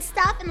nerd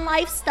stuff and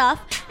life stuff,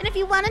 and if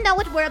you want to know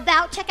what we're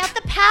about, check out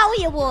the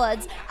Powie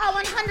Awards, our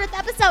 100th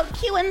episode,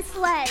 Q and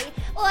Slay,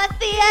 or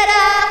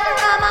Theater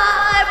from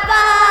Our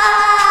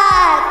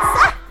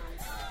Butts.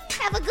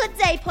 Have a good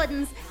day,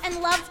 Puddins, and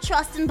love,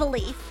 trust, and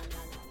belief.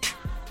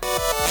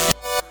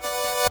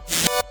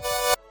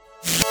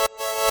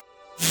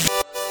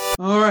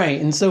 All right,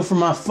 and so for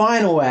my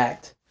final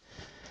act,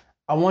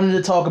 I wanted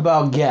to talk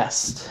about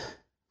guests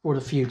for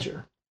the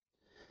future.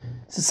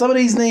 So some of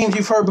these names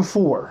you've heard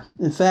before.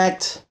 In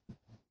fact,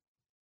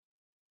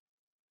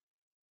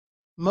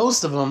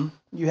 most of them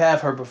you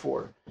have heard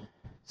before.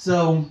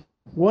 So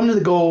one of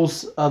the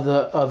goals of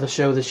the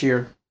show this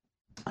year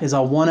is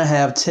I want to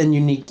have 10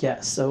 unique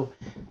guests. So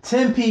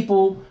 10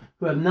 people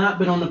who have not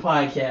been on the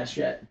podcast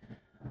yet.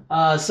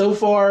 So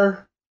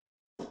far,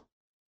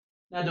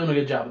 not doing a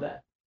good job of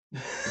that.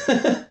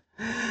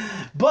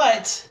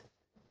 But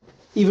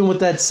even with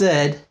that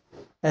said,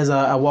 as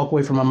I walk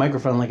away from my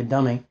microphone like a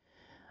dummy,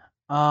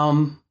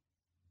 the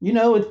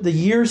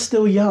year's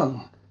still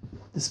young,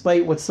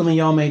 despite what some of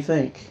y'all may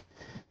think.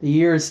 The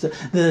year is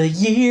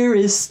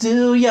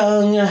still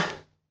young.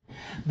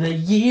 The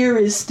year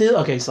is still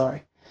okay.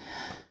 Sorry.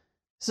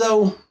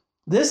 So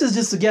this is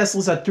just a guest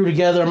list I threw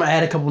together. I'm gonna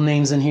add a couple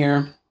names in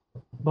here,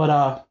 but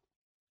a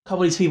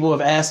couple of these people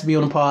have asked to be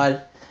on the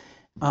pod,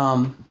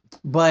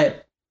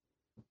 but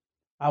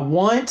I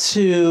want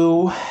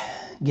to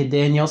get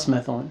Danielle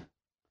Smith on.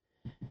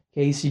 In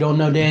case you don't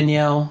know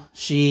Danielle,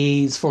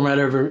 she's former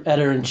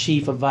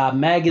editor-in-chief of Vibe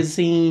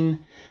magazine.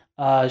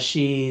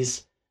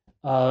 She's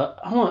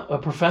a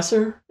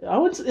professor.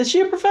 Is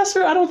she a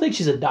professor? I don't think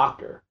she's a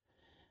doctor.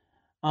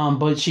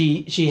 But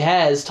she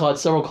has taught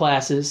several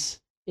classes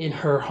in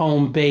her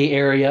home Bay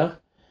Area.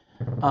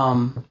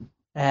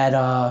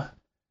 At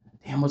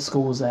what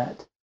school was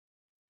that?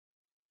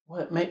 I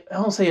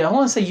want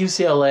to say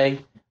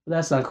UCLA. But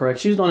that's not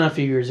correct. She was on that a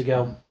few years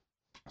ago.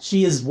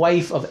 She is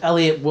wife of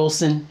Elliot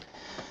Wilson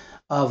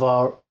of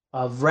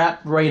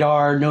Rap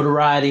Radar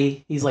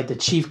notoriety. He's like the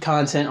chief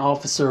content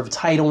officer of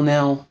Tidal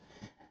now.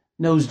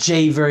 Knows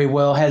Jay very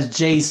well. Has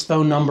Jay's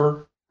phone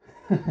number.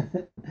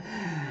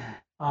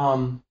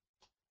 And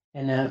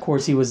then of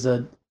course he was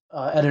the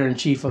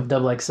editor-in-chief of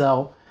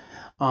XXL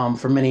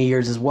for many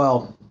years as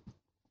well.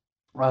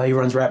 He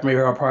runs Rap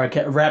Radar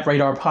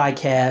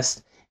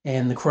podcast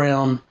and the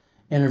Crown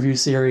interview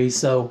series.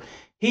 So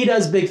he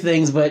does big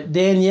things, but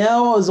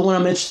Danielle is the one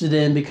I'm interested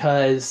in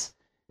because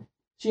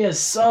she has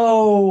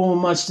so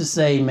much to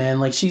say, man.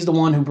 Like, she's the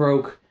one who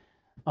broke,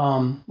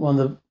 one of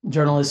the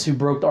journalists who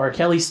broke the R.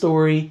 Kelly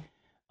story,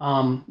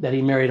 that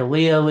he married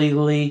Aaliyah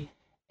legally.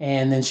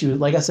 And then she was,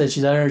 like I said,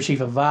 she's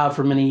editor-in-chief of Vibe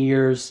for many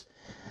years.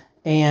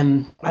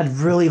 And I'd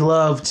really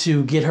love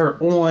to get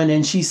her on.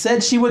 And she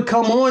said she would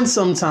come on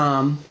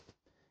sometime.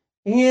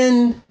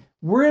 And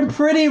we're in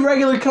pretty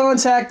regular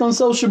contact on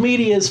social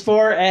media as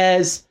far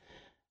as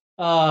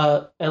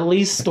at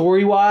least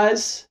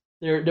story-wise.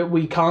 There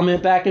we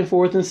comment back and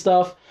forth and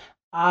stuff.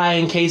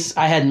 In case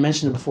I hadn't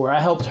mentioned it before, I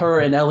helped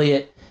her and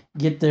Elliot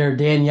get their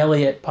Dan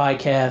Elliott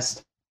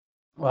podcast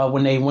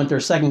when they went their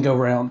second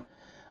go-round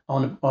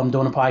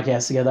doing a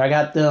podcast together. I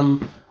got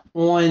them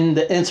on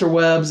the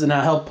interwebs, and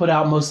I helped put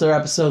out most of their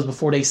episodes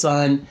before they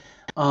signed,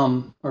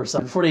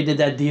 before they did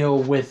that deal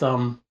with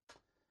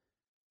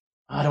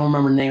I don't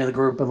remember the name of the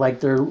group, but like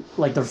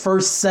their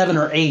first 7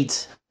 or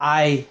 8,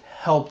 I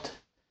helped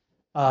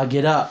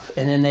get up,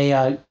 and then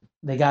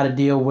they got a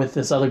deal with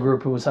this other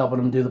group who was helping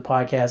them do the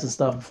podcast and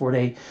stuff before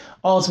they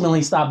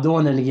ultimately stopped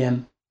doing it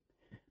again.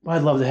 But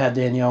I'd love to have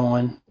Danielle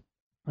on.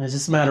 It's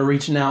just a matter of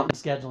reaching out and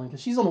scheduling,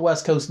 because she's on the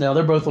West Coast now.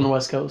 They're both on the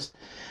West Coast.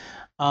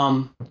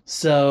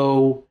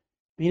 So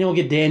being able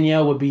to get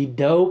Danielle would be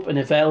dope. And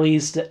if that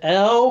leads to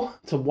L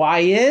to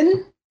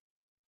YN,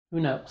 who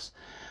knows?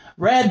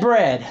 Rad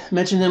Brad,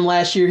 mentioned him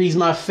last year. He's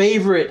my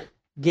favorite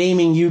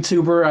gaming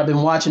YouTuber. I've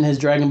been watching his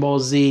Dragon Ball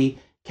Z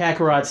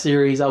Kakarot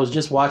series. I was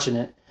just watching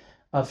it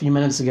a few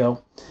minutes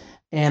ago.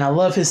 And I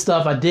love his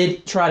stuff. I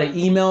did try to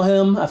email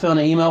him. I found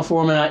an email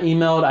for him, and I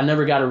emailed. I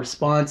never got a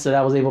response that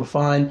I was able to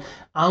find.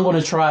 I'm going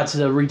to try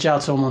to reach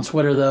out to him on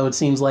Twitter, though. It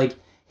seems like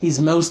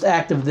he's most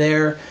active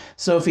there.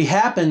 So if he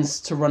happens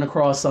to run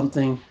across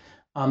something,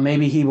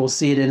 maybe he will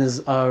see it in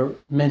his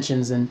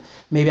mentions, and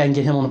maybe I can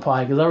get him on the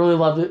pod, because I really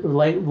love it.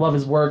 Love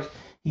his work.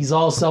 He's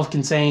all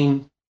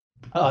self-contained,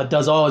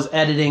 does all his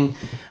editing.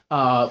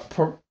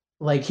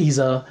 Like he's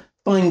a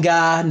fun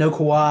guy, no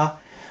kawaii.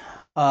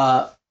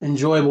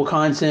 Enjoyable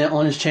content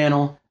on his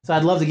channel. So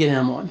I'd love to get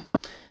him on.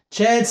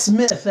 Chad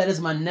Smith, that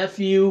is my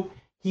nephew.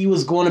 He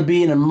was going to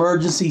be an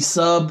emergency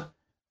sub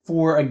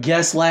for a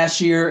guest last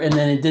year, and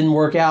then it didn't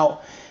work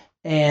out.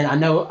 And I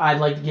know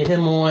I'd like to get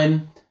him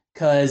on,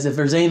 because if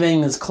there's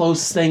anything that's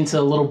closest thing to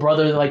a little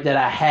brother like that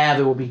I have,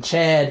 it will be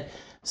Chad.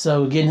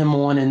 So getting him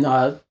on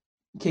and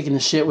kicking the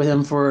shit with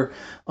him for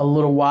a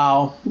little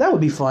while, that would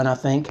be fun, I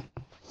think.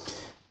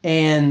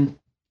 And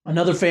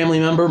another family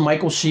member,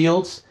 Michael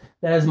Shields,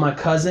 that is my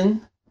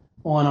cousin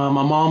on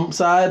my mom's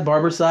side,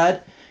 Barbara's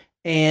side.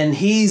 And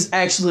he's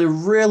actually a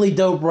really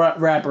dope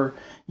rapper.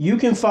 You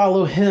can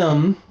follow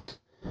him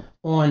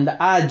on the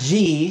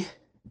IG.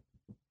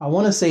 I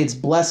want to say it's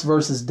Bless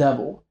versus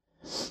Devil.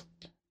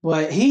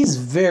 But he's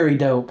very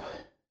dope.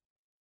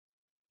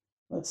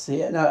 Let's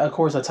see. Now, of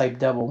course, I typed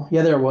Devil.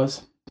 Yeah, there it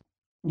was.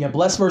 Yeah,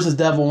 Bless versus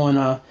Devil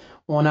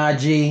on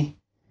IG.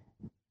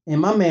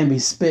 And my man be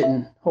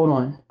spitting. Hold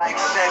on.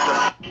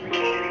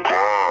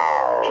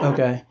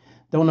 Okay.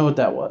 Don't know what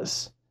that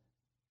was.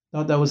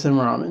 Thought that was him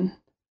rhyming.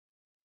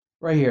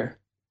 Right here.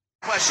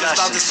 Questions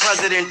about this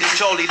president that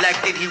y'all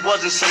elected. He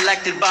wasn't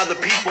selected by the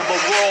people,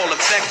 but we're all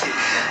affected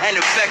and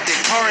affected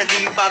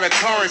currently by the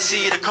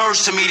currency. It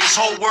occurs to me this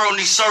whole world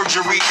needs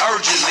surgery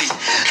urgently,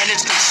 and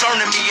it's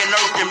concerning me and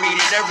irking me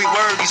that every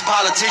word these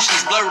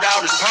politicians blurt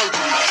out is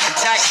perjury. And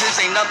taxes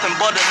ain't nothing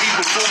but a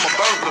legal form of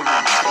burglary,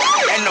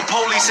 and the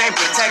police ain't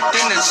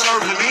protecting and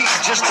serving me.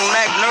 Just don't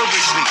act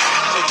nervously.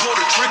 So pull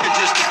the trigger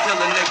just to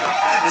kill a nigga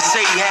and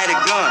say he had a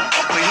gun,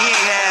 but he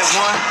ain't had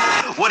one.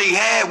 What he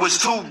had was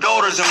 2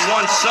 daughters and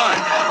 1 son.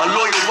 A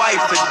loyal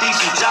wife, a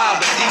decent job,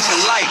 a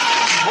decent life.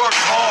 He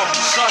worked hard from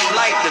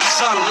sunlight to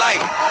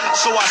sunlight.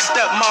 So I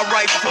stepped my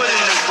right foot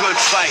in a good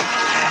fight,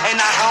 and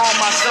I arm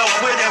myself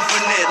with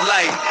infinite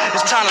light.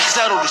 It's time to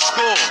settle the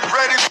score.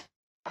 Ready?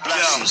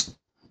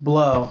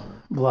 Blow.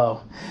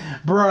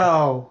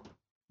 Bro.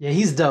 Yeah,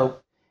 he's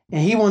dope.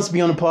 And he wants to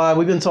be on the pod.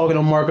 We've been talking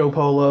on Marco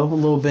Polo a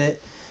little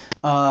bit.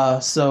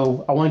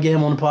 So I want to get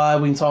him on the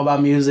pod. We can talk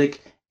about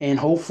music, and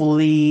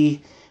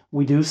hopefully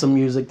we do some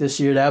music this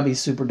year. That would be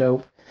super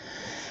dope.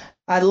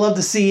 I'd love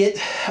to see it.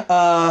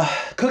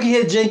 Cookie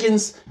Head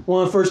Jenkins,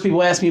 one of the first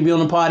people asked me to be on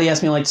the pod. He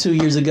asked me like 2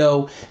 years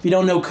ago. If you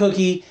don't know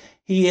Cookie,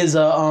 he is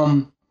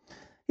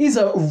he's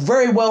a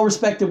very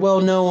well-respected,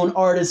 well-known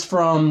artist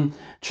from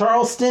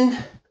Charleston.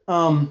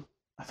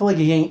 I feel like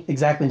he ain't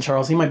exactly in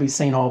Charleston. He might be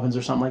St. Albans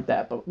or something like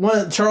that. But one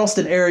of the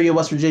Charleston area,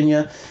 West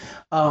Virginia,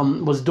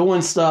 was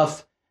doing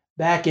stuff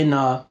back in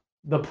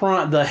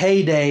the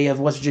heyday of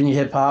West Virginia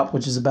hip-hop,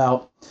 which is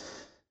about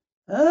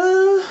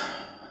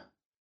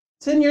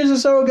 10 years or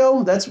so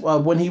ago. That's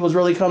when he was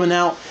really coming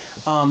out.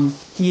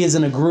 He is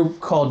in a group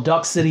called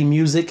Duck City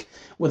Music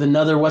with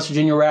another West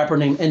Virginia rapper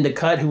named Enda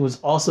Cut, who was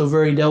also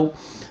very dope.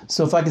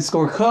 So if I could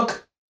score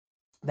Cook,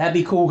 that'd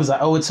be cool, because I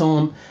owe it to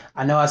him.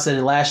 I know I said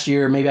it last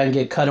year. Maybe I can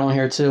get Cut on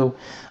here too.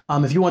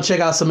 If you want to check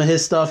out some of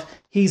his stuff,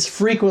 he's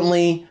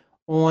frequently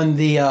on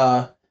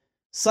the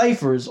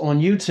ciphers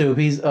on YouTube.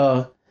 He's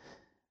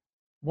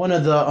one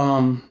of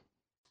the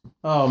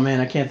oh man,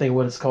 I can't think of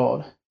what it's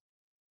called.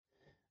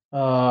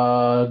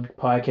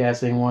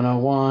 Podcasting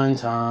 101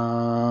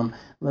 time.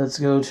 Let's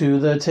go to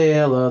the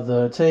tail of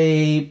the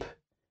tape.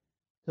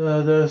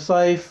 The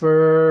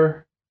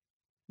cipher.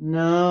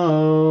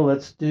 No,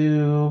 let's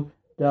do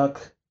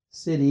Duck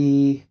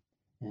City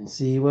and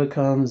see what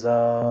comes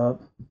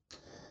up.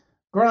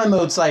 Grind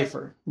Mode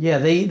Cypher. Yeah,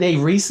 they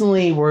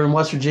recently were in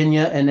West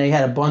Virginia, and they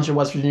had a bunch of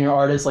West Virginia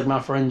artists, like my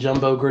friend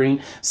Jumbo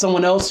Green.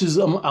 Someone else who's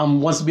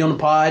wants to be on the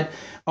pod.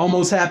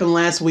 Almost happened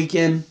last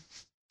weekend.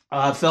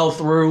 Fell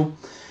through,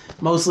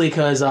 mostly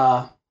because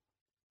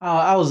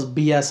I was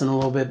BSing a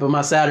little bit, but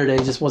my Saturday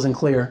just wasn't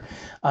clear,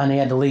 and they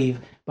had to leave.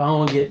 But I'm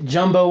gonna get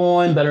Jumbo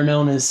on, better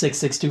known as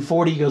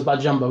 66240. He goes by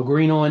Jumbo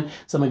Green on.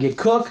 So I'm gonna get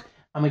Cook.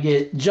 I'm gonna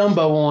get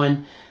Jumbo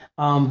on.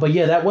 But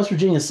yeah, that West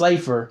Virginia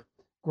cipher,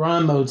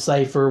 grind mode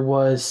cipher,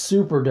 was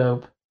super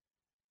dope.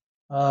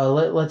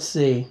 Let's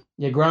see.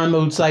 Yeah, grind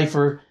mode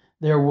cipher.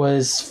 There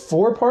was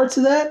 4 parts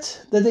of that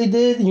they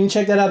did. You can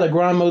check that out at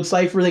Grind Mode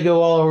Cypher. They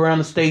go all around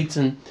the states,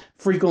 and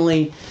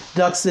frequently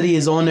Duck City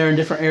is on there in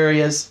different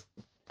areas.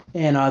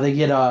 And they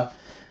get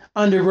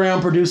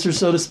underground producers,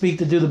 so to speak,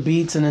 to do the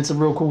beats, and it's a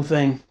real cool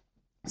thing.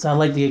 So I'd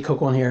like to get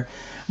Cook on here.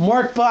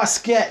 Mark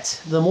Bosquet,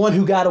 the one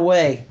who got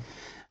away.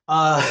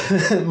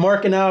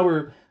 Mark and I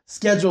were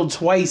scheduled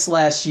twice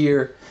last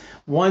year.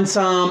 One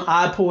time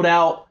I pulled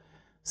out,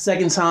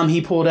 second time he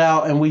pulled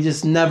out, and we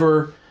just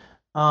never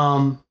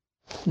got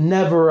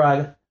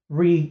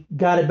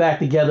it back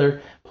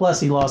together. Plus,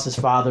 he lost his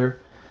father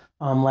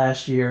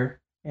last year,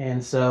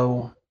 and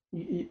so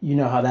you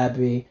know how that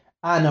be.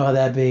 I know how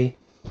that be.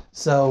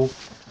 So,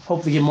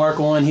 hope to get Mark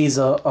on. He's he's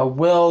a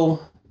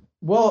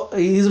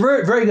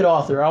very, very good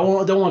author. I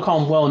don't want to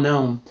call him well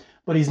known,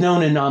 but he's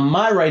known in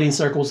my writing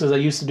circles because I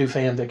used to do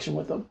fan fiction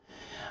with him.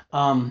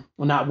 Well,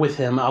 not with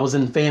him. I was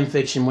in fan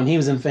fiction when he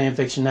was in fan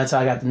fiction. That's how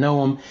I got to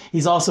know him.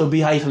 He's also a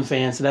B-hyphen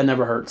fan, so that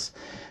never hurts.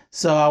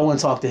 So I want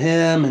to talk to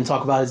him and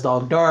talk about his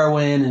dog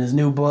Darwin and his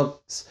new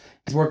books.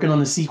 He's working on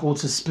the sequel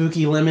to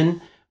Spooky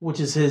Lemon, which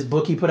is his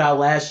book he put out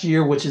last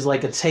year, which is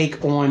like a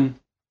take on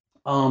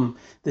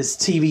this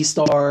TV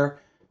star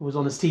who was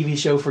on this TV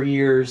show for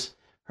years.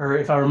 Her,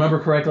 if I remember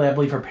correctly, I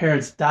believe her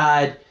parents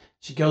died.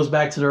 She goes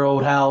back to their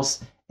old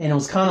house, and it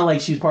was kind of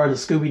like she's part of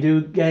the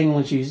Scooby-Doo gang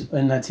when she's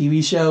in that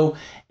TV show,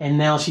 and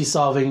now she's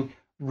solving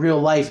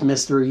real-life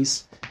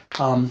mysteries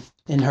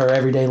in her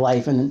everyday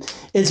life, and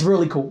it's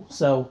really cool.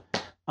 So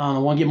I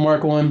want to get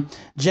Mark on.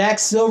 Jack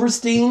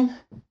Silverstein,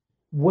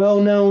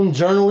 well-known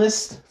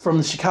journalist from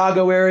the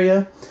Chicago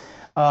area.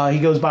 He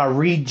goes by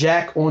Read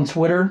Jack on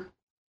Twitter.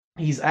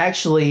 He's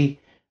actually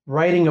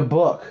writing a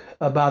book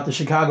about the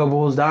Chicago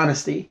Bulls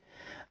dynasty.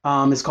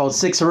 It's called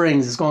Six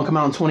Rings. It's going to come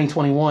out in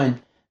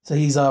 2021. So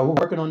he's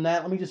working on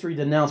that. Let me just read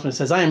the announcement. It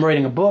says, I am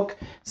writing a book,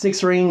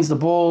 Six Rings, the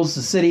Bulls,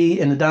 the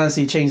City, and the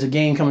Dynasty Change the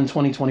Game, coming in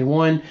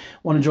 2021.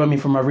 Want to join me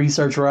for my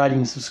research ride? You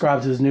can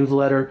subscribe to his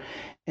newsletter.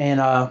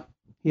 And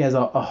he has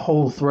a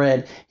whole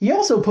thread. He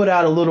also put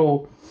out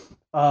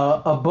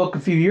a book a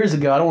few years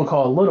ago. I don't want to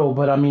call it little,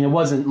 but I mean, it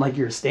wasn't like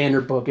your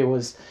standard book. It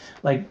was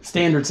like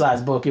standard size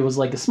book. It was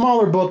like a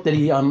smaller book that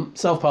he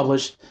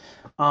self-published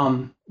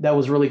that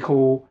was really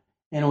cool.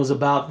 And it was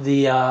about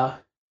the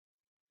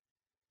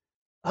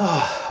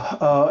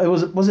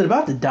was it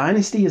about the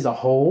dynasty as a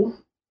whole?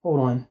 Hold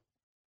on.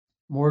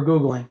 More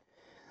Googling.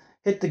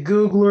 Hit the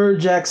Googler,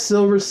 Jack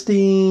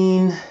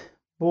Silverstein,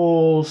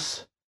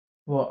 Bulls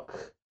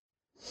book.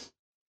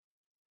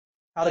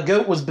 How the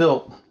GOAT was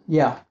built.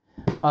 Yeah.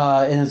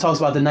 And it talks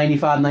about the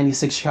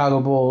 95-96 Chicago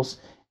Bulls.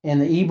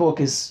 And the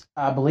ebook is,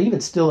 I believe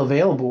it's still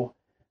available.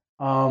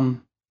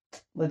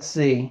 Let's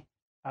see.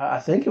 I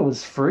think it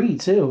was free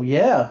too.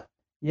 Yeah.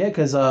 Yeah,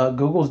 because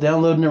Google's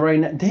downloading it right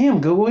now.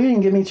 Damn, Google, you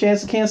didn't give me a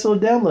chance to cancel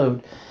the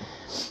download.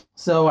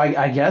 So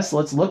I guess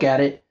let's look at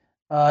it.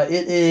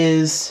 It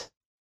is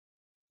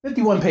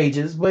 51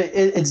 pages, but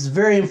it's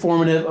very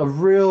informative. A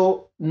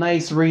real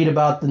nice read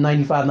about the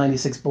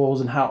 95-96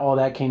 Bulls and how all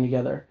that came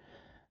together.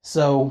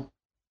 So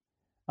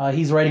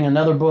he's writing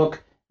another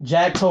book.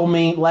 Jack told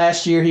me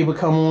last year he would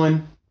come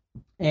on,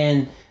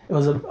 and it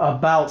was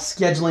about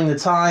scheduling the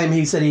time.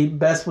 He said he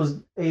best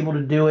was able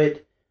to do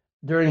it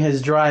during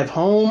his drive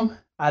home.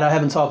 I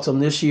haven't talked to him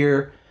this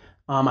year.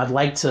 I'd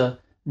like to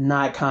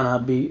not kind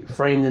of be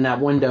framed in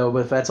that window,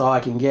 but if that's all I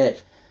can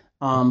get.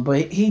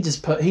 But he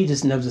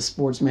just knows the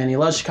sports, man. He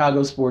loves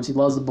Chicago sports. He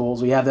loves the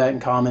Bulls. We have that in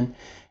common.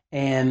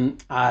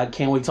 And I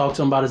can't wait to talk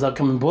to him about his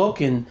upcoming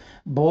book and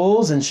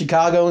Bulls and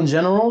Chicago in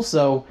general.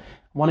 So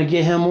I want to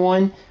get him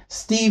on.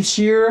 Steve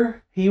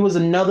Shearer, he was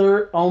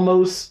another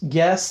almost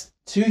guest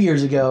 2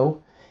 years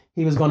ago.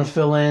 He was going to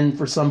fill in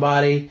for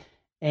somebody.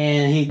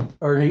 And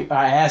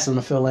I asked him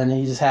to fill in, and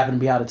he just happened to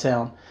be out of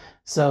town.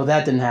 So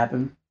that didn't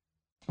happen.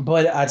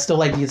 But I'd still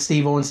like to get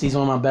Steve on. Steve's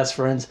one of my best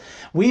friends.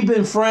 We've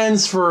been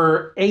friends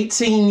for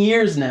 18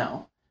 years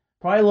now.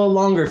 Probably a little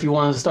longer if you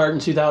want to start in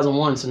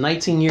 2001. So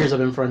 19 years I've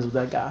been friends with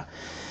that guy.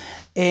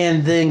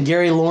 And then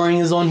Gary Loring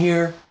is on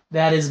here.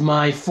 That is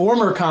my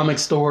former comic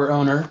store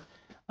owner.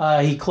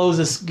 He closed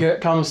this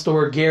comic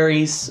store,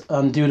 Gary's,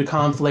 due to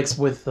conflicts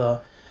with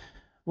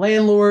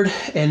landlord,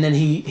 and then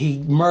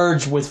he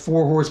merged with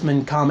Four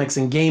Horsemen Comics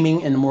and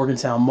Gaming in the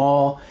Morgantown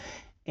Mall,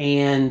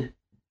 and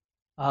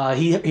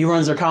he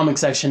runs their comic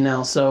section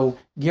now. So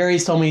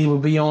Gary's told me he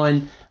would be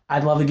on.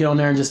 I'd love to get on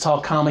there and just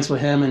talk comics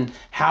with him and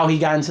how he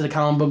got into the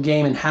comic book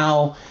game and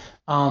how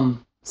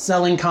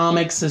selling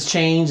comics has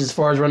changed as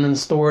far as running the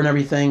store and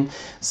everything.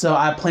 So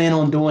I plan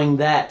on doing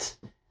that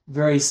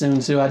very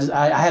soon too.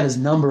 I have his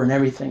number and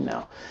everything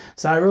now,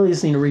 so I really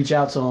just need to reach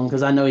out to him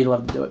because I know he'd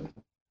love to do it.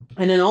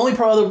 And then the only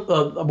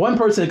one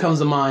person that comes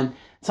to mind,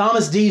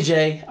 Thomas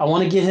DJ. I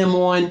want to get him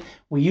on.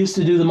 We used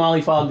to do the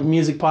Molly Fogg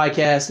Music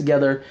Podcast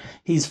together.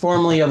 He's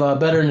formerly of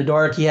Better in the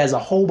Dark. He has a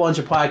whole bunch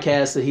of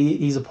podcasts that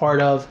he's a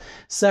part of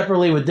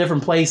separately with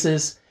different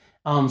places.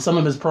 Some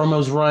of his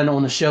promos run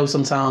on the show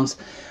sometimes.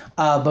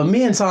 But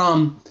me and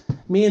Tom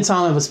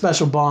have a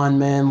special bond,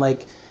 man.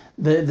 Like,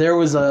 there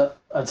was a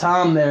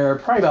time there,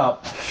 probably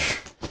about,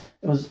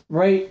 it was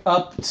right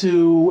up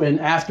to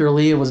and after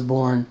Leah was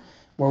born,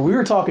 where we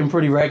were talking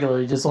pretty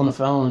regularly, just on the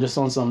phone, just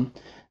on some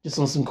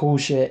cool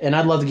shit. And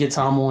I'd love to get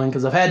Tom on,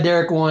 because I've had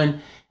Derek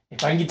on.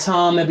 If I can get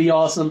Tom, that'd be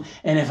awesome.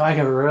 And if I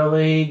could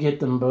really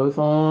get them both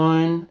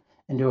on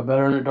and do a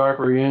Better in the Dark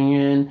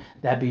reunion,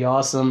 that'd be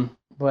awesome.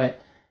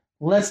 But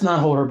let's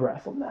not hold our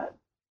breath on that.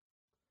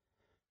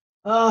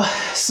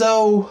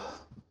 So,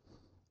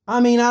 I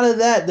mean, out of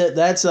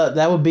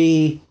that would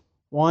be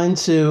 1,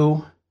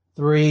 2,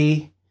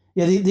 3.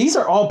 Yeah, these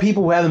are all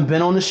people who haven't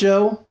been on the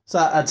show.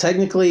 So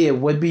technically, it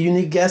would be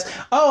unique guests.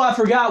 Oh, I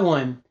forgot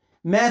one.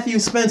 Matthew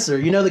Spencer.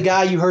 You know the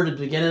guy you heard at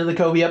the beginning of the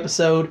Kobe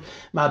episode?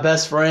 My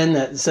best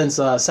friend since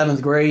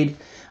 7th grade,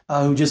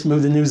 who just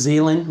moved to New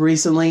Zealand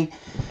recently.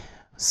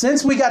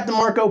 Since we got the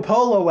Marco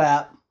Polo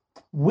app,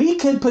 we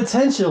could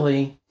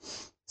potentially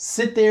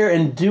sit there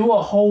and do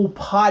a whole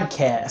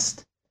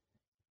podcast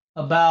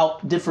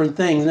about different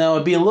things. Now,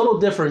 it'd be a little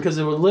different because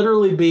it would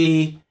literally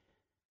be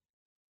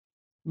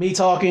me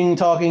talking,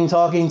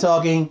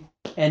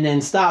 and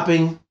then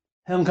stopping,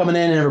 him coming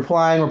in and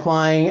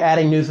replying,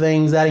 adding new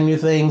things,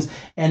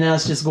 and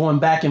us just going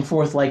back and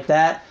forth like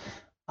that.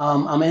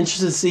 I'm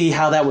interested to see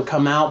how that would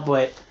come out,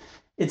 but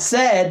it's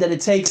sad that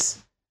it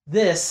takes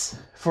this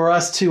for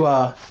us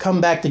to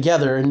come back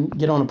together and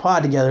get on a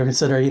pod together,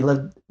 considering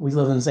we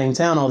lived in the same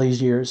town all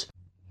these years.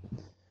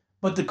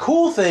 But the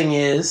cool thing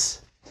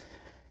is,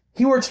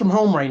 he works from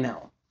home right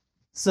now.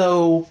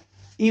 So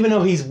even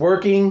though he's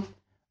working,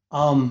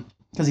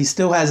 because he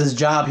still has his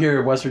job here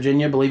in West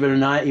Virginia, believe it or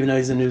not, even though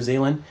he's in New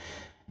Zealand,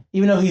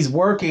 even though he's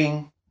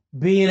working,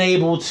 being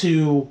able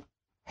to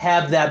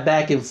have that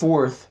back and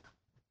forth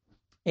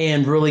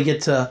and really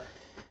get to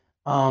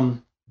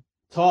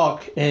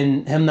talk,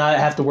 and him not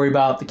have to worry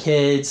about the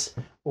kids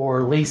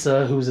or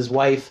Lisa, who's his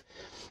wife,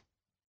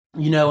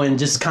 and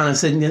just kind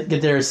of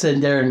getting to sit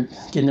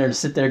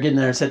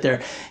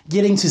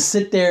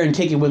there and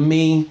kick it with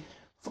me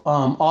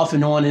off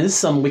and on. And this is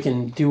something we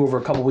can do over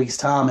a couple weeks'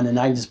 time, and then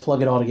I can just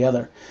plug it all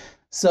together.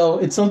 So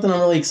it's something I'm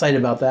really excited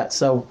about that.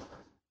 So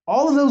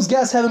all of those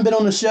guests haven't been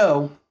on the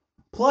show,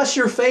 plus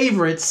your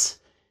favorites.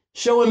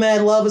 Showing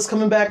Mad Love is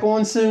coming back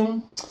on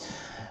soon.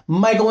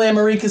 Michael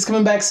Lamarica is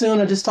coming back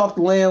soon. I just talked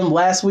to Lam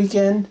last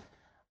weekend.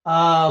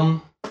 Like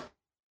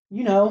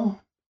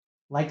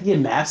to get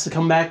Maps to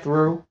come back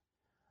through,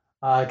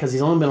 because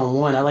he's only been on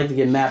one. I like to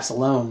get Maps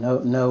alone.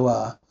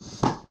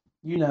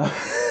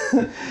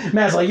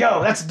 Maps like,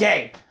 yo, that's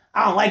gay.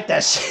 I don't like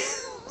that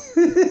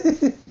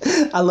shit.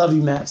 I love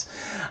you, Maps.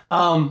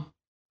 And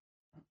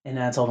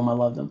I told him I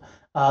loved him.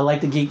 I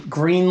like to get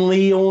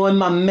Greenlee on,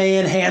 my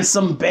man,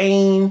 Handsome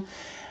Bane.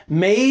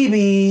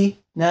 Maybe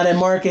now that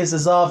Marcus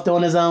is off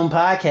doing his own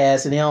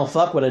podcast and he don't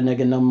fuck with a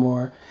nigga no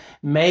more,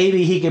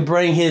 maybe he could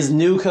bring his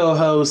new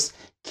co-host,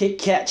 Kit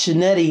Kat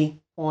Chinetti,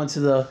 onto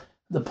the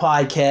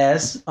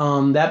podcast.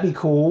 That'd be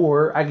cool.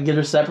 Or I could get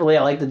her separately.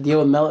 I like to deal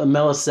with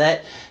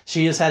Melisette.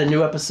 She just had a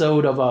new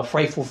episode of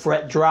Frightful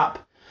Fret drop.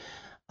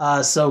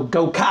 So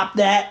go cop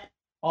that.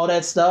 All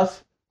that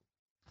stuff.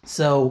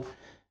 So,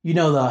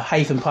 the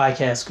Hyphen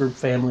Podcast Group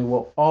family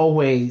will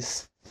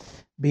always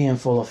be in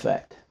full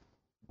effect.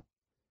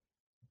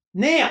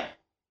 Now,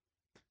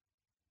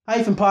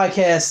 Hyphen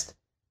Podcast,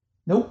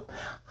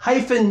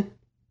 Hyphen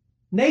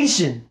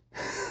Nation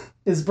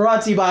is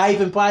brought to you by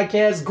Hyphen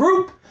Podcast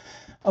Group,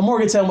 a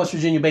Morgantown, West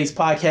Virginia-based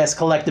podcast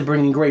collective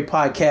bringing great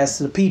podcasts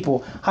to the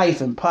people.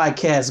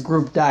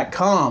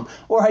 HyphenPodcastGroup.com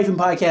or Hyphen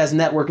Podcast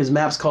Network, as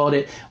Maps called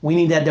it. We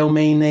need that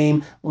domain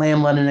name.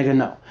 Lamb, let a nigga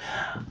know.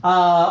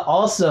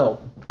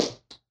 Also,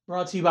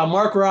 brought to you by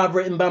Mark Rob,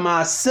 written by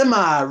my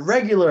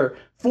semi-regular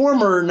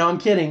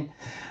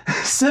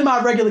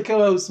semi-regular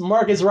co-host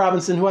Marcus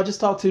Robinson, who I just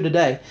talked to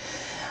today.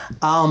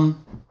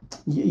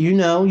 You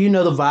know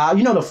the vibe.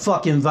 You know the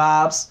fucking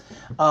vibes.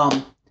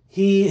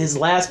 His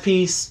last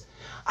piece.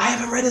 I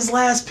haven't read his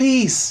last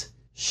piece.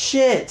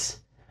 Shit.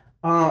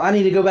 I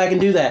need to go back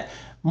and do that.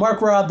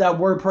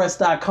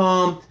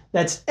 markrob.wordpress.com.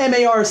 That's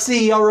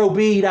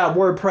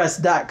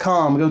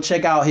marcrob.wordpress.com. Go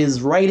check out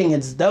his writing.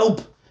 It's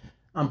dope.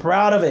 I'm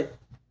proud of it.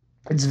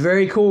 It's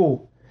very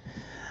cool.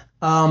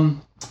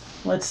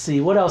 Let's see.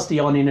 What else do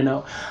y'all need to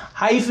know?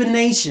 Hyphen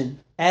Nation,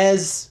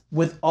 as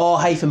with all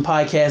Hyphen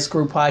Podcast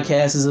Group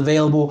podcasts, is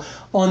available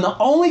on the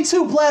only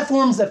 2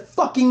 platforms that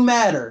fucking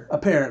matter,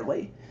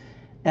 apparently.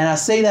 And I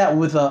say that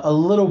with a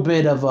little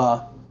bit of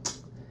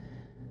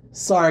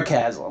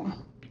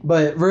sarcasm.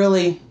 But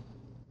really,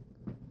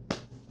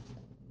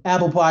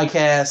 Apple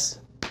Podcasts,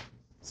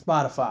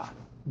 Spotify,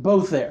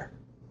 both there.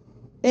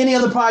 Any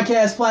other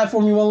podcast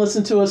platform you want to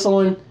listen to us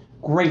on,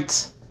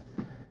 great.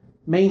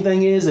 Main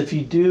thing is, if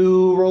you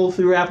do roll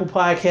through Apple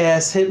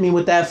Podcasts, hit me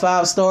with that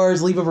 5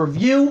 stars, leave a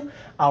review.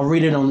 I'll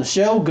read it on the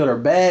show, good or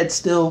bad.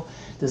 Still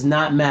Does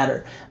not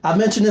matter. I've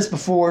mentioned this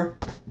before.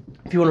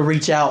 If you want to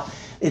reach out,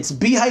 it's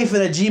b-at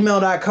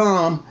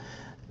gmail.com,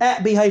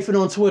 at b-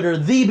 on Twitter,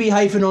 the b- on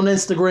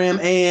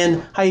Instagram,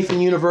 and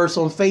 -universe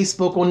on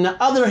Facebook. On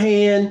the other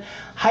hand,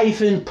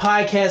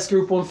 -podcast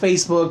group on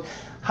Facebook,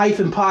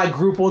 -pod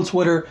group on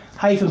Twitter,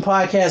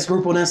 -podcast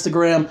group on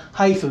Instagram,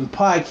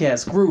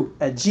 -podcast group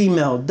at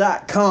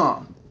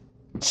gmail.com.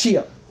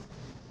 Chill.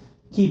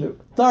 Keep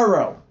it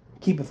thorough.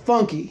 Keep it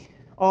funky.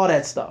 All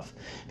that stuff.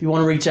 If you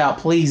want to reach out,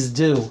 please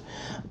do.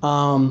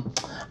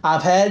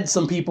 I've had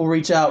some people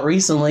reach out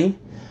recently.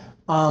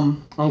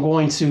 I'm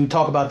going to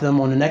talk about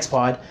them on the next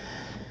pod.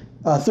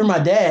 Through my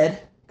dad,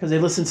 because they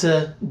listened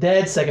to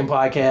Dad's second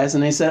podcast,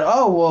 and they said,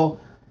 oh, well,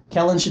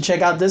 Kellen should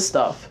check out this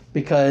stuff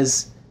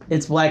because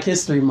it's Black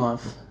History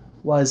Month.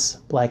 Was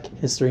Black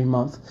History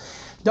Month.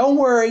 Don't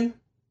worry.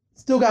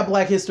 Still got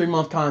Black History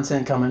Month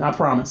content coming. I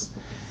promise.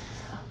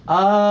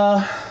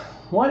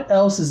 What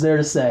else is there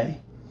to say?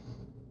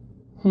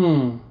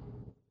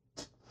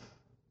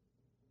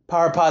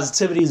 Power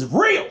positivity is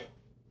real.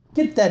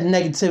 Get that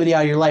negativity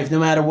out of your life, no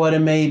matter what it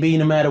may be,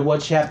 no matter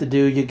what you have to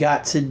do. You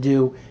got to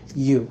do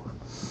you.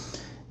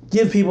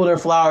 Give people their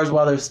flowers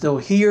while they're still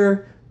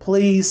here,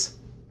 please.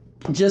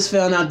 Just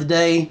found out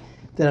today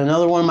that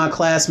another one of my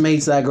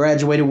classmates that I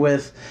graduated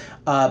with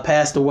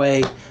passed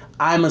away.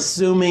 I'm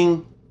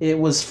assuming it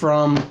was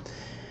from.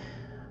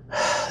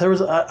 I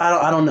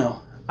don't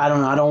know. I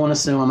don't want to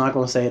assume. I'm not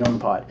going to say it on the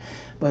pod.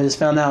 But I just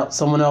found out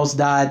someone else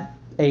died,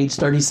 age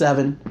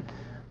 37,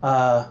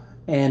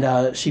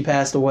 and she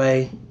passed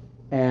away.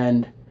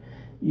 And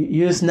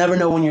you just never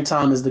know when your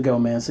time is to go,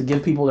 man. So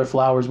give people their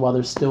flowers while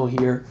they're still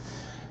here.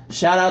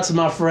 Shout out to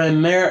my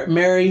friend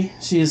Mary.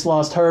 She just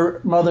lost her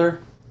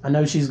mother. I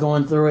know she's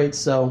going through it,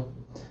 so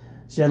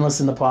she didn't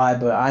listen to the pod,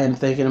 but I am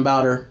thinking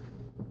about her.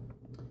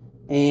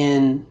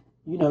 And,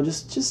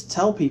 just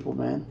tell people,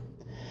 man.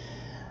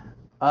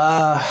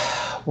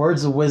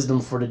 Words of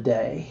wisdom for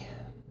today.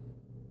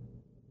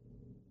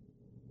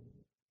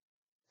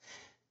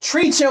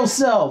 Treat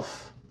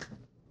yourself.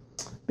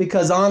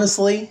 Because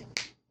honestly,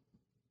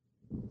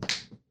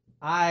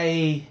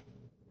 I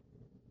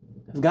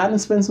have gotten to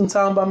spend some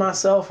time by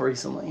myself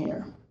recently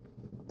here.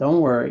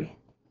 Don't worry.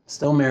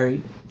 Still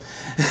married.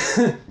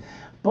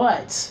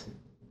 But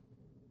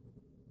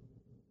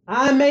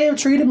I may have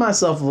treated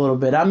myself a little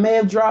bit. I may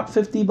have dropped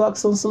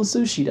 $50 on some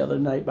sushi the other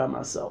night by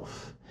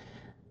myself.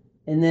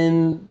 And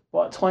then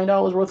bought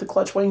 $20 worth of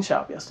Clutch Wing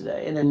Shop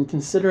yesterday. And then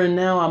considering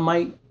now I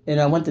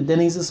went to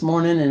Denny's this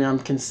morning, and I'm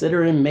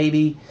considering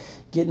maybe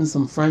getting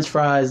some French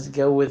fries to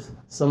go with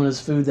some of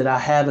this food that I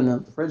have in the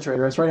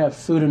refrigerator. That's right, I have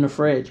food in the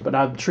fridge, but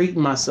I'm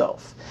treating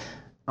myself.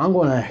 I'm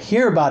going to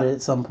hear about it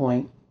at some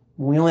point.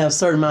 We only have a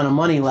certain amount of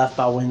money left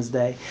by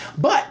Wednesday.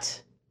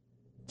 But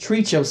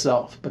treat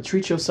yourself, but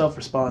treat yourself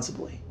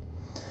responsibly.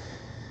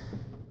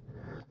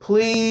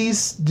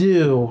 Please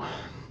do.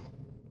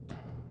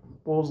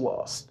 Bulls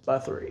lost by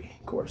 3,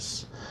 of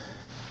course.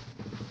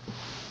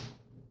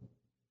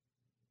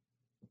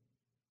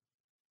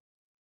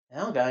 I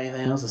don't got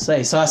anything else to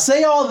say. So I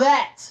say all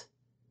that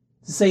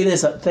to say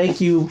this. Thank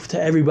you to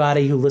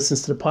everybody who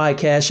listens to the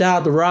podcast. Shout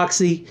out to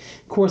Roxy.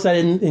 Of course,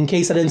 in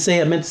case I didn't say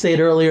it, I meant to say it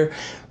earlier.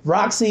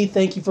 Roxy,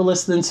 thank you for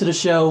listening to the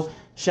show.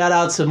 Shout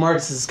out to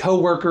Marcus's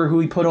coworker who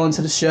he put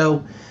onto the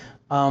show.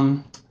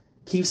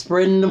 Keep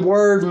spreading the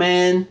word,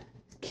 man.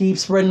 Keep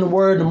spreading the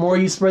word. The more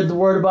you spread the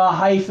word about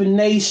Hyphen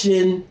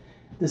Nation,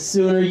 the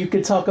sooner you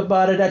can talk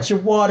about it at your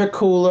water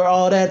cooler,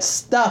 all that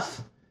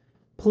stuff.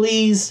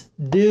 Please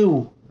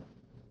do.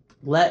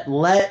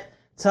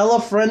 Tell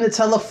a friend to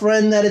tell a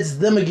friend that it's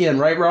them again,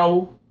 right,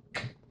 Raul?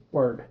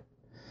 Word.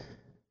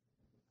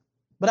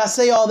 But I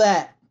say all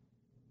that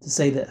to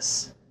say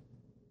this.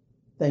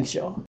 Thanks,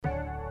 y'all.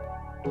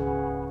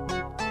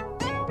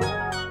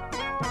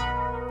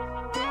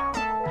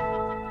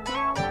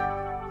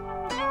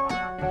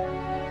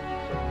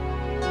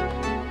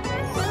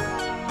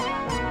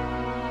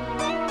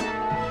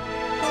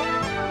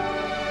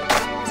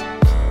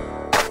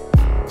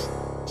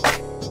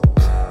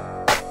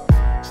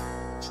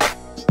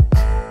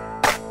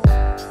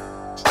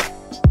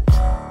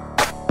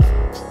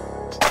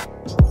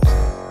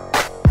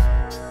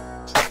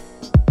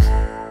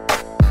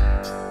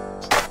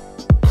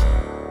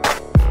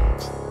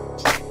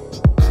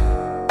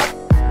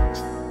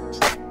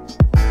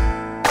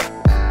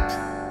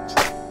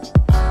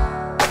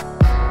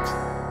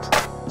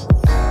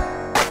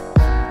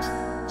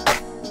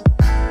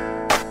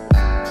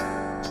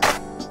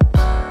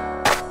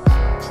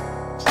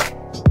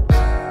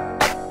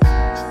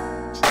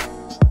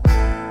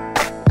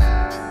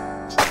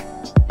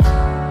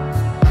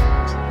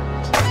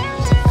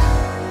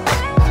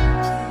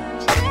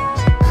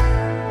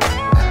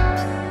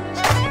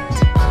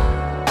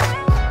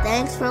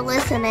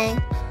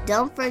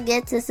 Don't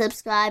forget to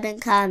subscribe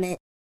and comment.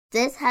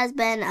 This has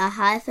been a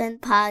Hyphen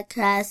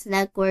Podcast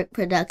Network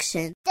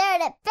production. They're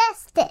the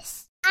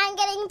bestest. I'm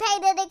getting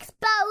paid at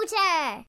Expo